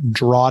up on it and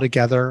draw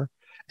together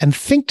and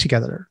think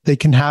together. They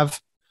can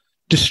have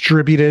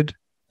distributed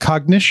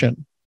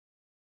cognition.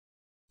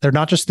 They're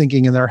not just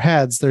thinking in their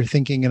heads, they're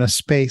thinking in a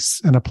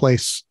space and a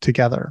place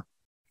together.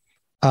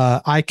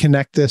 I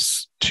connect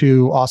this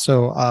to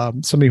also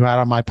somebody who I had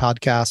on my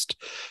podcast,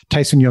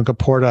 Tyson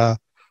Yunkaporta,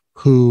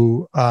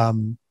 who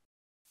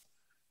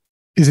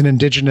is an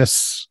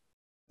indigenous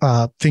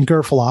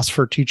thinker,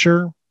 philosopher,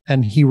 teacher,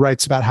 and he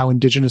writes about how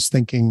indigenous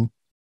thinking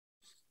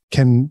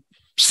can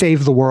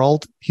save the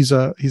world. He's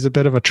a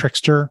bit of a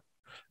trickster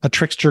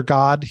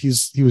god. He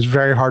was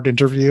very hard to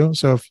interview.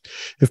 So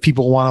if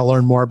people want to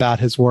learn more about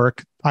his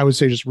work, I would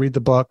say just read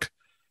the book,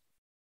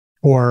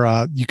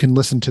 or you can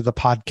listen to the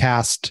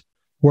podcast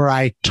where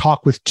I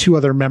talk with two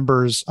other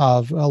members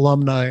of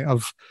alumni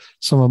of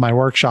some of my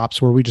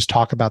workshops, where we just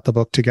talk about the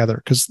book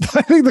together. Because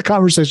I think the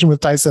conversation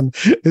with Tyson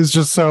is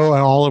just so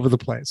all over the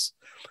place.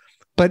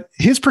 But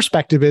his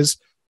perspective is,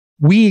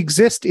 we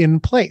exist in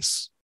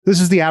place.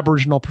 This is the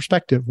Aboriginal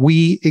perspective.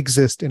 We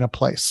exist in a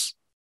place.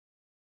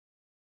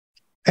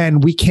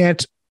 And we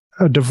can't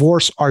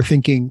divorce our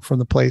thinking from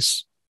the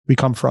place we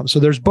come from. So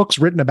there's books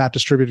written about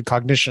distributed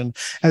cognition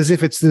as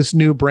if it's this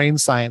new brain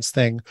science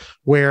thing,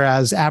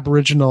 whereas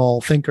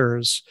Aboriginal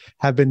thinkers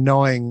have been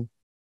knowing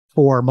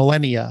for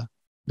millennia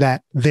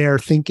that their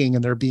thinking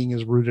and their being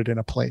is rooted in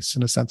a place,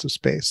 in a sense of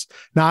space.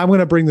 Now, I'm going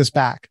to bring this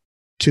back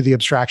to the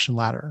abstraction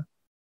ladder,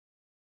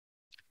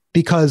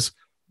 because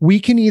we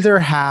can either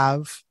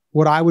have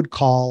what I would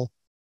call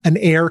an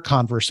air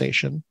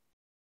conversation,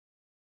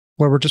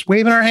 where we're just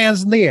waving our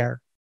hands in the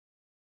air,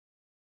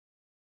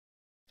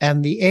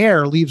 and the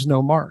air leaves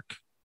no mark.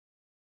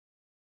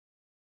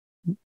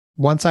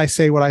 Once I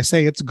say what I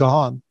say, it's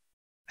gone.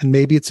 And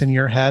maybe it's in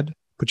your head,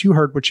 but you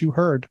heard what you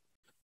heard.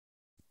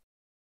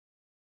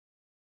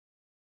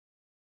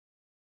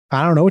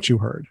 I don't know what you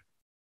heard.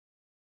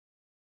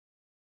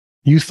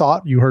 You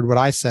thought you heard what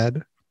I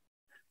said.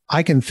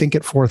 I can think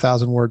at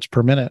 4,000 words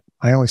per minute.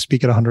 I only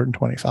speak at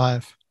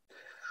 125.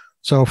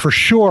 So for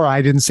sure,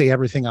 I didn't say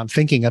everything I'm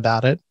thinking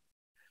about it.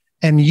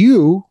 And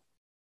you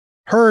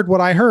heard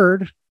what I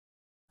heard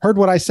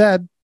what I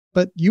said,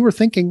 but you were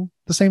thinking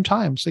at the same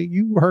time. So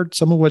you heard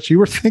some of what you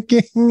were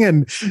thinking,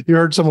 and you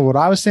heard some of what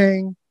I was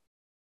saying.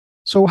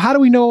 So how do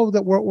we know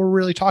that what we're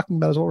really talking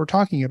about is what we're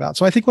talking about?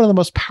 So I think one of the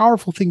most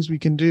powerful things we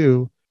can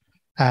do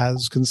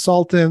as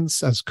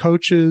consultants, as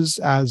coaches,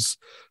 as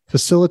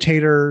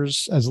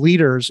facilitators, as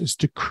leaders, is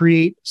to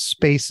create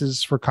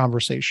spaces for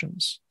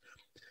conversations.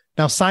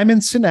 Now, Simon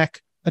Sinek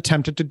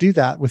attempted to do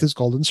that with his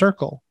golden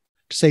circle,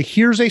 to say,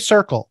 here's a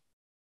circle.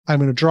 I'm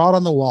going to draw it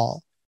on the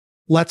wall.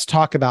 Let's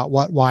talk about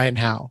what, why, and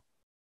how.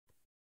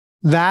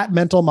 That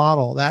mental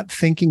model, that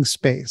thinking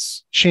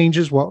space,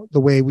 changes the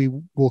way we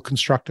will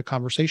construct a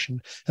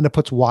conversation, and it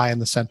puts why in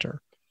the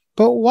center.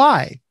 But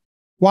why?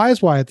 Why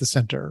is why at the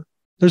center?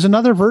 There's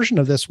another version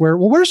of this where,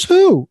 well, where's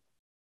who?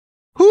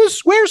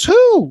 Where's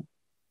who?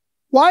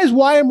 Why is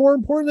why more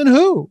important than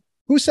who?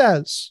 Who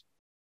says?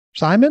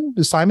 Simon?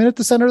 Is Simon at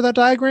the center of that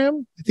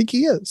diagram? I think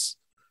he is.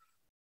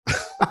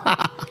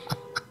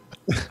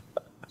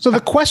 So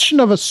the question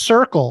of a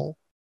circle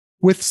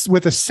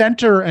with a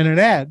center and an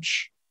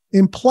edge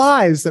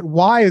implies that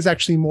why is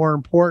actually more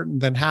important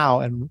than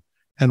how and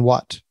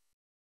what.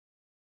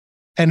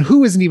 And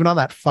who isn't even on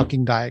that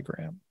fucking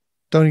diagram.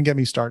 Don't even get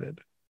me started.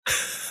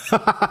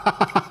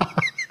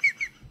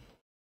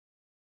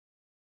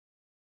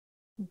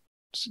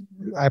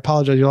 I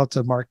apologize. You'll have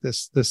to mark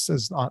this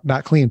as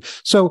not clean.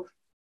 So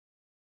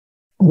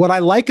what I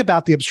like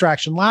about the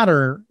abstraction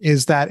ladder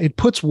is that it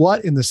puts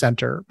what in the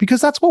center, because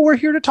that's what we're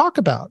here to talk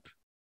about.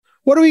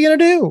 What are we going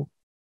to do?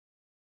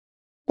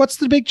 What's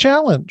the big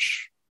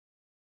challenge?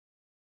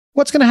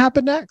 What's going to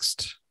happen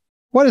next?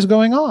 What is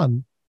going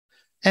on?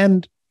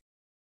 And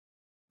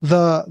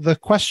the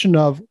question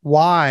of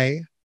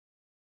why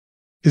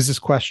is this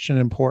question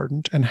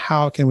important and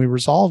how can we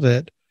resolve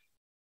it?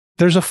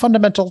 There's a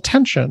fundamental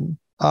tension.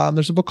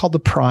 There's a book called The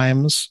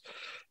Primes,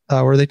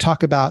 where they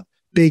talk about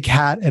big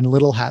hat and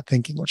little hat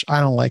thinking, which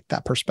I don't like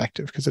that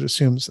perspective, because it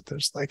assumes that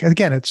there's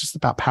again, it's just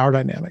about power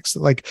dynamics.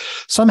 Like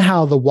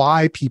somehow the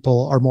why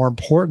people are more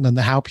important than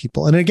the how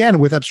people. And again,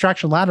 with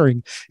abstraction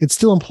laddering, it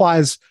still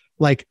implies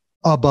like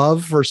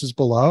above versus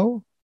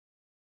below.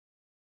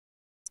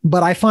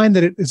 But I find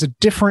that it is a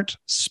different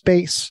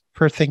space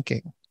for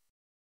thinking.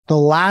 The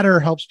ladder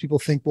helps people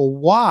think, well,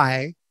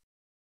 why?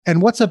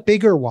 And what's a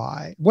bigger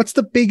why? What's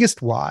the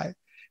biggest why?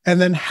 And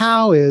then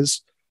how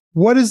is,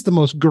 what is the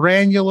most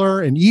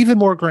granular and even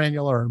more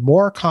granular and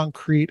more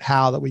concrete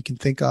how that we can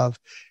think of?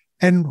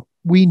 And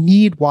we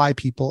need why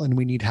people and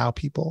we need how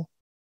people.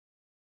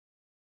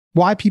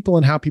 Why people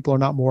and how people are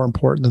not more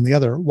important than the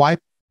other. Why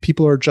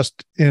people are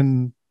just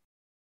in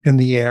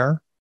the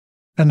air,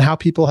 and how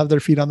people have their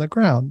feet on the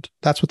ground.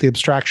 That's what the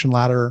abstraction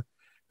ladder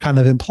kind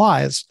of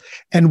implies.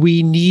 And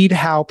we need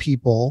how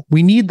people,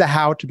 we need the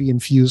how to be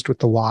infused with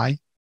the why,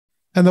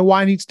 and the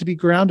why needs to be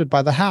grounded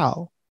by the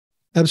how.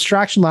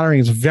 Abstraction laddering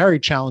is a very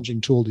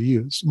challenging tool to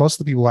use. Most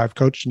of the people I've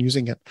coached and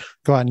using it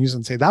go out and use it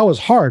and say, that was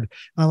hard.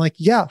 And I'm like,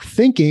 yeah,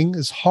 thinking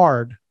is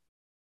hard.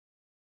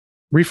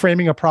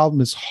 Reframing a problem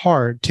is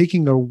hard.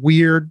 Taking a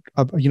weird,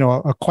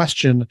 a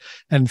question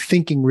and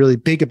thinking really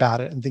big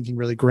about it and thinking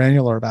really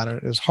granular about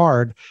it is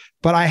hard.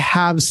 But I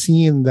have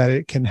seen that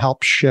it can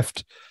help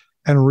shift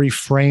and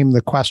reframe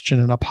the question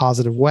in a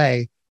positive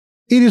way,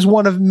 it is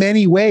one of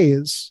many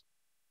ways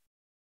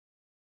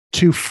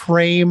to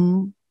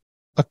frame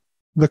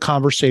the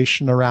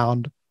conversation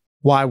around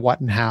why, what,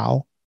 and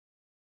how.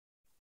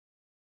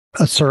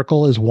 A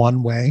circle is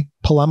one way.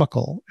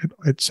 Polemical,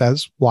 it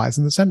says why is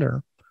in the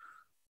center.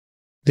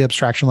 The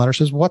abstraction ladder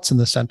says what's in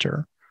the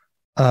center.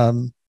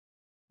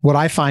 What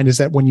I find is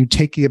that when you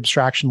take the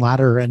abstraction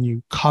ladder and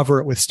you cover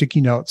it with sticky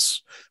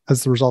notes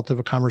as the result of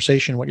a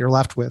conversation, what you're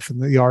left with,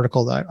 and the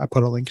article that I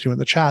put a link to in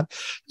the chat,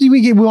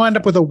 we wind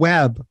up with a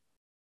web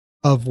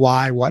of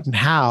why, what, and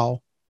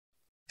how.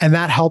 And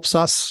that helps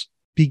us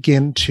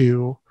begin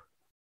to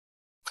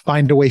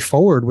find a way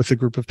forward with a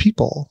group of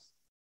people.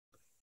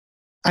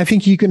 I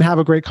think you can have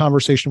a great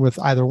conversation with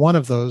either one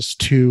of those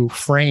two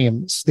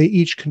frames. They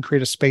each can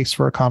create a space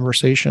for a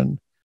conversation.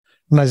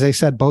 And as I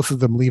said, both of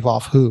them leave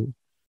off who,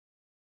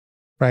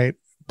 right?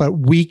 But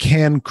we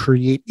can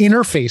create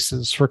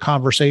interfaces for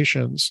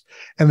conversations,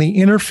 and the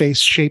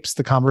interface shapes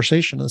the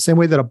conversation in the same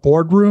way that a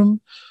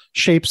boardroom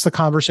shapes the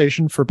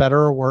conversation for better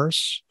or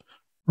worse,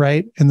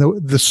 right?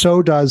 And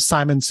so does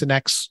Simon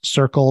Sinek's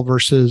circle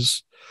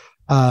versus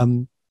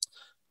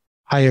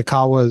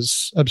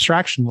Hayakawa's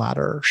abstraction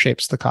ladder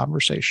shapes the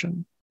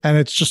conversation. And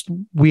it's just,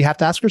 we have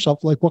to ask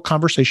ourselves, like, what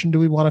conversation do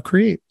we want to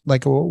create?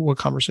 Like, what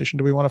conversation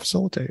do we want to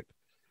facilitate?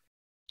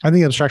 I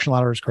think abstraction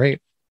ladder is great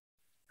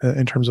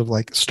in terms of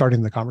like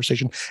starting the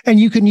conversation. And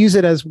you can use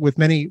it as with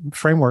many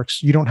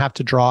frameworks. You don't have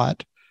to draw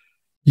it.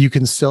 You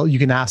can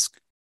ask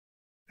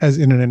as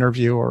in an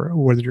interview, or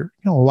whether you're,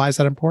 why is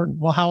that important?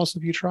 Well, how else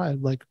have you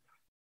tried? Like,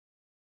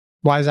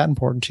 why is that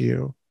important to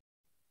you?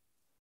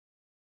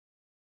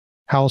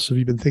 How else have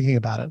you been thinking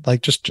about it?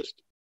 Like just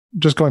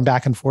going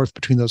back and forth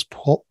between those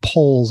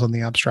poles on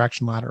the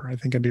abstraction ladder, I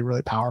think it'd be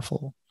really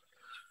powerful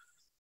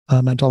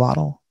mental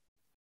model.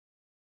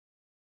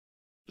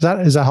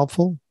 Is that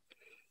helpful?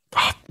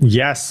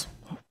 Yes,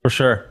 for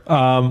sure.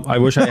 I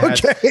wish I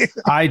had. Okay.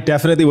 I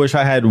definitely wish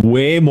I had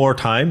way more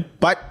time,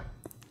 but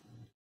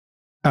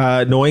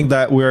knowing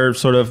that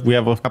we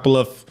have a couple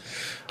of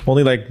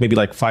only maybe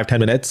 5-10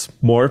 minutes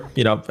more,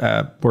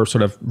 we're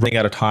sort of running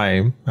out of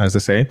time, as they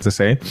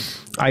say.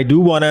 I do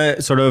want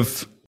to sort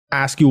of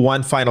ask you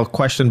one final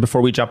question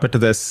before we jump into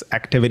this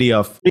activity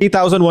of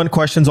 3001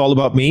 questions all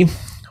about me,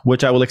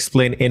 which I will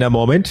explain in a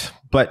moment.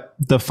 But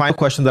the final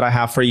question that I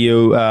have for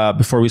you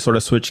before we sort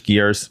of switch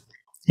gears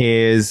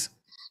is,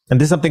 and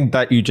this is something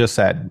that you just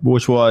said,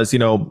 which was,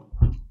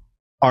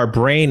 our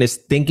brain is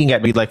thinking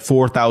at maybe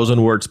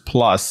 4,000 words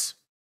plus,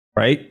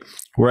 right?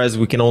 Whereas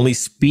we can only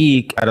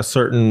speak at a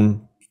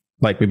certain,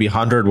 maybe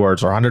 100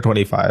 words or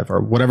 125 or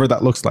whatever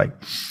that looks like.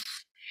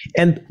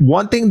 And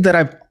one thing that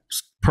I've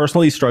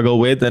personally struggled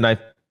with, and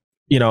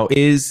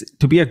is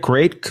to be a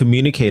great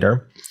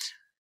communicator.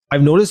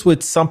 I've noticed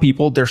with some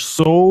people, they have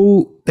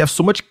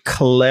so much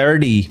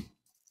clarity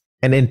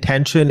and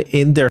intention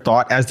in their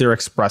thought as they're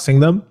expressing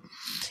them,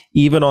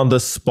 even on the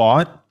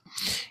spot.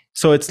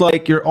 So it's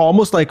like you're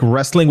almost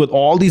wrestling with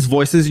all these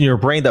voices in your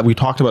brain that we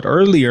talked about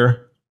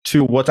earlier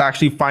to what's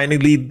actually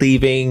finally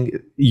leaving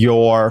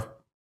your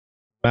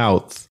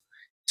mouth.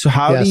 So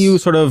how do you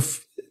sort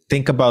of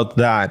think about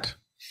that,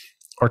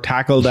 or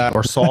tackle that,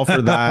 or solve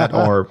for that,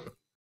 or?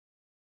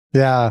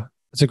 Yeah,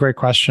 it's a great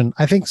question.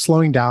 I think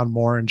slowing down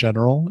more in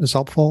general is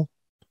helpful.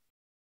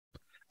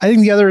 I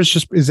think the other is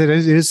it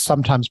is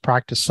sometimes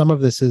practice. Some of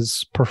this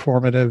is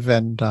performative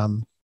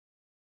and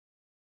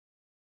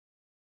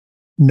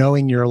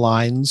knowing your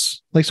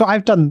lines. So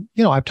I've done,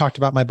 I've talked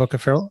about my book a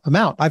fair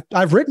amount.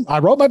 I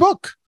wrote my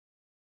book,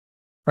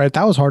 right?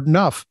 That was hard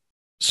enough.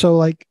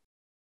 So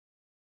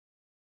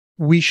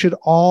we should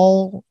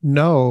all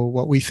know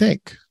what we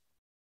think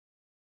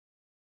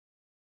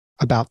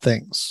about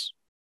things,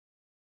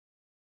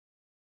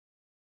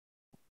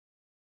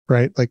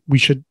 right? We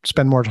should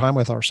spend more time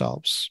with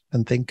ourselves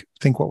and think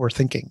what we're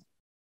thinking.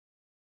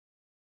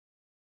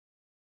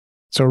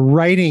 So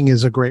writing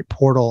is a great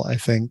portal, I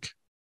think.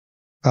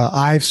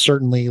 I've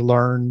certainly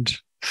learned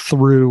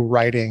through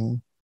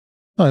writing.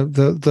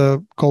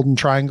 The golden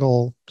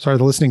triangle, the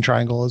listening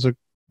triangle is a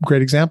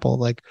great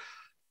example.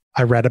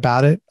 I read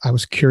about it. I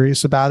was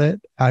curious about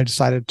it. I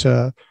decided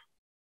to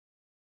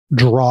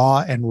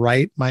draw and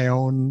write my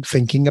own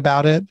thinking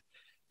about it,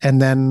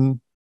 and then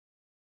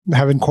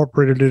have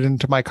incorporated it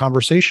into my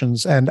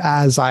conversations. And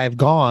as I've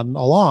gone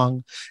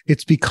along,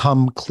 it's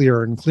become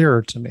clearer and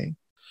clearer to me.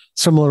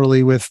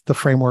 Similarly with the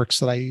frameworks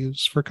that I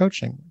use for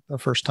coaching. The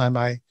first time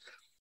I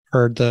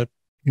heard the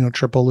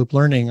triple loop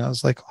learning, I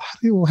was like,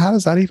 how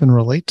does that even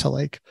relate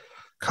to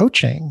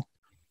coaching?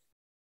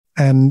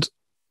 And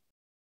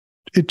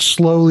it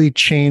slowly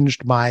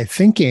changed my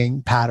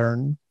thinking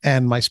pattern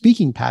and my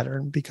speaking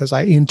pattern because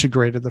I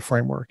integrated the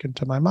framework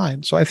into my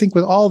mind. So I think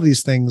with all of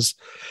these things,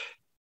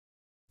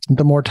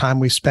 the more time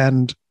we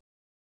spend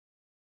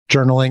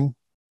journaling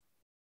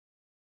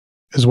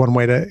is one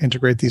way to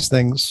integrate these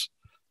things.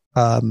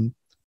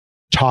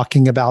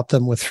 Talking about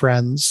them with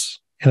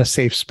friends in a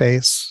safe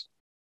space.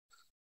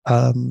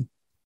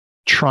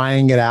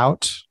 Trying it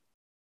out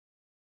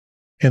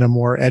in a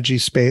more edgy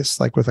space,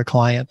 like with a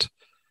client.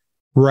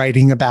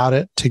 writing about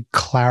it to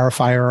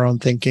clarify our own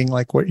thinking,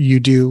 like what you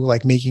do,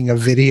 like making a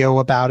video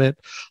about it.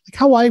 Like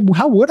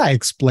how would I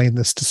explain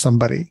this to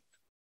somebody?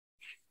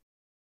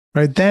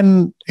 Right.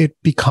 Then it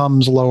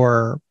becomes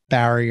lower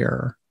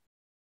barrier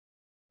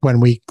when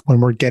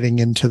we're getting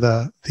into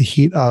the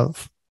heat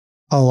of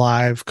a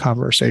live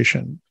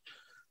conversation,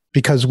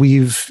 because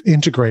we've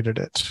integrated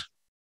it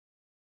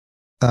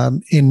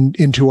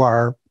into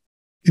our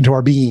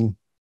being.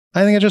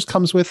 I think it just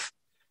comes with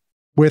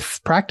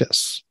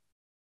practice,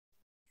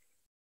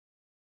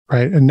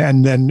 right?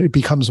 And then it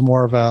becomes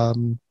more of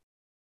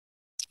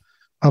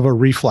a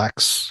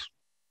reflex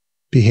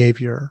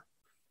behavior.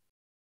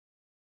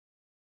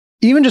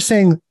 Even just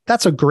saying,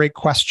 that's a great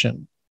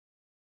question.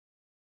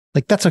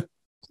 Like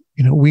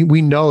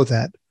we know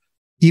that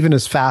even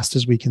as fast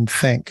as we can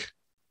think,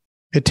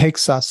 it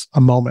takes us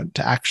a moment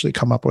to actually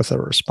come up with a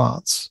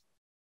response.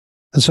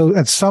 And so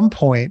at some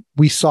point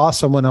we saw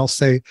someone else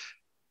say,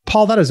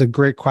 Paul, that is a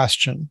great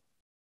question.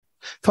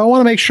 If I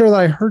want to make sure that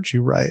I heard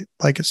you right,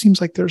 like it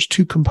seems like there's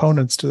two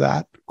components to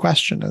that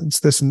question, and it's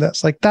this and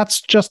this. Like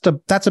that's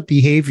a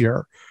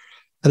behavior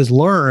that is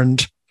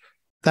learned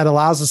that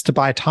allows us to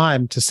buy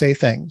time to say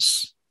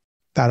things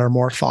that are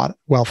more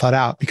well thought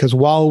out. Because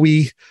while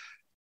we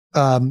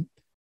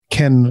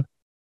can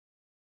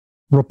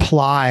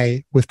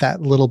reply with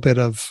that little bit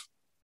of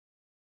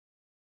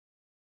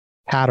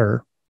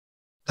patter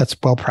that's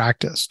well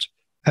practiced,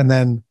 and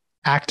then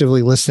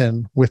actively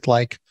listen with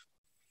like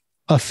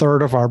a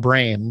third of our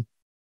brain,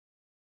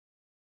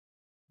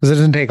 because it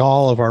doesn't take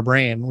all of our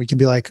brain, we can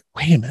be like,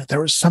 wait a minute,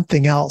 there was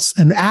something else.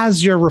 And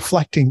as you're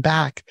reflecting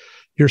back,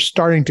 you're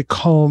starting to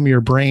comb your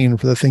brain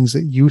for the things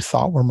that you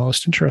thought were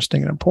most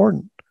interesting and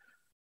important.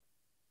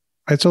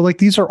 Right. So like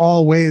these are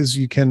all ways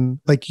you can,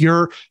 like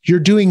you're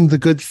doing the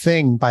good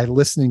thing by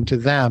listening to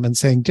them and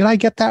saying, did I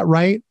get that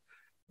right?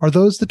 Are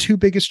those the two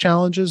biggest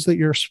challenges that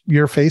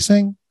you're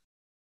facing?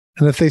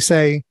 And if they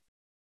say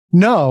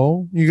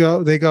no,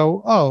 they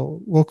go,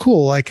 oh, well,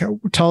 cool. Like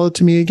tell it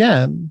to me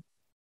again.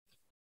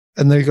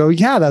 And they go,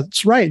 yeah,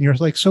 that's right. And you're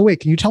like, so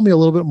wait, can you tell me a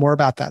little bit more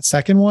about that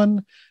second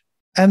one?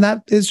 And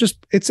that is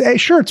just,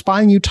 sure, it's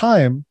buying you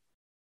time.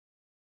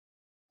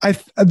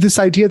 This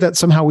idea that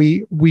somehow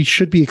we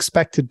should be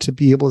expected to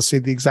be able to say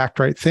the exact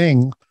right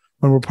thing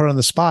when we're put on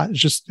the spot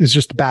is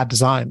just bad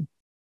design,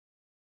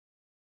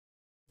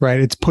 right?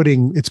 It's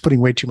putting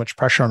way too much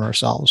pressure on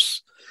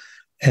ourselves,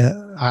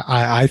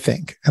 I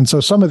think. And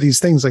so some of these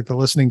things like the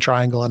listening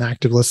triangle and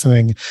active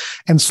listening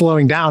and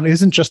slowing down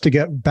isn't just to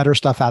get better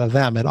stuff out of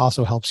them. It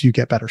also helps you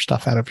get better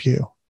stuff out of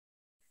you.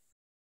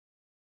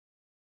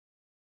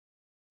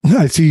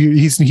 I see you,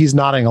 he's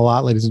nodding a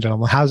lot, ladies and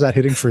gentlemen. How's that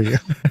hitting for you?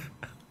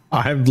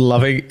 I'm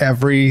loving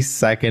every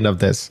second of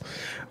this.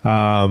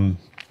 I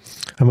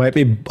might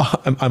be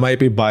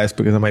biased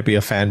because I might be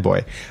a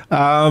fanboy.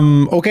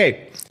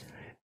 Okay.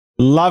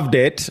 Loved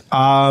it.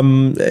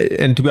 And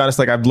to be honest,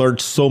 like I've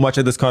learned so much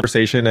in this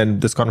conversation,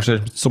 and this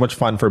conversation is so much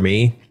fun for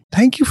me.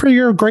 Thank you for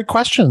your great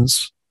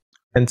questions.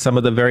 And some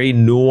of the very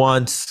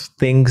nuanced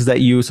things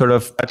that you sort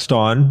of touched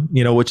on,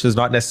 which is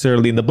not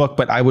necessarily in the book,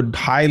 but I would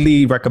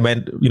highly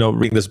recommend,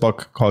 reading this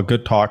book called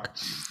Good Talk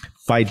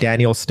by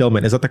Daniel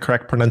Stillman. Is that the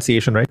correct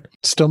pronunciation, right?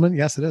 Stillman?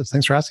 Yes, it is.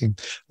 Thanks for asking.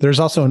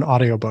 There's also an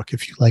audiobook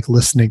if you like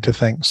listening to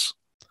things.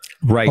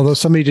 Right. Although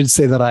somebody did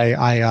say that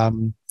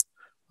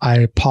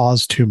I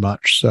pause too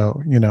much.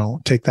 So,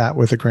 take that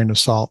with a grain of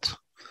salt.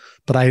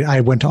 But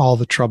I went to all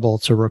the trouble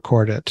to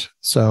record it.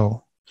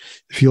 So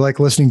if you like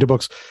listening to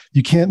books,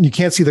 you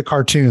can't see the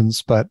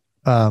cartoons, but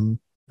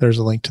there's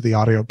a link to the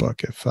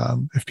audiobook if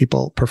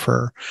people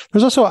prefer.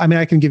 There's also,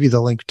 I can give you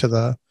the link to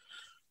the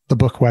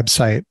book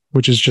website,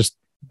 which is just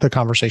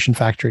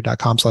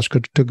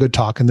theconversationfactory.com/good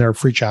talk. And there are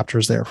free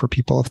chapters there for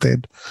people if they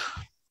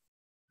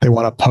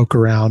want to poke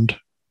around,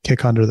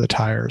 kick under the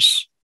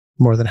tires.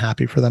 More than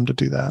happy for them to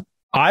do that.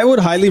 I would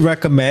highly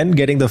recommend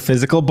getting the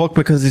physical book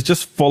because it's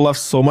just full of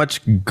so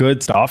much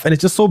good stuff, and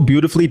it's just so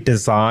beautifully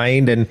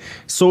designed and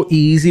so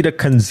easy to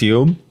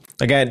consume.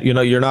 Again,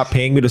 you're not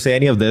paying me to say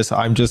any of this.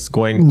 I'm just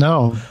going.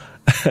 No,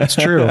 it's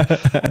true.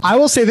 I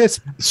will say this.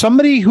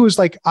 Somebody who's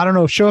like, I don't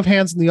know, show of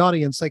hands in the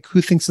audience, like who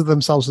thinks of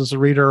themselves as a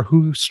reader,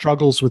 who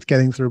struggles with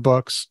getting through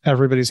books.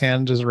 Everybody's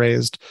hand is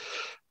raised.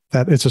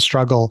 That it's a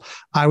struggle.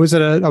 I was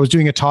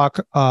doing a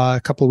talk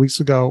a couple of weeks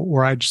ago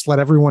where I just let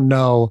everyone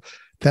know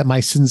that my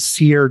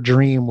sincere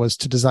dream was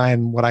to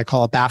design what I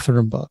call a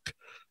bathroom book,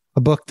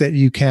 a book that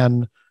you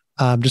can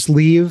just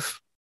leave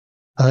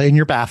in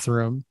your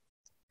bathroom,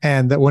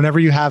 and that whenever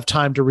you have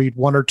time to read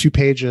 1 or 2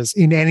 pages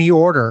in any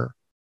order,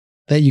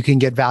 that you can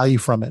get value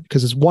from it.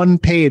 Because it's one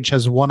page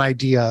has one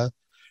idea,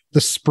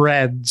 the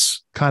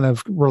spreads kind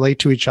of relate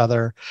to each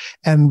other.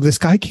 And this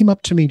guy came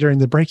up to me during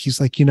the break.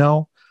 He's like,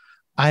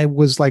 I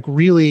was like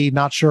really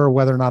not sure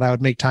whether or not I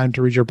would make time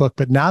to read your book,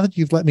 but now that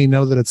you've let me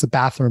know that it's a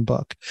bathroom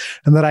book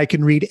and that I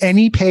can read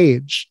any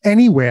page,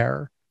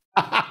 anywhere,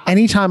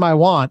 anytime I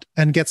want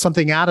and get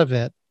something out of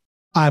it,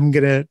 I'm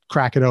going to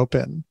crack it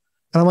open.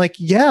 And I'm like,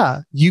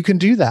 yeah, you can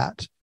do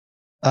that.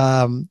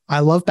 I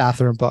love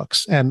bathroom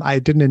books, and I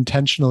didn't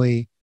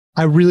intentionally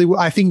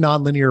I think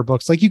nonlinear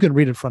books, like you can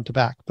read it front to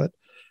back, but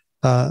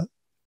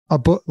a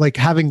book, like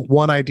having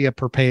one idea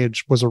per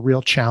page was a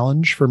real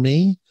challenge for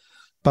me,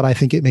 but I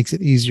think it makes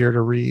it easier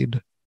to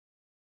read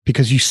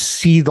because you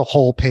see the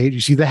whole page,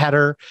 you see the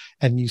header,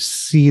 and you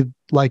see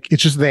like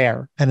it's just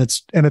there, and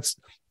it's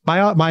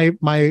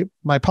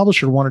my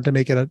publisher wanted to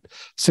make it a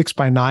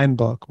 6x9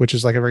 book, which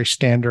is like a very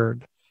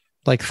standard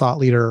like thought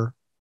leader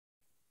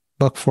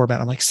book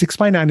format. I'm like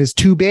 6x9 is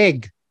too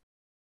big.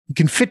 You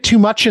can fit too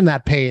much in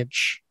that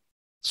page.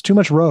 It's too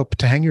much rope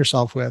to hang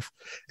yourself with.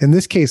 In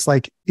this case,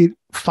 like it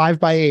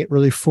 5x8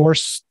 really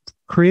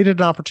created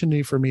an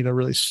opportunity for me to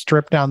really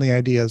strip down the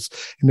ideas.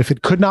 And if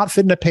it could not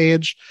fit in a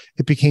page,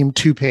 it became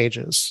 2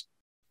 pages.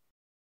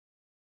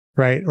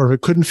 Right. Or if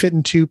it couldn't fit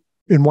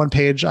in one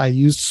page, I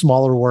used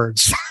smaller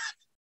words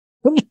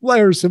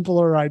or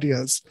simpler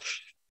ideas.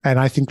 And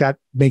I think that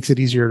makes it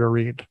easier to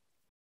read.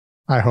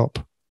 I hope.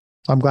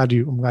 I'm glad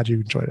you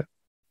enjoyed it.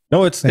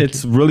 No,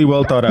 it's really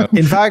well thought out.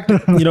 In fact,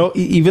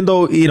 even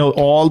though,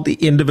 all the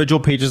individual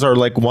pages are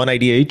like one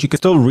idea each, you can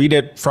still read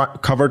it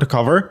front cover to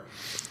cover,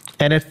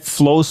 and it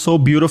flows so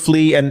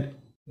beautifully, and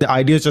the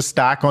ideas just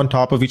stack on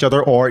top of each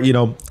other, or,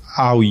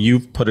 how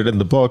you've put it in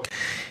the book,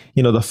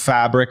 the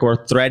fabric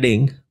or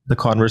threading the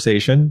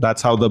conversation.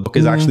 That's how the book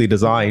is actually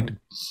designed.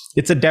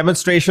 It's a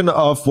demonstration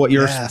of what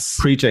you're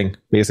preaching,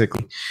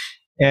 basically.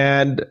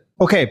 And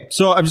okay,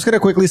 so I'm just going to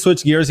quickly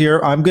switch gears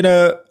here. I'm going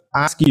to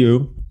ask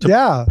you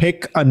to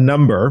pick a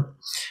number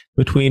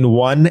between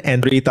 1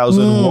 and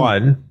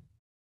 3001.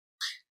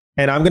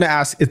 And I'm going to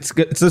ask, it's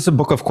just a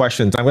book of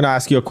questions. I'm going to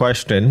ask you a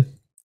question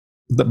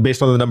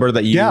based on the number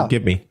that you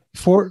give me.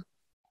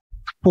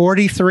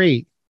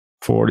 43.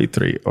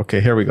 43. Okay,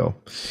 here we go.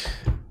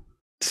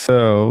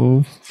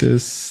 So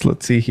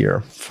let's see here.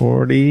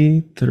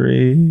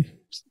 43.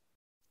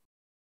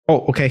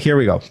 Oh, okay, here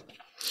we go.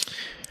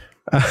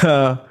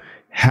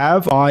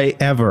 Have I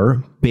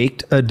ever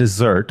baked a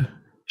dessert?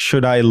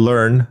 Should I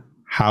learn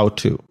how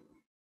to?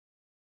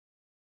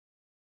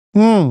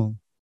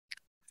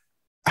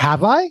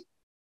 Have I?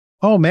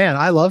 Oh man,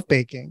 I love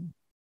baking.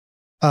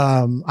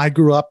 I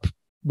grew up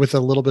with a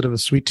little bit of a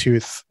sweet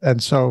tooth,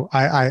 and so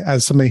I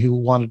as somebody who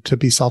wanted to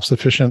be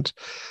self-sufficient,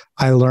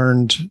 I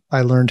learned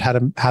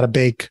how to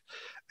bake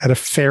at a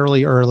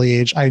fairly early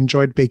age. I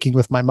enjoyed baking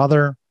with my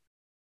mother,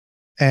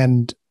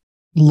 and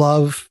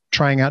love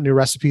trying out new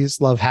recipes.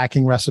 Love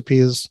hacking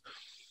recipes.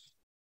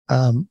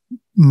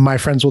 My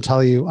friends will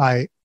tell you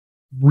I'm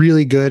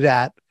really good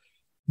at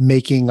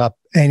making up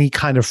any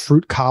kind of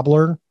fruit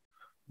cobbler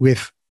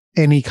with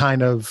any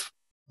kind of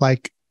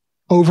like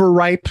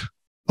overripe,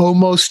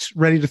 almost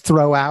ready to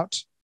throw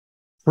out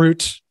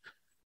fruit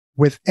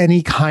with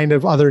any kind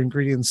of other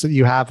ingredients that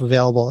you have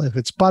available. If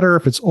it's butter,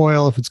 if it's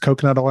oil, if it's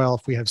coconut oil,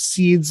 if we have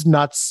seeds,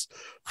 nuts,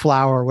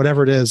 flour,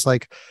 whatever it is,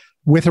 like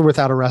with or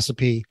without a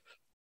recipe,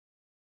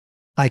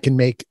 I can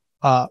make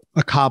a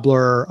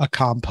cobbler, a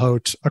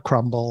compote, a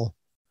crumble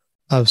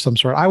of some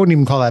sort. I wouldn't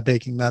even call that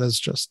baking. That is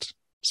just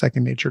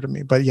second nature to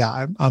me. But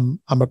yeah, I'm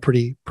a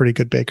pretty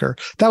good baker.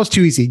 That was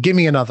too easy. Give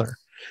me another.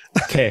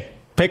 Okay,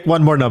 pick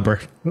one more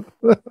number.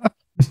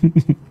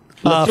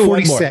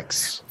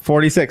 46.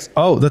 46.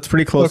 Oh, that's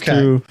pretty close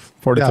to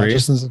 43.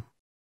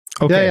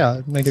 Okay. Yeah,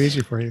 make it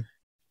easier for you.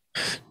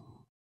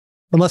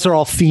 Unless they're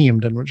all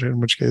themed, in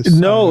which case.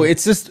 No,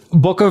 it's just a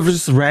book of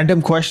just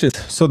random questions.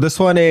 So this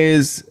one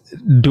is,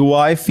 do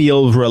I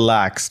feel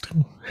relaxed?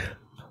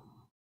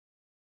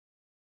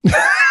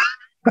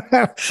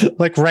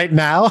 Like right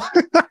now?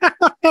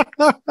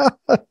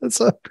 That's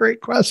a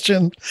great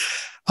question.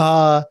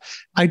 I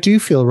do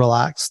feel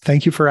relaxed.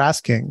 Thank you for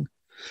asking.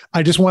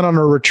 I just went on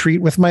a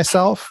retreat with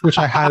myself, which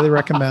I highly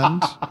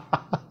recommend.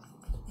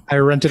 I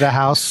rented a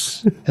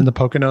house in the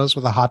Poconos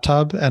with a hot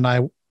tub, and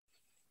I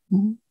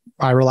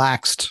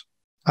relaxed.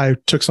 I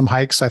took some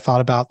hikes. I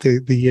thought about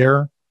the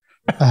year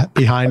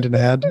behind and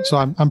ahead. So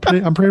I'm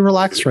pretty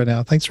relaxed right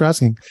now. Thanks for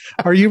asking.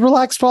 Are you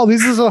relaxed, Paul?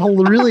 This is a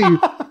whole really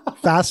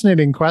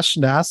fascinating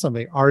question to ask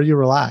somebody. Are you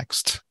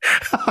relaxed?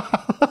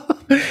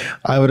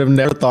 I would have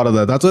never thought of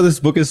that. That's why this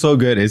book is so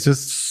good. It's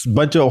just a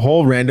bunch of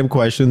whole random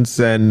questions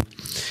and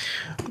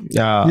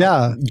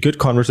good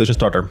conversation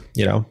starter,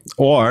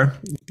 or,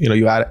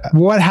 you add.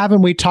 What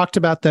haven't we talked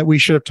about that we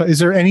should have? Is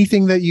there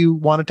anything that you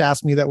wanted to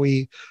ask me that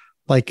we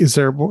like? Is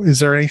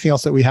there anything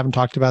else that we haven't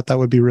talked about that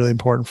would be really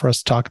important for us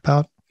to talk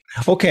about?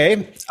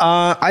 Okay.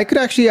 I could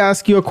actually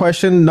ask you a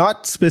question,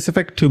 not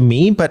specific to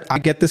me, but I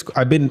get this.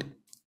 I've been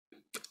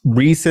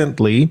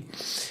recently,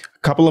 a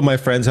couple of my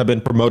friends have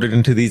been promoted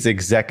into these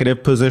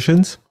executive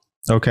positions.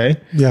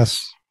 Okay.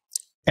 Yes.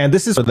 And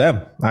this is for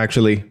them,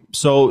 actually.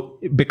 So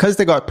because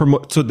they got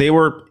promoted, so they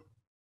were,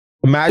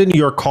 imagine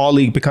your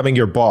colleague becoming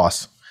your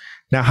boss.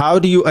 Now, how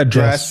do you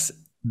address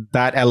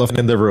that elephant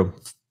in the room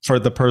for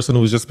the person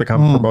who's just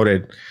become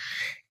promoted?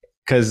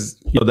 Because,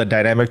 the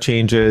dynamic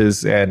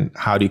changes, and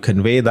how do you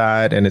convey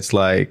that? And it's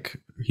like,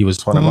 he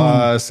was one of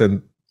us.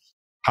 And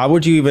how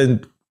would you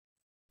even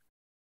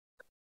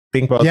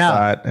think about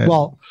that.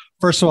 Well,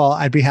 first of all,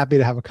 I'd be happy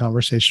to have a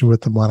conversation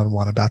with them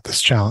one-on-one about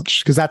this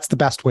challenge, because that's the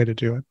best way to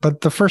do it.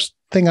 But the first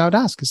thing I would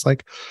ask is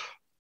like,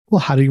 well,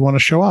 how do you want to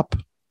show up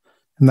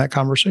in that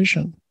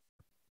conversation?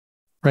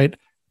 Right?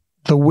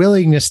 The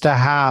willingness to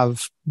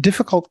have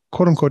difficult,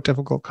 quote unquote,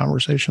 difficult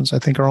conversations, I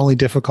think, are only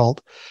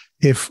difficult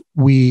if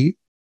we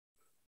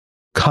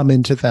come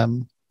into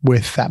them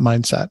with that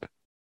mindset.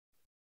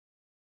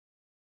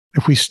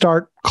 If we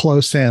start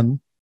close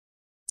in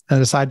and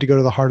decide to go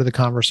to the heart of the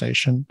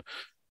conversation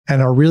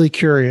and are really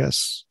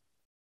curious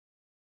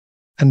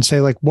and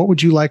say, like, what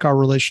would you like our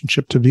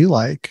relationship to be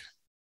like?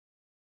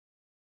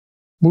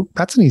 Well,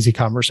 that's an easy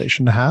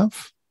conversation to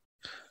have.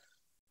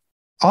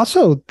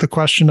 Also, the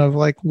question of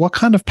like, what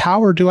kind of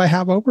power do I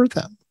have over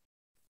them?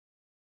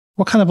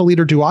 What kind of a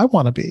leader do I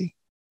want to be?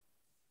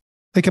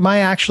 Like, am I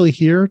actually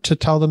here to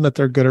tell them that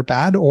they're good or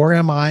bad, or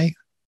am I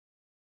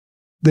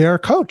their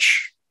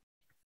coach?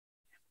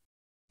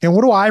 And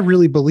what do I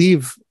really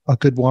believe a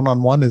good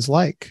one-on-one is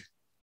like?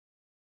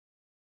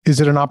 Is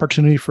it an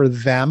opportunity for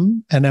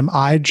them? And am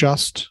I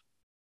just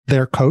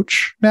their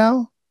coach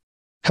now?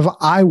 Have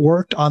I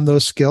worked on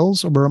those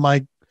skills, or am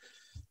I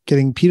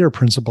getting Peter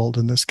principled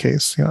in this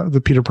case? You know,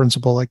 the Peter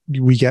principle, like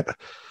we get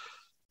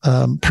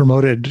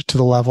promoted to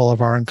the level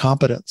of our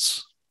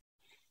incompetence.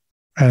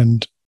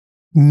 And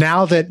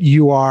now that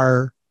you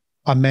are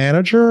a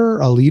manager,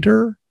 a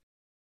leader,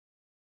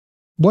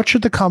 what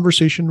should the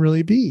conversation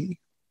really be?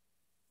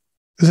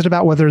 Is it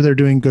about whether they're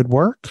doing good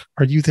work?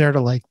 Are you there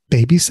to like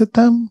babysit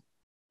them?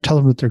 Tell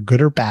them that they're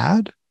good or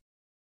bad?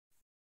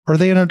 Or are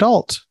they an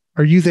adult?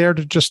 Are you there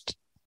to just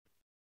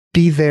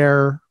be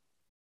their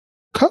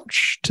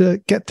coach, to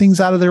get things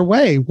out of their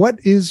way? What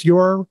is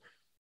your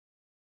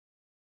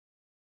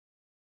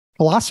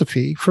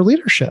philosophy for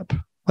leadership?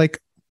 Like,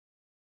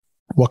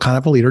 what kind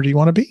of a leader do you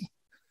want to be?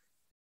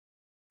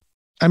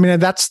 I mean,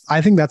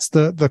 I think that's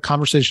the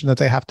conversation that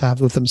they have to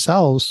have with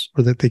themselves,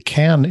 or that they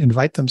can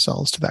invite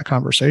themselves to that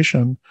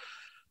conversation.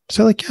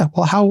 Say like, yeah,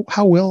 well,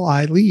 how will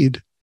I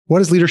lead? What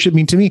does leadership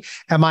mean to me?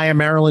 Am I a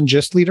Marilyn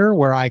Gist leader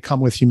where I come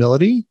with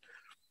humility?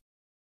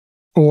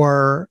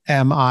 Or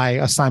am I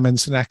a Simon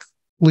Sinek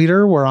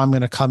leader where I'm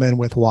going to come in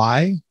with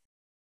why?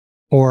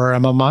 Or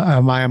am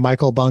I a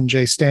Michael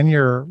Bungay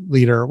Stanier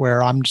leader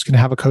where I'm just going to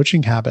have a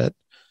coaching habit?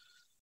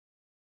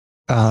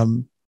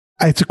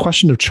 It's a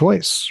question of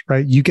choice,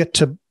 right? You get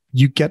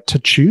to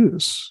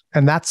choose.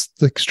 And that's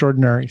the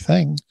extraordinary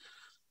thing.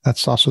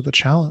 That's also the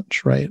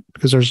challenge, right?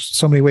 Because there's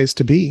so many ways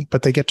to be,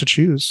 but they get to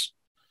choose.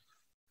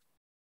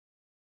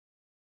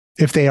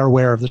 If they are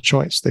aware of the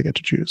choice, they get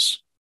to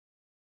choose.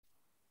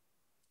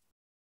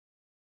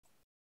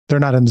 They're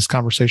not in this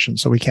conversation,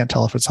 so we can't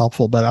tell if it's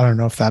helpful, but I don't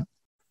know if that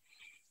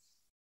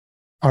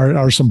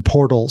are some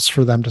portals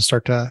for them to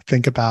start to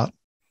think about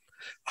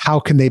how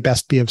can they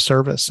best be of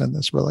service in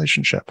this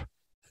relationship.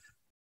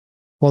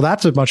 Well,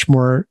 that's a much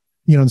more,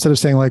 instead of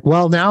saying like,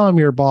 well, now I'm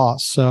your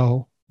boss,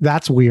 so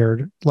that's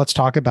weird. Let's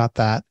talk about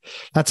that.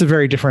 That's a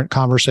very different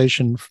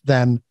conversation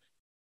than,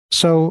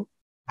 so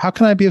how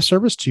can I be of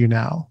service to you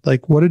now?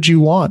 Like, what did you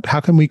want?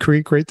 How can we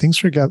create great things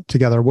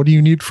together? What do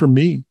you need from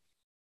me?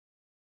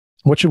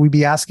 What should we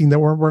be asking that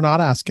we're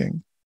not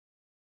asking?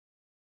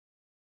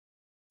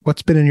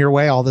 What's been in your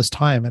way all this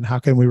time, and how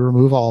can we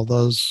remove all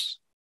those?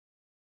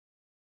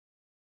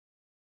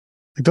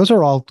 Like, those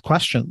are all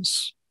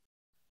questions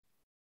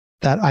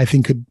that I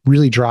think could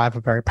really drive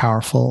a very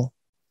powerful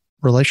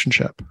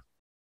relationship.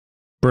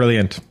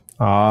 Brilliant.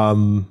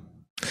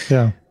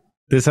 Yeah.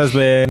 This has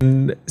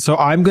been, so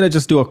I'm going to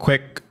just do a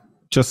quick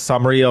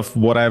summary of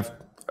what I've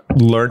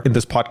learned in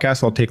this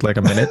podcast. I'll take like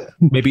a minute,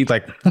 maybe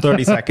like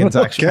 30 seconds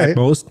actually at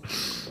most.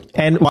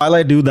 And while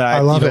I do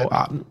that,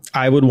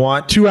 I would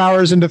want 2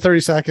 hours into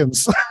 30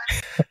 seconds.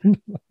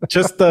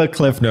 Just the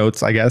cliff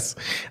notes, I guess.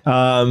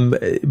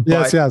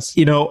 Yes.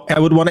 I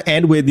would want to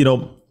end with,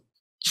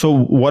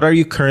 so what are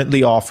you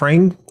currently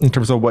offering in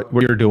terms of what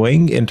you're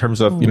doing in terms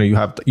of,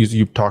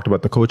 you've talked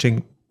about the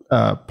coaching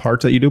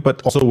parts that you do,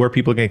 but also where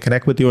people can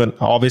connect with you. And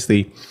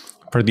obviously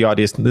for the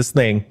audience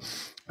listening,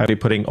 I'll be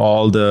putting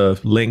all the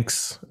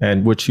links,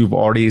 and which you've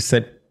already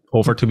sent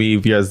over to me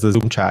via the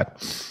Zoom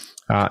chat.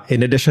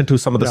 In addition to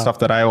some of the stuff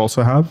that I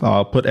also have,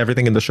 I'll put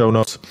everything in the show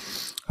notes.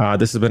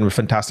 This has been a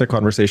fantastic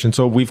conversation.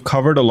 So we've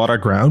covered a lot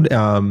of ground.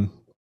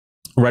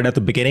 Right at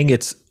the beginning,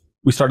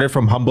 we started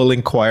from humble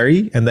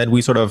inquiry, and then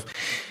we sort of,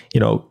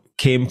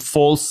 came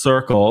full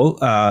circle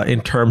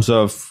in terms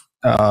of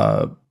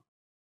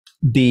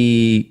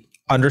the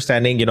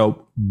understanding,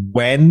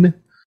 when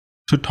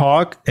to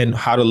talk and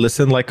how to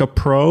listen like a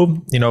pro,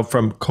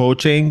 from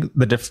coaching,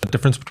 the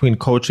difference between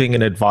coaching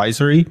and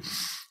advisory,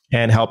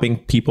 and helping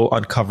people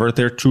uncover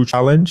their true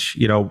challenge,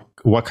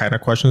 what kind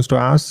of questions to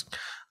ask.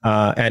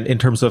 And in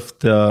terms of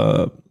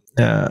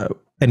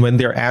and when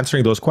they're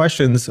answering those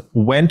questions,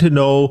 when to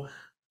know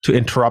to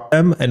interrupt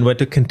them and when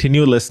to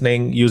continue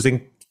listening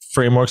using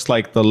frameworks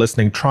like the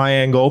listening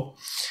triangle,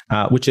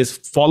 which is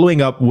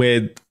following up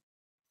with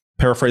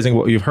paraphrasing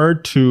what you've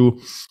heard to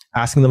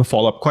asking them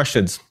follow-up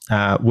questions,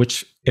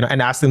 which,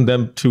 and asking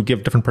them to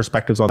give different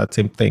perspectives on that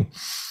same thing.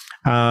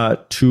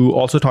 to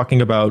also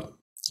talking about,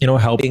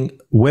 helping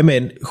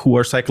women who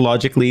are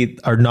psychologically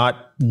are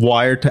not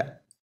wired to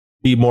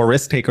be more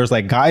risk takers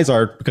like guys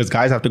are, because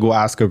guys have to go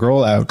ask a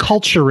girl out.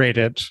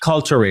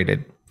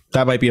 Culturated.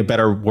 That might be a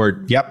better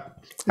word.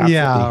 Yep. Absolutely.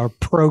 Yeah. Or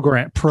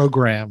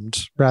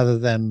programmed rather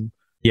than,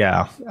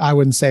 I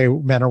wouldn't say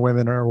men or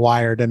women are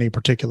wired any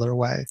particular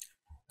way.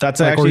 That's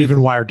actually, or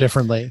even wired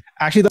differently.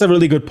 Actually, that's a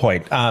really good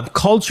point.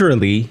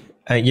 Culturally,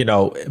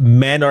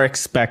 men are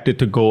expected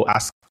to go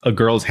ask a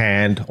girl's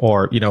hand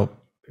or,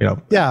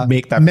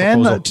 make that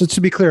proposal.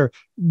 To be clear,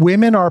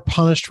 women are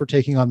punished for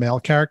taking on male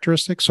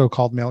characteristics,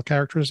 so-called male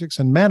characteristics,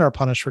 and men are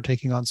punished for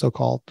taking on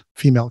so-called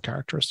female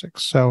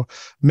characteristics. So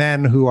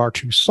men who are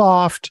too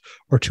soft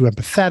or too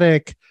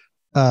empathetic,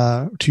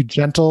 too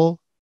gentle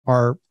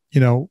are,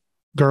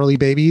 girly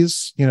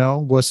babies,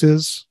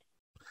 wusses.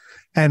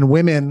 And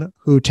women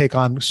who take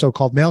on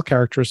so-called male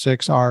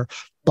characteristics are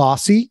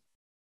bossy,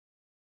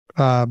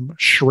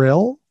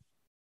 shrill,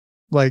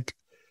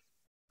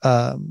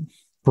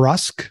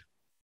 brusque.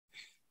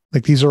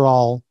 Like these are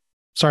all,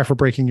 sorry for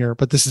breaking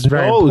but this is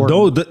very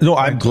important. No,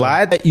 I'm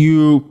glad that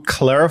you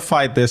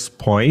clarified this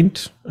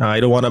point. I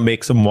don't want to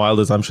make some wild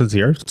assumptions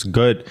here. It's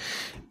good.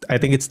 I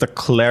think it's the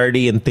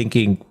clarity in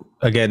thinking,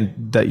 again,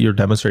 that you're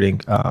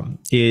demonstrating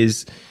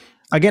is,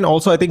 again,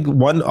 also, I think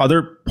one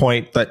other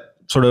point that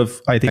sort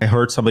of, I think I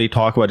heard somebody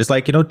talk about is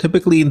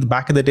typically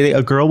back in the day,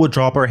 a girl would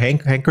drop her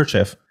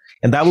handkerchief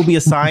and that would be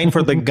a sign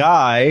for the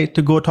guy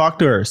to go talk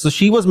to her. So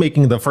she was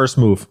making the first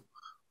move,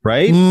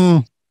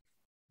 right?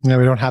 Yeah,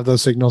 we don't have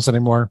those signals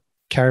anymore.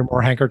 Carry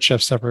more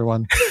handkerchiefs,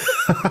 everyone.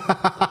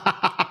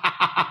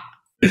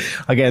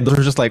 Again, those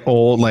are just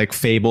old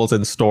fables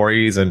and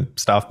stories and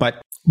stuff.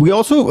 But we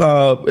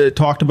also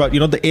talked about,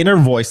 the inner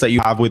voice that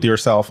you have with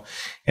yourself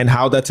and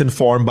how that's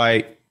informed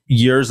by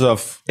years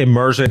of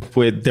immersion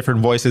with different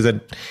voices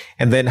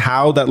and then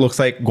how that looks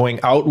like going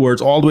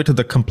outwards all the way to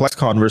the complex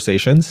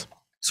conversations,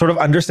 sort of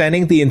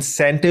understanding the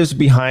incentives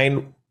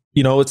behind,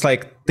 it's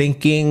like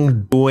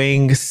thinking,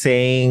 doing,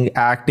 saying,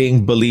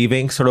 acting,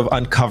 believing, sort of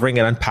uncovering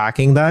and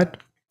unpacking that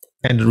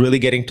and really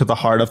getting to the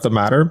heart of the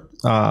matter.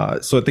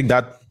 So I think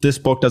that this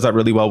book does that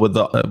really well with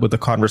the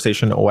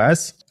Conversation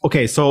OS.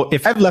 Okay, so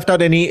if I've left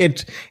out any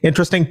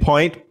interesting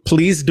point,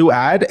 please do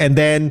add. And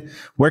then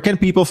where can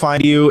people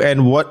find you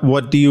and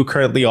what do you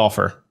currently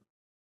offer?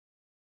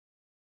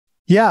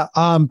 Yeah,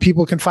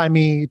 people can find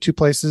me two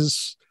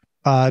places.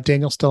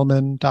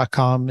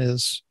 DanielStillman.com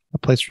is a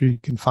place where you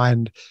can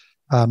find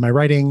my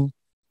writing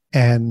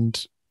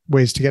and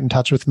ways to get in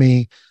touch with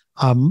me.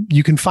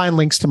 You can find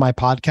links to my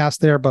podcast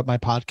there, but my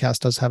podcast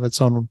does have its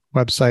own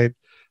website,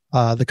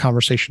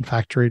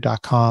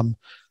 theconversationfactory.com.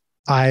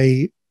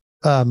 I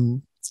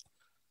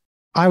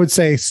would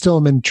say still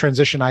am in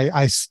transition.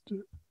 I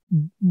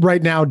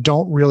right now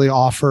don't really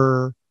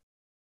offer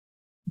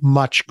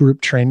much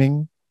group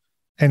training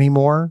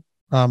anymore.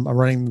 I'm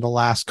running the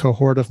last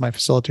cohort of my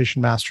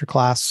facilitation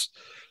masterclass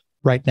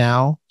right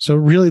now. So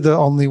really the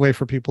only way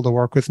for people to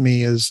work with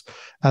me is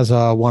as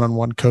a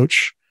one-on-one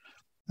coach.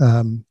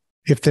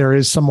 If there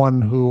is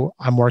someone who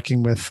I'm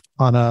working with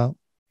on a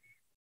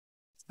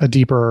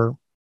deeper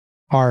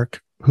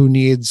arc who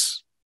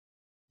needs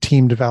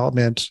team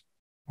development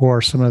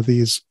or some of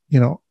these,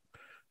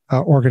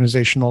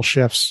 organizational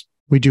shifts,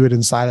 we do it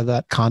inside of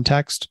that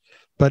context.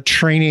 But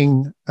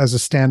training as a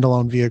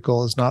standalone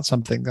vehicle is not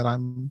something that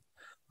I'm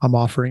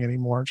offering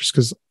anymore, just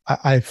because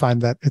I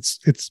find that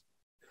it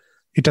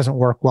doesn't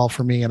work well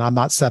for me, and I'm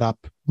not set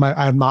up.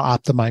 I'm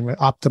not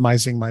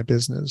optimizing my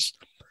business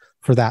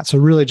for that. So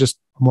really, just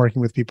I'm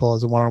working with people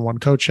as a one-on-one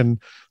coach, and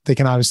they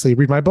can obviously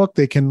read my book.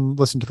 They can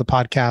listen to the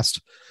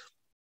podcast.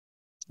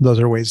 Those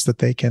are ways that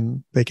they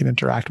can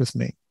interact with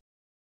me.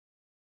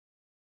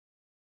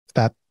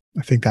 That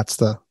I think that's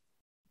the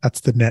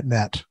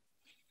net.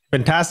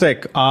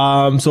 Fantastic.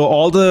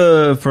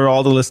 So for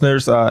all the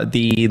listeners,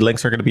 the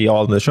links are going to be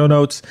all in the show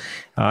notes.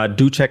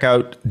 Do check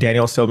out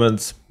Daniel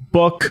Stillman's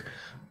book,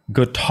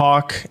 Good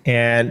Talk,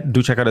 and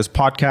do check out his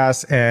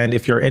podcast. And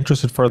if you're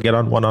interested for get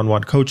on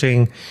one-on-one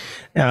coaching,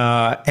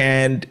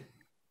 and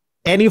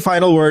any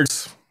final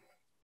words,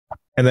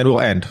 and then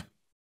we'll end.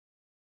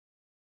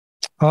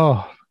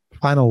 Oh,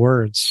 final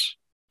words.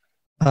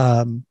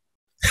 Not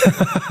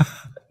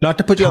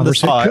to put you on the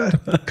spot.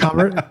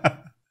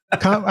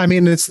 I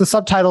mean, it's the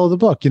subtitle of the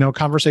book,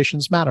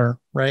 conversations matter,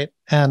 right?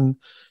 And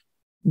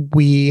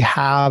we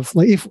have,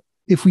 if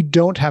we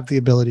don't have the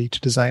ability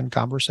to design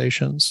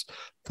conversations,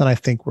 then I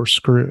think we're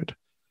screwed,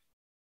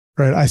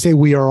 right? I say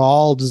we are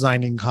all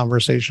designing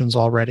conversations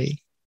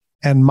already.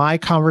 And my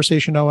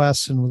Conversation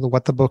OS and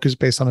what the book is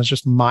based on is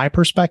just my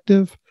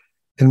perspective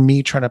and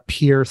me trying to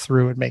peer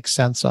through and make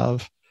sense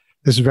of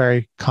this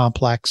very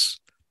complex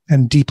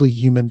and deeply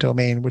human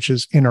domain, which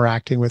is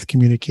interacting with,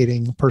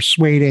 communicating,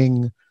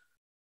 persuading,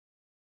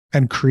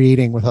 and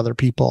creating with other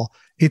people.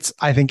 It's,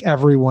 I think,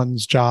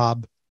 everyone's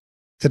job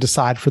to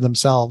decide for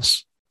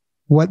themselves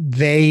what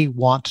they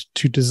want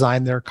to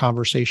design their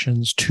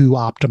conversations to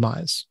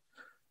optimize.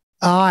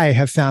 I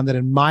have found that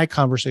in my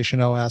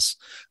Conversation OS,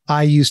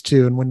 I used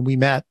to, and when we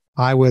met,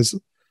 I was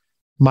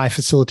My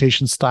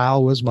facilitation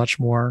style was much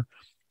more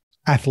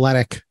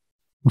athletic,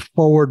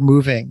 forward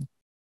moving.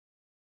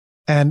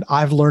 And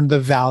I've learned the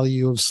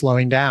value of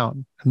slowing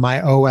down, and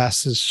my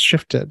OS is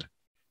shifted,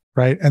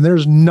 right? And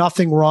there's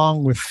nothing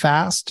wrong with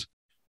fast.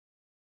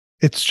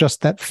 It's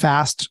just that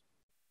fast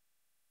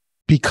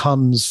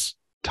becomes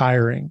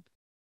tiring.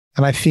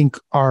 And I think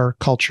our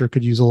culture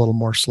could use a little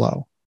more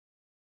slow.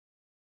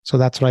 So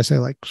that's what I say,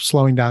 like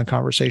slowing down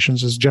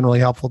conversations is generally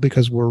helpful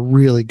because we're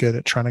really good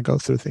at trying to go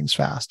through things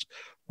fast.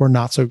 We're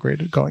not so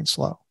great at going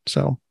slow.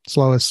 So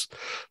slow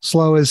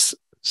is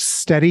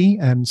steady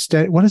and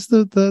steady. What does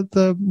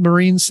the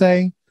Marines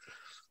say?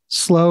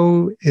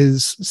 Slow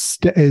is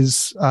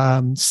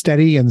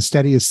steady and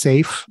steady is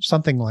safe,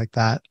 something like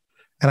that.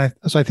 And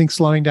I think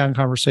slowing down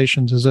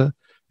conversations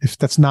if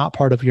that's not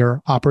part of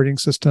your operating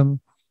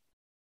system,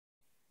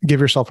 give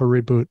yourself a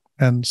reboot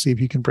and see if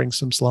you can bring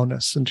some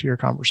slowness into your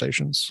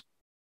conversations.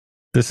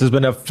 This has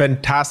been a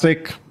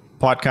fantastic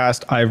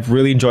podcast. I've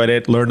really enjoyed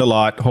it, learned a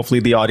lot. Hopefully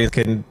the audience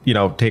can,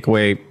 take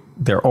away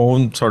their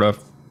own sort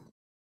of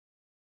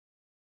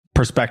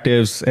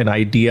perspectives and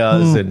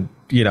ideas and,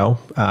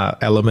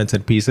 elements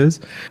and pieces.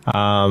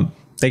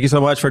 Thank you so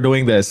much for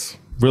doing this.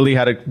 Really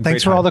had a great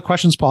Thanks for all the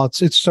questions, Paul.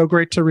 It's so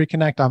great to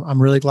reconnect.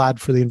 I'm really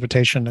glad for the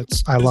invitation.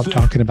 I love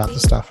talking about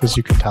this stuff, as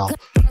you can tell.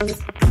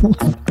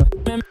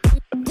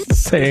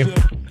 Same.